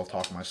hear myself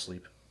talk in my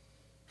sleep.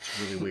 It's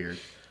really weird.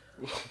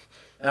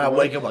 And I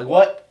wake up like,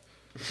 what?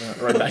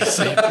 Right back to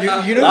sleep.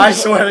 You know. I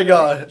swear to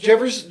God. Did you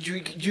ever?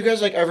 Do you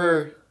guys like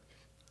ever?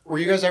 Were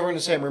you guys ever in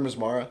the same room as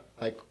Mara?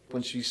 Like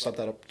when she slept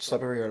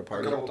over here at a A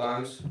party? couple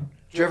times.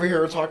 Did you ever hear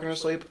her talking in her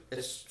sleep?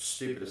 It's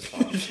stupid as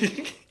fuck.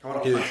 I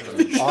want to Dude,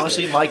 punch her.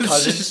 honestly, my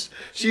cousins,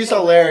 She's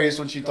hilarious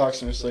when she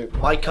talks in her sleep.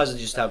 my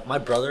cousins used to have my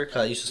brother. Cause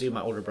I used to see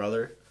my older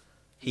brother.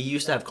 He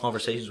used to have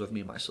conversations with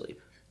me in my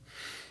sleep.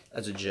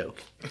 As a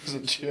joke. It's a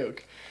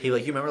joke. He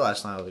like, you remember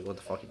last night? I was like, what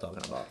the fuck are you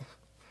talking about?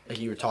 Like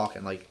you were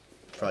talking like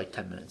for like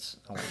 10 minutes.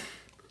 I'm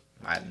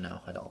like, no,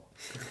 I don't.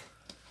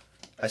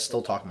 I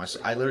still talk in my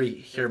sleep. I literally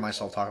hear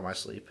myself talk in my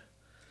sleep.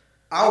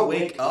 I'll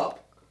wake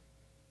up.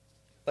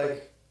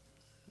 Like,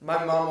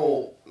 my mom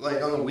will,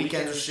 like, on the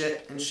weekends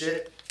or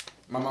shit,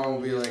 my mom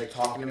will be, like,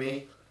 talking to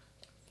me.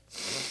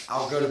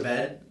 I'll go to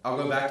bed. I'll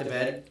go back to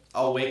bed.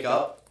 I'll wake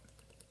up.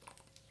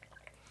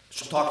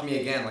 She'll talk to me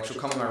again. Like, she'll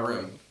come in my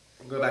room.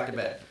 I'll go back to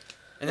bed.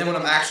 And then when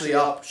I'm actually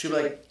up, she'll be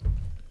like,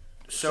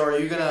 so are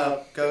you going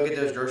to go get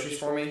those groceries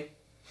for me?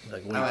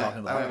 Like, what are you talking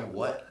about? I went,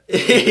 what?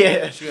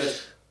 Yeah. She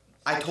goes,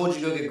 I told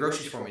you to go get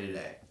groceries for me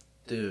today.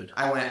 Dude,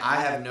 I went, I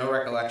have no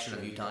recollection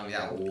of you telling me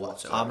that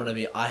whatsoever. I'm gonna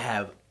be. I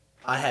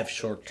have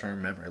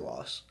short-term memory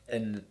loss,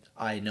 and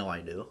I know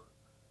I do.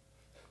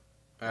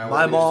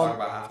 My we mom- just talked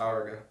about a half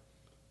hour ago.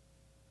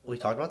 We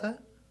talked about that?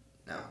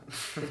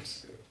 No.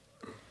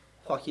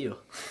 Fuck you.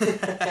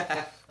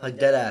 Like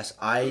dead ass.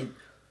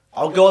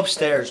 I'll go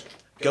upstairs,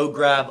 go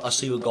grab a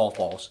sleeve of golf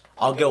balls.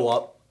 I'll go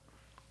up,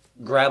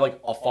 grab like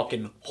a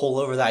fucking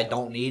pullover that I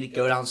don't need,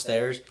 go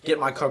downstairs, get in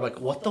my car, like,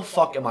 what the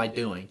fuck am I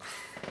doing?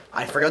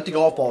 I forgot the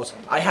golf balls.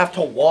 I have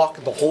to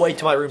walk the whole way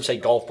to my room, say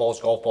golf balls,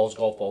 golf balls,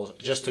 golf balls,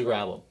 just to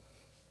grab them.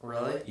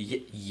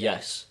 Really?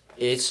 Yes.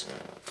 It's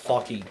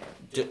fucking,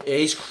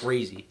 it's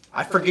crazy.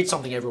 I forget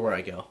something everywhere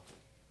I go.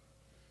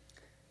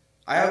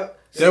 Go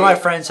to my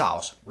friend's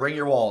house, bring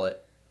your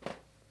wallet.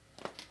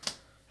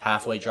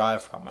 Halfway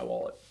drive, forgot my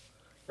wallet.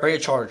 Bring a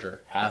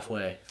charger,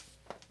 halfway.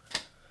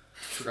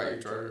 Forgot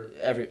your charger.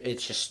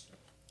 It's just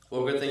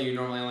Well, good thing you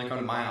normally only come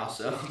to my house,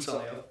 so it's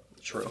only a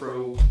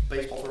true.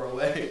 baseball throw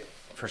away.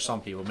 For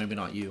some people, maybe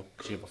not you,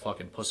 because you have a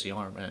fucking pussy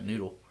arm and a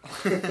noodle.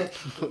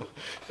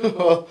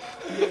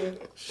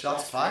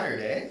 Shots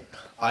fired, eh?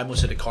 I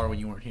almost hit a car when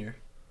you weren't here.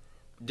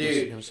 Dude,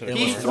 It he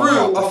was-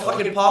 threw a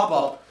fucking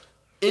pop-up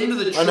into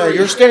the tree. I know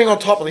you're standing on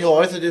top of the hill. All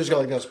I have to do is go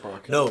like this,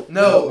 Brock. No,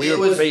 we it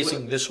were was-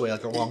 facing this way,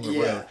 like along the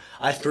Yeah. road.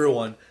 I threw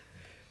one.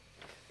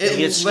 It He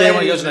gets scared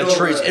when he goes in the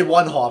trees. It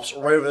one hops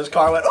right over his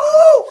car. I went,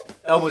 oh!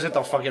 It almost hit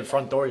the fucking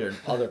front door here,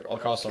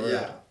 across the road.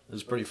 Yeah. It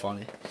was pretty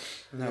funny.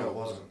 No, it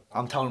wasn't.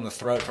 I'm telling him to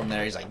throw it from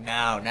there. He's like, no.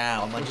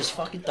 I'm like, just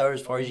fucking throw it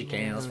as far as you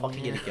can. Let's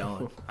fucking get it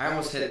going. I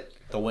almost hit.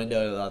 The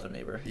window of the other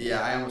neighbor.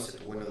 Yeah, I almost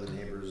hit the window of the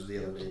neighbors the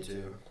other day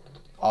too.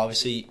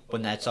 Obviously,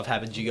 when that stuff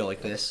happens, you go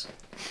like this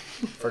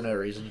for no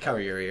reason. You cover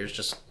your ears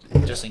just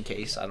in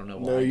case. I don't know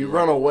why. No, you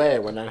run away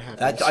when that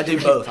happens. I do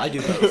both. I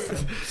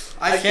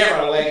can't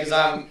run away because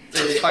I'm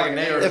his fucking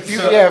neighbor. If you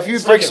so- if you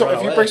Still break can run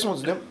if you away. break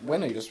someone's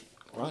window, you just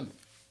run,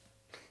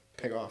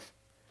 pick off.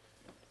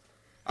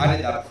 I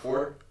did that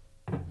before.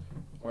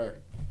 Where?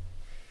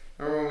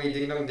 Remember when we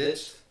ding dong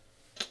ditched?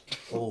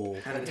 Oh.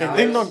 Had a Okay, towers?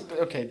 ding dong.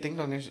 Okay, ding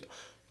dong.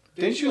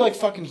 Didn't you like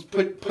fucking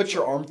put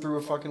your arm through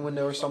a fucking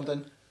window or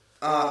something?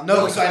 No,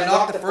 because I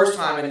knocked the first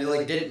time and it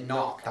like didn't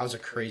knock. That was a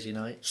crazy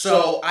night.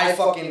 So I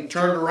fucking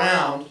turned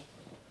around,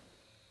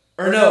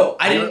 Or no,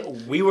 I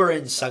didn't. We were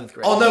in 7th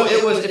grade. Oh no,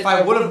 it was. If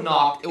I would have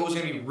knocked, it was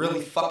gonna be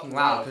really fucking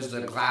loud because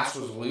the glass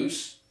was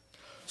loose.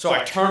 So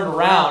I turned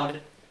around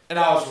and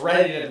I was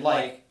ready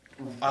to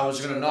I was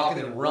gonna knock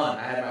and then run.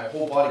 I had my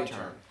whole body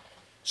turned.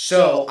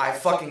 So I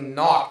fucking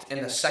knocked,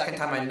 and the second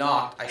time I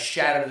knocked, I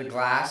shattered the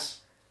glass,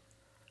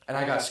 and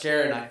I got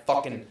scared,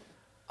 and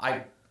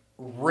I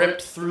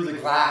ripped through the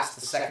glass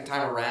the second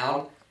time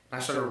around, and I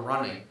started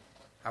running.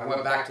 I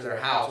went back to their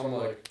house. I'm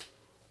like,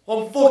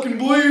 I'm fucking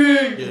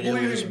bleeding. Dude,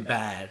 it was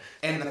bad.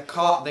 And they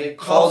called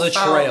the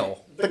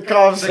trail. The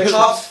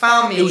cops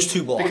found me. It was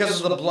 2 blocks.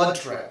 Because of the blood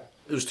trail.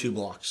 It was 2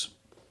 blocks.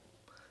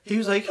 He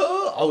was like,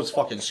 oh. I was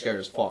fucking scared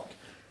as fuck.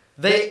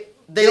 They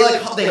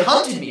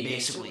hunted me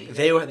basically.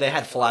 They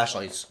had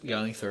flashlights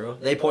going through.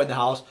 They pointed in the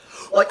house,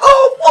 like,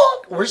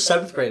 oh fuck. We're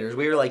 7th graders.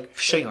 We were like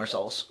shitting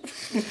ourselves.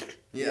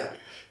 Yeah.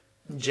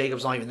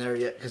 Jacob's not even there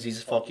yet because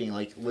he's fucking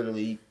like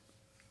literally.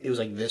 It was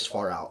like this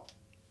far out.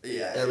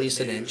 Yeah. At least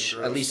an inch.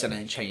 At least an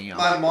inch hanging out.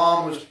 My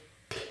mom was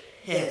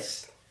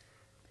pissed.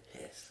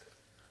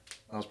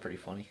 That was pretty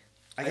funny.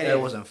 It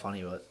wasn't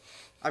funny, but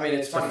I mean,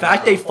 it's funny. the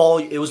fact they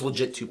followed, it was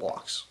legit 2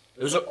 blocks.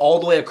 It was all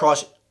the way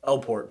across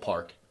Elport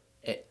Park.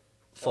 It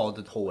followed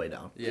the whole way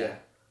down. Yeah.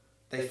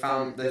 They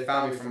found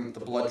me from the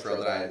blood trail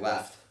that I had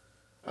left.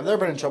 I've never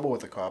been in trouble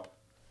with a cop,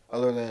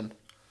 other than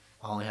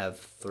I only have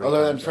 3.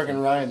 other than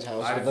freaking Ryan's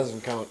house. It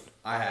doesn't count.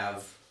 I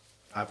have.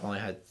 I've only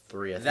had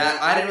 3. I think.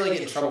 That I didn't really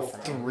get in trouble for.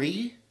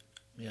 3?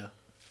 Yeah.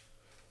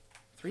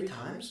 3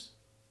 times?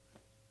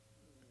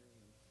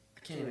 I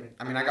can't even.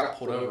 I mean, I got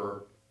pulled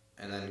over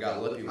and then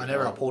got lippy. I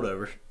never got pulled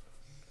over.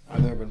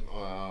 I've never been.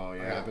 Oh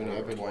yeah, I've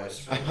been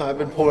twice. I've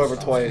been pulled over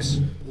twice.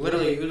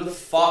 Literally, who the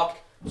fuck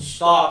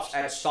stops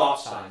at stop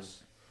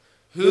signs?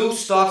 Who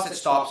stops at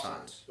stop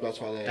signs?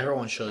 That's why they.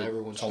 Everyone should.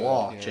 Everyone it's a should,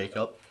 law, yeah.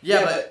 Jacob.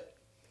 Yeah, but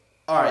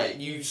all right,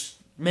 you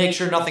make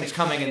sure nothing's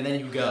coming and then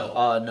you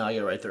go. No, I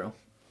get right through.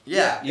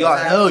 Yeah, You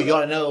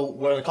gotta know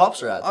where the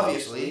cops are at.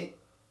 Obviously.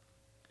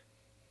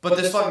 But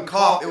this fucking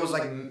cop, it was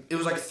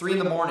like 3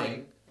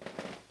 in,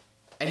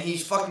 and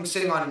he's fucking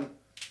sitting on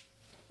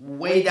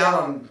way down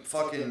on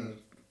fucking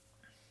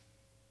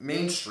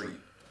Main Street,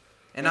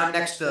 and I'm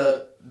next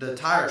to the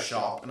tire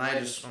shop, and I'm like,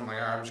 alright,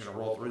 I'm just gonna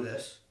roll through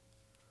this.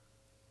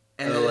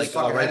 And then this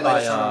fucking red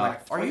light shone. I'm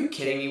like, are you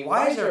kidding me?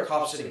 Why is there a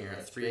cop sitting here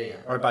at 3 a.m.?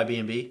 Right by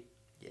B&B?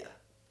 Yeah.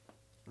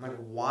 I'm like,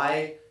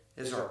 why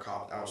is there a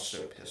cop? I was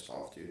so pissed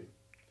off, dude.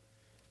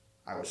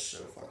 I was so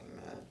fucking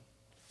mad.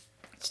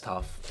 It's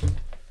tough.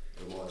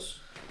 It was.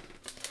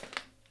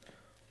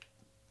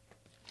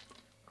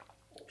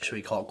 Should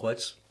we call it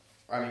quits?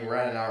 I mean, we're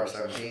at an hour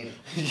 17.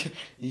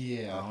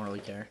 Yeah. I don't really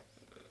care.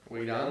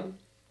 We done?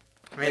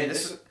 I mean,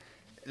 this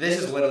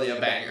is literally a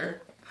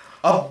banger.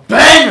 A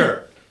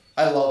banger!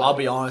 I love it. I'll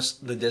be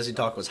honest, the Disney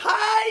talk was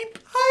hype!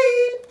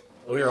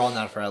 We were on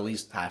that for at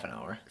least half an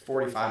hour.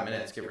 45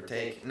 minutes, give or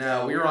take.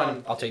 No, we were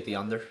on... I'll take the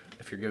under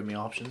if you're giving me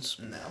options.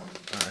 No.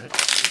 Alright.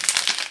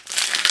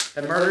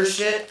 The murder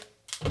shit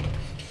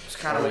was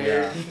kind of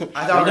weird. Yeah.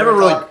 I thought We never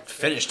really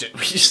finished it.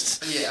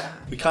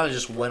 We kind of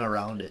just went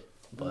around it.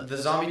 But the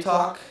zombie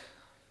talk,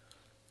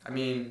 I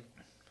mean,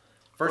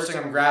 first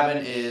thing I'm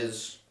grabbing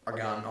is a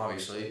gun,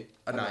 obviously.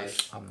 A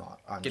knife. I'm not.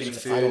 Getting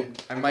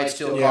food. I might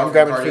steal a Yeah, car I'm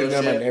grabbing from food cardio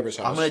near my shit. neighbor's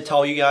house. I'm going to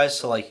tell you guys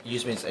to like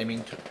use me as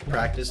aiming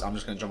practice. I'm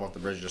just going to jump off the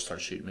bridge and just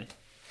start shooting me.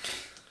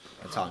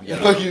 That's how I'm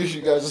getting. I'll use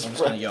you guys as I'm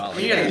just going to go out.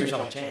 You gotta give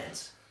yourself a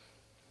chance.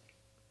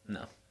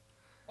 No.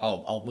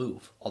 I'll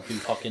move. I'll do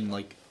fucking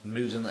like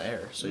moves in the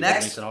air. So it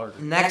makes it harder.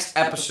 Next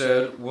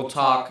episode, we'll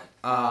talk.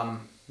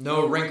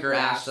 Noah Rinker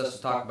asked us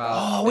to talk about.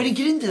 Oh, we didn't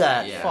get into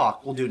that. Yeah.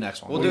 Fuck. We'll do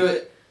next one. We'll do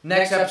it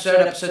next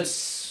episode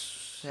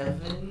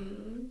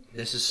 7.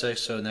 This is 6,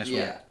 so next one.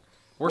 Yeah.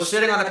 We're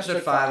sitting on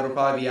episode 5. It'll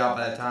probably be out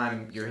by the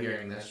time you're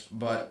hearing this,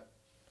 but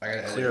I gotta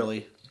edit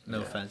Clearly,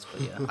 no offense,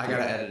 but yeah. I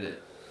gotta edit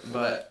it.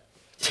 But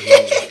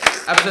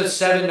episode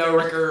 7,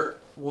 Noah Rinker,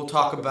 we'll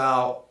talk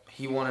about.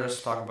 He wanted us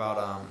to talk about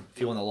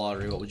If you won the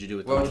lottery, what would you do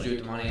with the what money? would you do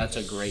with the money? That's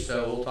a great.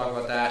 So we'll talk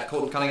about that.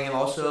 Colton Cunningham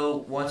also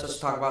wants us to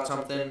talk about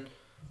something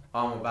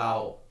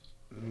about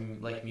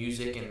like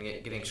music and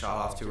getting shot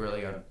off too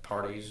early on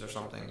parties or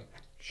something.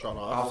 Shut I'll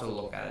off. have to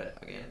look at it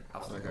again.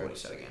 I'll have to look at what he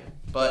said again.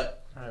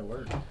 But Alright,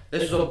 word.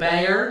 this was a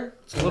banger.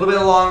 It's a little bit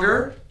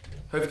longer.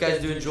 Hope you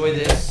guys do enjoy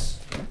this.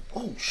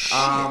 Oh shit.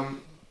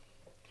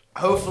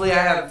 Hopefully I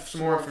have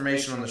some more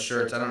information on the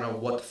shirts. I don't know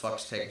what the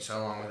fuck's taking so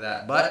long with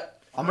that, but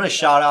I'm gonna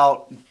shout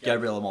out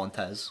Gabriela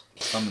Montez.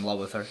 I'm in love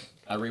with her.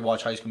 I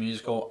rewatch High School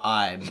Musical.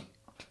 I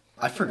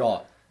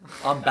forgot.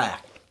 I'm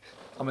back.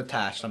 I'm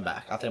attached. I'm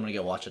back. I think I'm gonna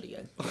go watch it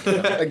again.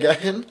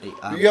 Again?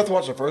 You have to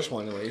watch the first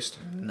one at least.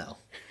 No,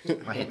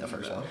 I hate the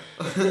first one.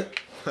 I think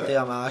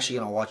I'm actually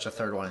gonna watch the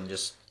third one and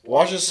just.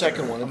 Watch the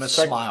second one. I'm gonna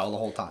smile the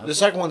whole time. The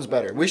second one's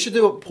better. We should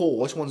do a poll.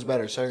 Which one's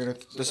better,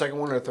 the second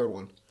one or the third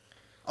one?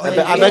 I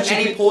bet you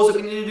any polls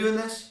that we need to do in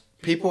this?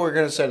 People are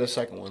gonna say the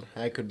second one.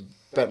 I could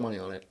bet money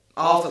on it.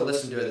 I'll have to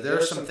listen to it. There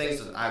are some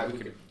things that we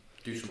could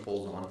do some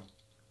polls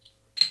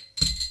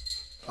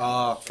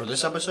on. For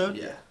this episode,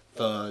 Yeah.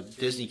 the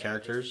Disney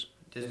characters.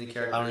 Disney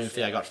characters. I don't even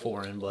think I got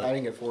 4 in, I but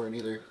didn't get 4 in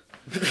either.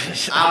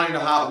 I don't even know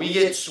how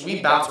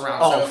we bounce around.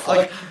 Oh, So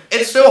like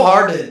it's so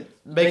hard to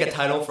make a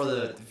title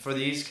for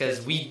these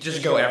because we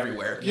just go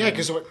everywhere. Yeah,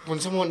 because when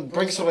someone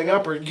brings something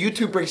up or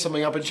YouTube brings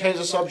something up and change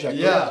the subject.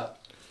 Yeah.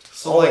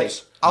 So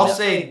always. like I'll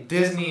say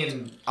Disney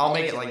and I'll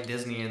make it like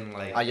Disney and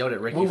like I yelled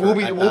at Ricky.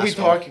 We'll be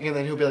talking and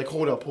then he'll be like,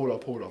 hold up.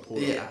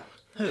 Yeah.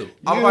 Who?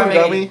 I'll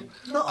probably make it,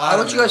 No, why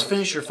don't you guys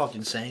finish your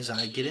fucking sayings and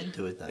I get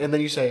into it then? And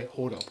then you say,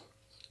 hold up.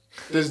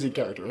 Disney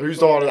character. Who's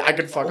the one? I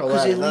could fuck a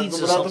lot. That's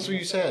what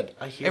you said.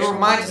 I hear it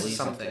reminds us of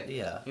something. something.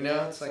 Yeah. You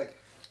know, it's like.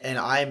 And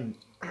I'm.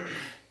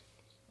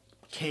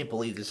 Can't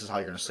believe this is how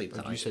you're gonna sleep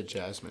tonight. Like you said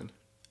Jasmine.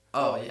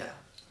 Oh yeah.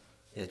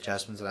 Yeah,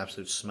 Jasmine's an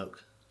absolute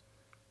smoke.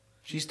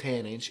 She's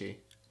tan, ain't she?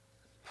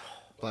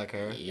 Black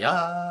hair.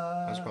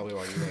 Yeah. That's probably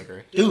why you like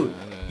her. Dude,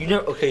 you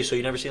never. Okay, so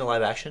you never seen a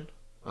live action?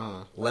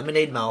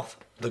 Lemonade Mouth,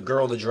 the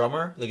girl, the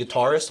drummer, the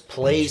guitarist,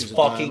 plays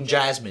fucking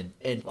Jasmine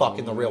in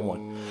fucking the real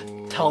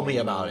one. Tell me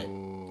about it.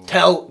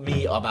 Tell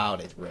me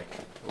about it, Rick.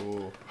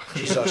 Ooh.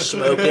 She's a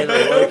smoking,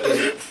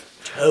 looking,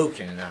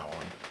 token in that one.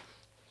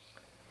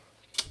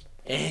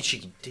 And she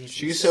can dance.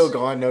 She's So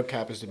Gone, No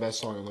Cap is the best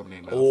song on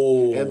Lemonade Mouth.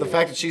 Oh. And the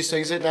fact that she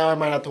sings it now, I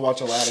might have to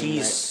watch Aladdin.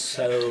 She's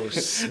so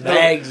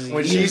smaggy.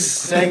 When she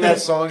sang that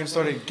song and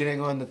started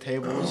getting on the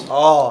tables.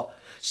 Oh.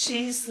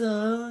 She's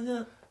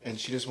so... And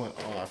she just went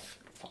off.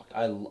 Fuck,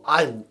 I'm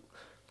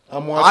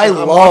I'm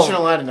watching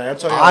Aladdin tonight. I'll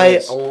tell you how it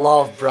is.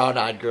 love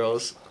brown-eyed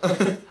girls.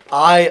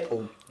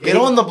 Get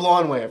on the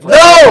blonde wave.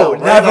 No, Right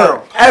never,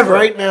 now. ever.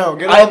 Right now,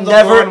 get I'm on the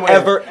never, blonde wave.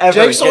 ever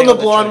Jake's on getting the on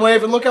the blonde train.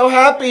 wave, and look how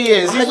happy he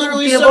is. I He's don't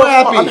literally give so a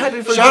fuck. I'm happy.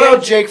 happy for Shout Jake.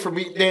 out Jake for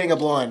dating a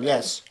blonde.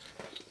 Yes.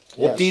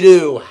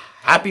 Whoop-de-doo.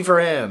 Happy for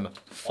him.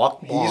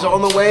 Fuck blonde. He's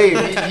on the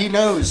wave. He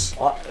knows.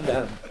 Fuck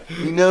them.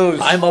 He knows.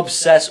 I'm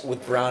obsessed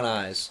with brown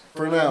eyes.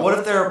 For now. What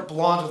if they're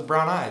blondes with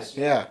brown eyes?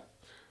 Yeah.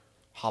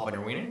 Hop on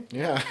your wiener?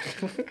 Yeah.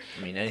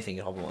 I mean, anything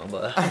can help one,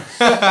 but...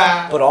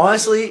 But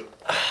honestly,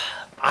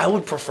 I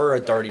would prefer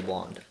a dirty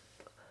blonde.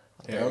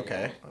 Yeah,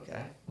 okay.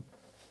 Okay.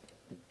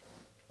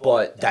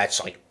 But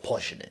that's like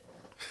pushing it.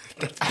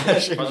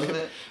 Wasn't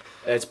it?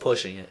 It's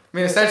pushing it. I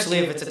mean, essentially,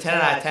 if it's a 10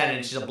 out of 10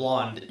 and she's a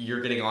blonde,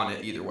 you're getting on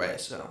it either way,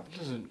 so.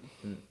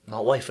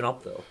 Not wifing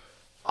up, though.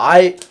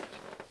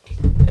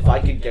 If I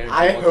could guarantee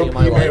I one thing in hope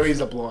my he life... marries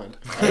a blonde.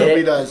 I hope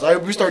he does. I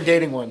hope we start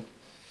dating one.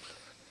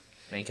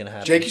 Ain't gonna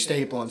happen. Jake used to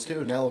hate blondes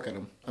too. Now look at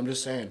him. I'm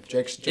just saying.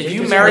 If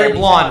you marry a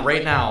blonde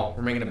right now,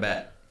 we're making a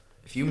bet.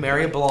 If you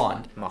marry a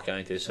blonde, I'm not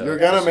going to, so... You're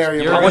gonna marry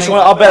a You're blonde. How much you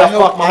want? I'll bet I'll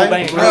fuck my I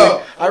bank.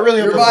 Bro, I really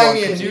hope you're the buying blonde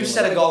me a comes new in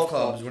set with of golf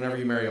clubs whenever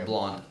you marry a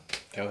blonde.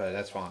 Okay,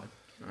 that's fine.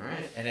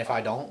 Alright. And if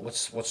I don't,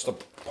 what's the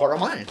part of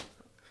mine?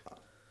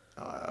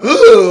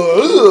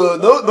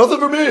 No, nothing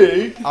for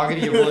me. I'll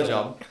give you a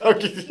blowjob.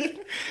 Okay.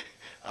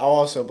 I'll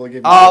also give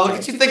you. Oh, look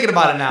at you thinking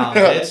about it now,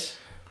 bitch.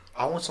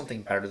 I want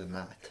something better than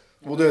that.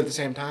 We'll do it at the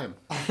same time.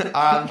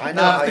 I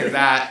know how to do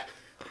that.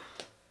 I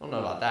don't know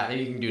about that.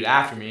 Maybe you can do it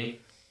after me.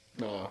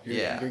 No.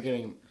 Yeah. You're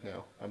getting.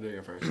 No, I'm doing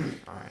it first.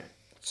 Alright.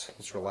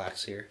 Let's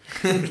relax here.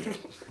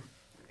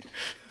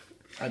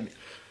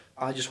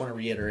 I just want to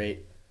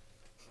reiterate,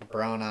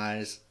 brown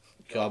eyes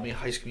got me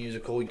High School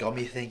Musical, got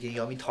me thinking,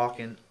 got me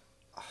talking.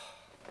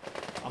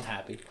 I'm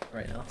happy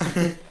right now.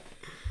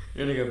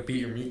 You're gonna go beat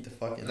your meat to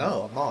fucking.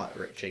 No, I'm not,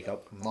 Rick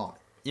Jacob. I'm not.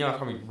 You don't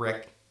call me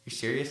Rick. You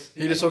serious?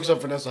 He just looks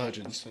up Vanessa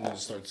Hudgens and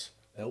just starts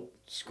Nope.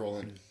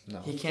 scrolling.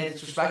 No. He can't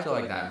disrespect her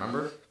like that,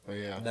 remember? Oh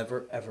yeah.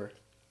 Never, ever.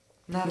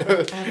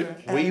 Never, ever.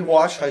 We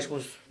watched High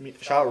School.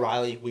 Shout out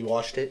Riley. We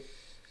watched it.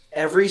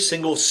 Every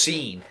single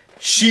scene,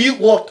 she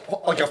looked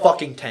like a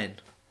fucking 10.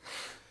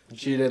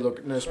 She did look,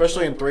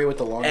 especially in 3 with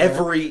the long hair.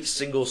 Every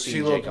single scene,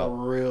 She looked Jacob.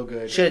 real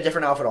good. She had a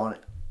different outfit on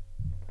it.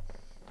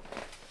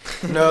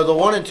 No, the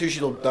 1 and 2 she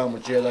looked dumb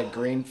when she had that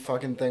green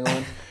fucking thing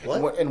on.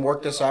 What? And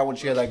Work This Out when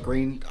she had that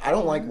green. I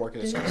don't like Work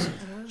This Out.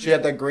 She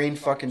had that green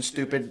fucking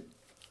stupid.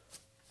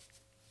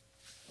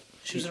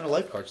 She was in her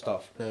lifeguard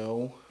stuff.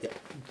 No. Yeah.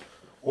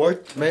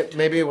 Or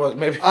Maybe it was.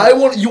 Maybe.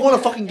 You want a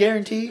fucking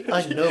guarantee?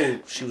 I know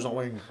she was not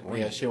wearing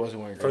green. Yeah, she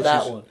wasn't wearing For green.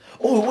 that one.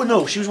 Oh well,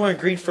 no, she was wearing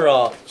green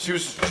for She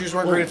was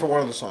wearing green for one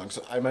of the songs.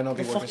 I might not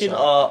be working.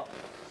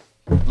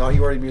 fucking No,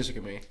 you already music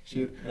at me.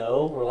 She.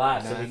 No,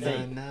 relax. Na, Let me na,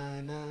 think.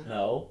 na, na.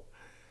 No.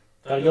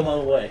 Gotta go my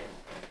own way.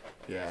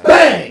 Yeah.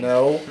 Bang!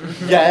 No.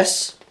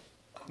 Yes.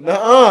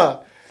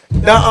 Nuh-uh.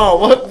 Nuh-uh.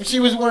 What? She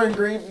was wearing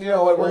green. You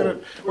know what?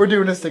 We're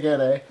doing this again,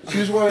 eh? She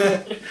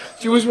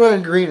was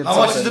wearing green. And How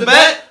much is something. the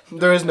bet?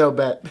 There is no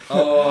bet.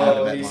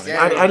 Oh, bet he's money.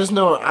 scared. I just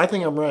know. I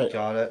think I'm right.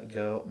 Gotta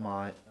go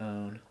my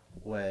own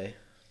way.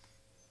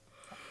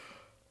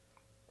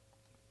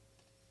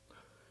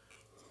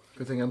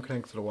 Good thing I'm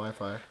connected to the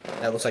Wi-Fi.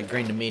 That looks like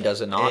green to me,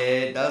 does it not?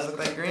 It does look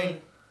like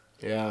green.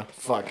 Yeah.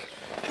 Fuck.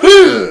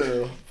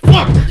 You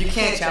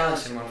can't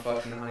challenge him on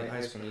fucking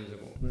High School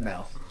Musical.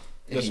 No.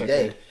 Yes, He I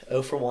did.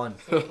 0 for 1.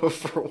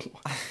 For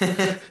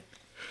one.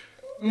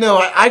 No,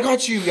 I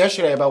got you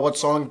yesterday about what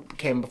song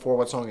came before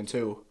what song in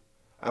 2.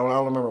 I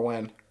don't remember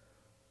when.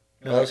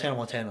 No, that was Hannah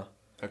Montana.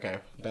 Okay.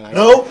 Then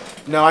No.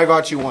 No, I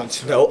got you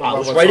once. No, I About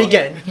was what right song.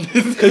 again.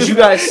 Because you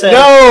guys said.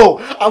 No,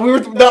 I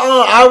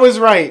was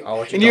right, Oh,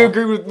 what you and you thought?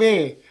 agreed with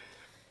me.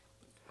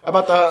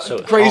 About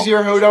the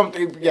crazier hoedown.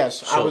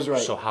 Yes, I was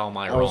right. So how am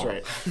I I wrong? was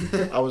right.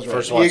 I was right.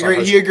 First of all,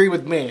 He agreed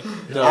with me.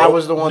 No, I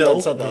was the one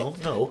that said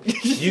that. No.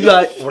 You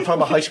guys, we're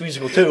talking about High School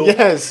Musical 2.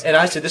 Yes. And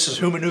I said, this is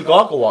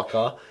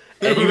Humanuka.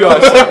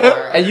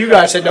 And you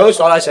guys said, no, it's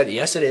not. I said,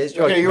 yes, it is.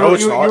 You're Okay, like,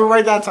 you were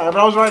right that time, but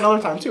I was right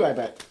another time too, I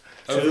bet.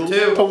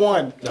 2 to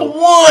 1. No. To 1!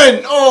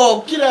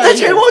 Oh, get out of That's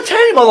here.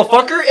 10,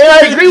 motherfucker. And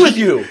I agree with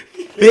you.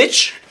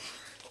 Bitch.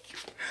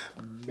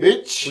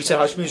 Bitch. We said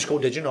High School Musical,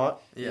 did you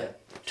not? Yeah.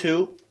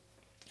 2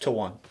 to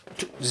 1.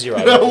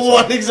 0.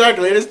 1,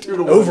 exactly. It is 2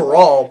 to 1.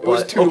 Overall, It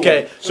was but 2 to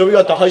okay. 1. So we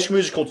got the High School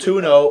Musical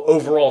 2-0,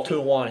 overall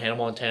 2-1, Hannah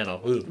Montana.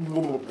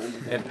 Ooh.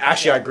 And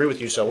actually, I agree with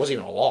you. So it wasn't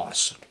even a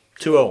loss.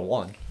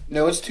 2-0-1.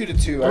 No, it's 2 to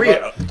 2.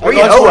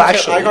 3-0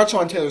 actually. I got you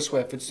on Taylor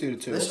Swift. It's 2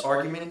 to 2. This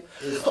argument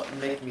is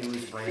making me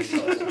lose brain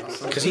cells.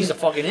 Because he's a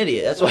fucking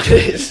idiot. That's what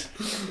it is.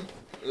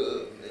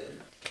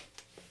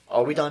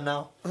 Are we done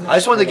now? I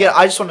just wanted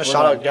to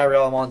shout out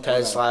Gabriella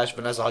Montez /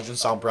 Vanessa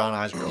Hudgens, Sound Brown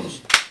Eyes Girls.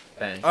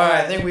 Bang. All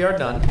right, I think we are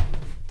done.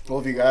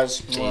 Love you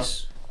guys.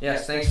 Peace.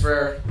 Yes, thanks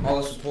for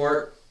all the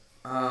support.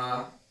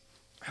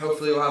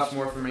 Hopefully we'll have some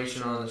more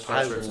information on the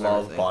I sweatshirts and love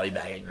everything. body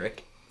bagging,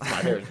 Rick. My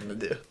favorite thing to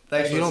do.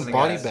 Thanks for You don't listening,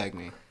 body guys. bag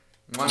me.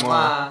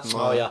 Mwah, mwah.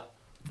 Oh yeah.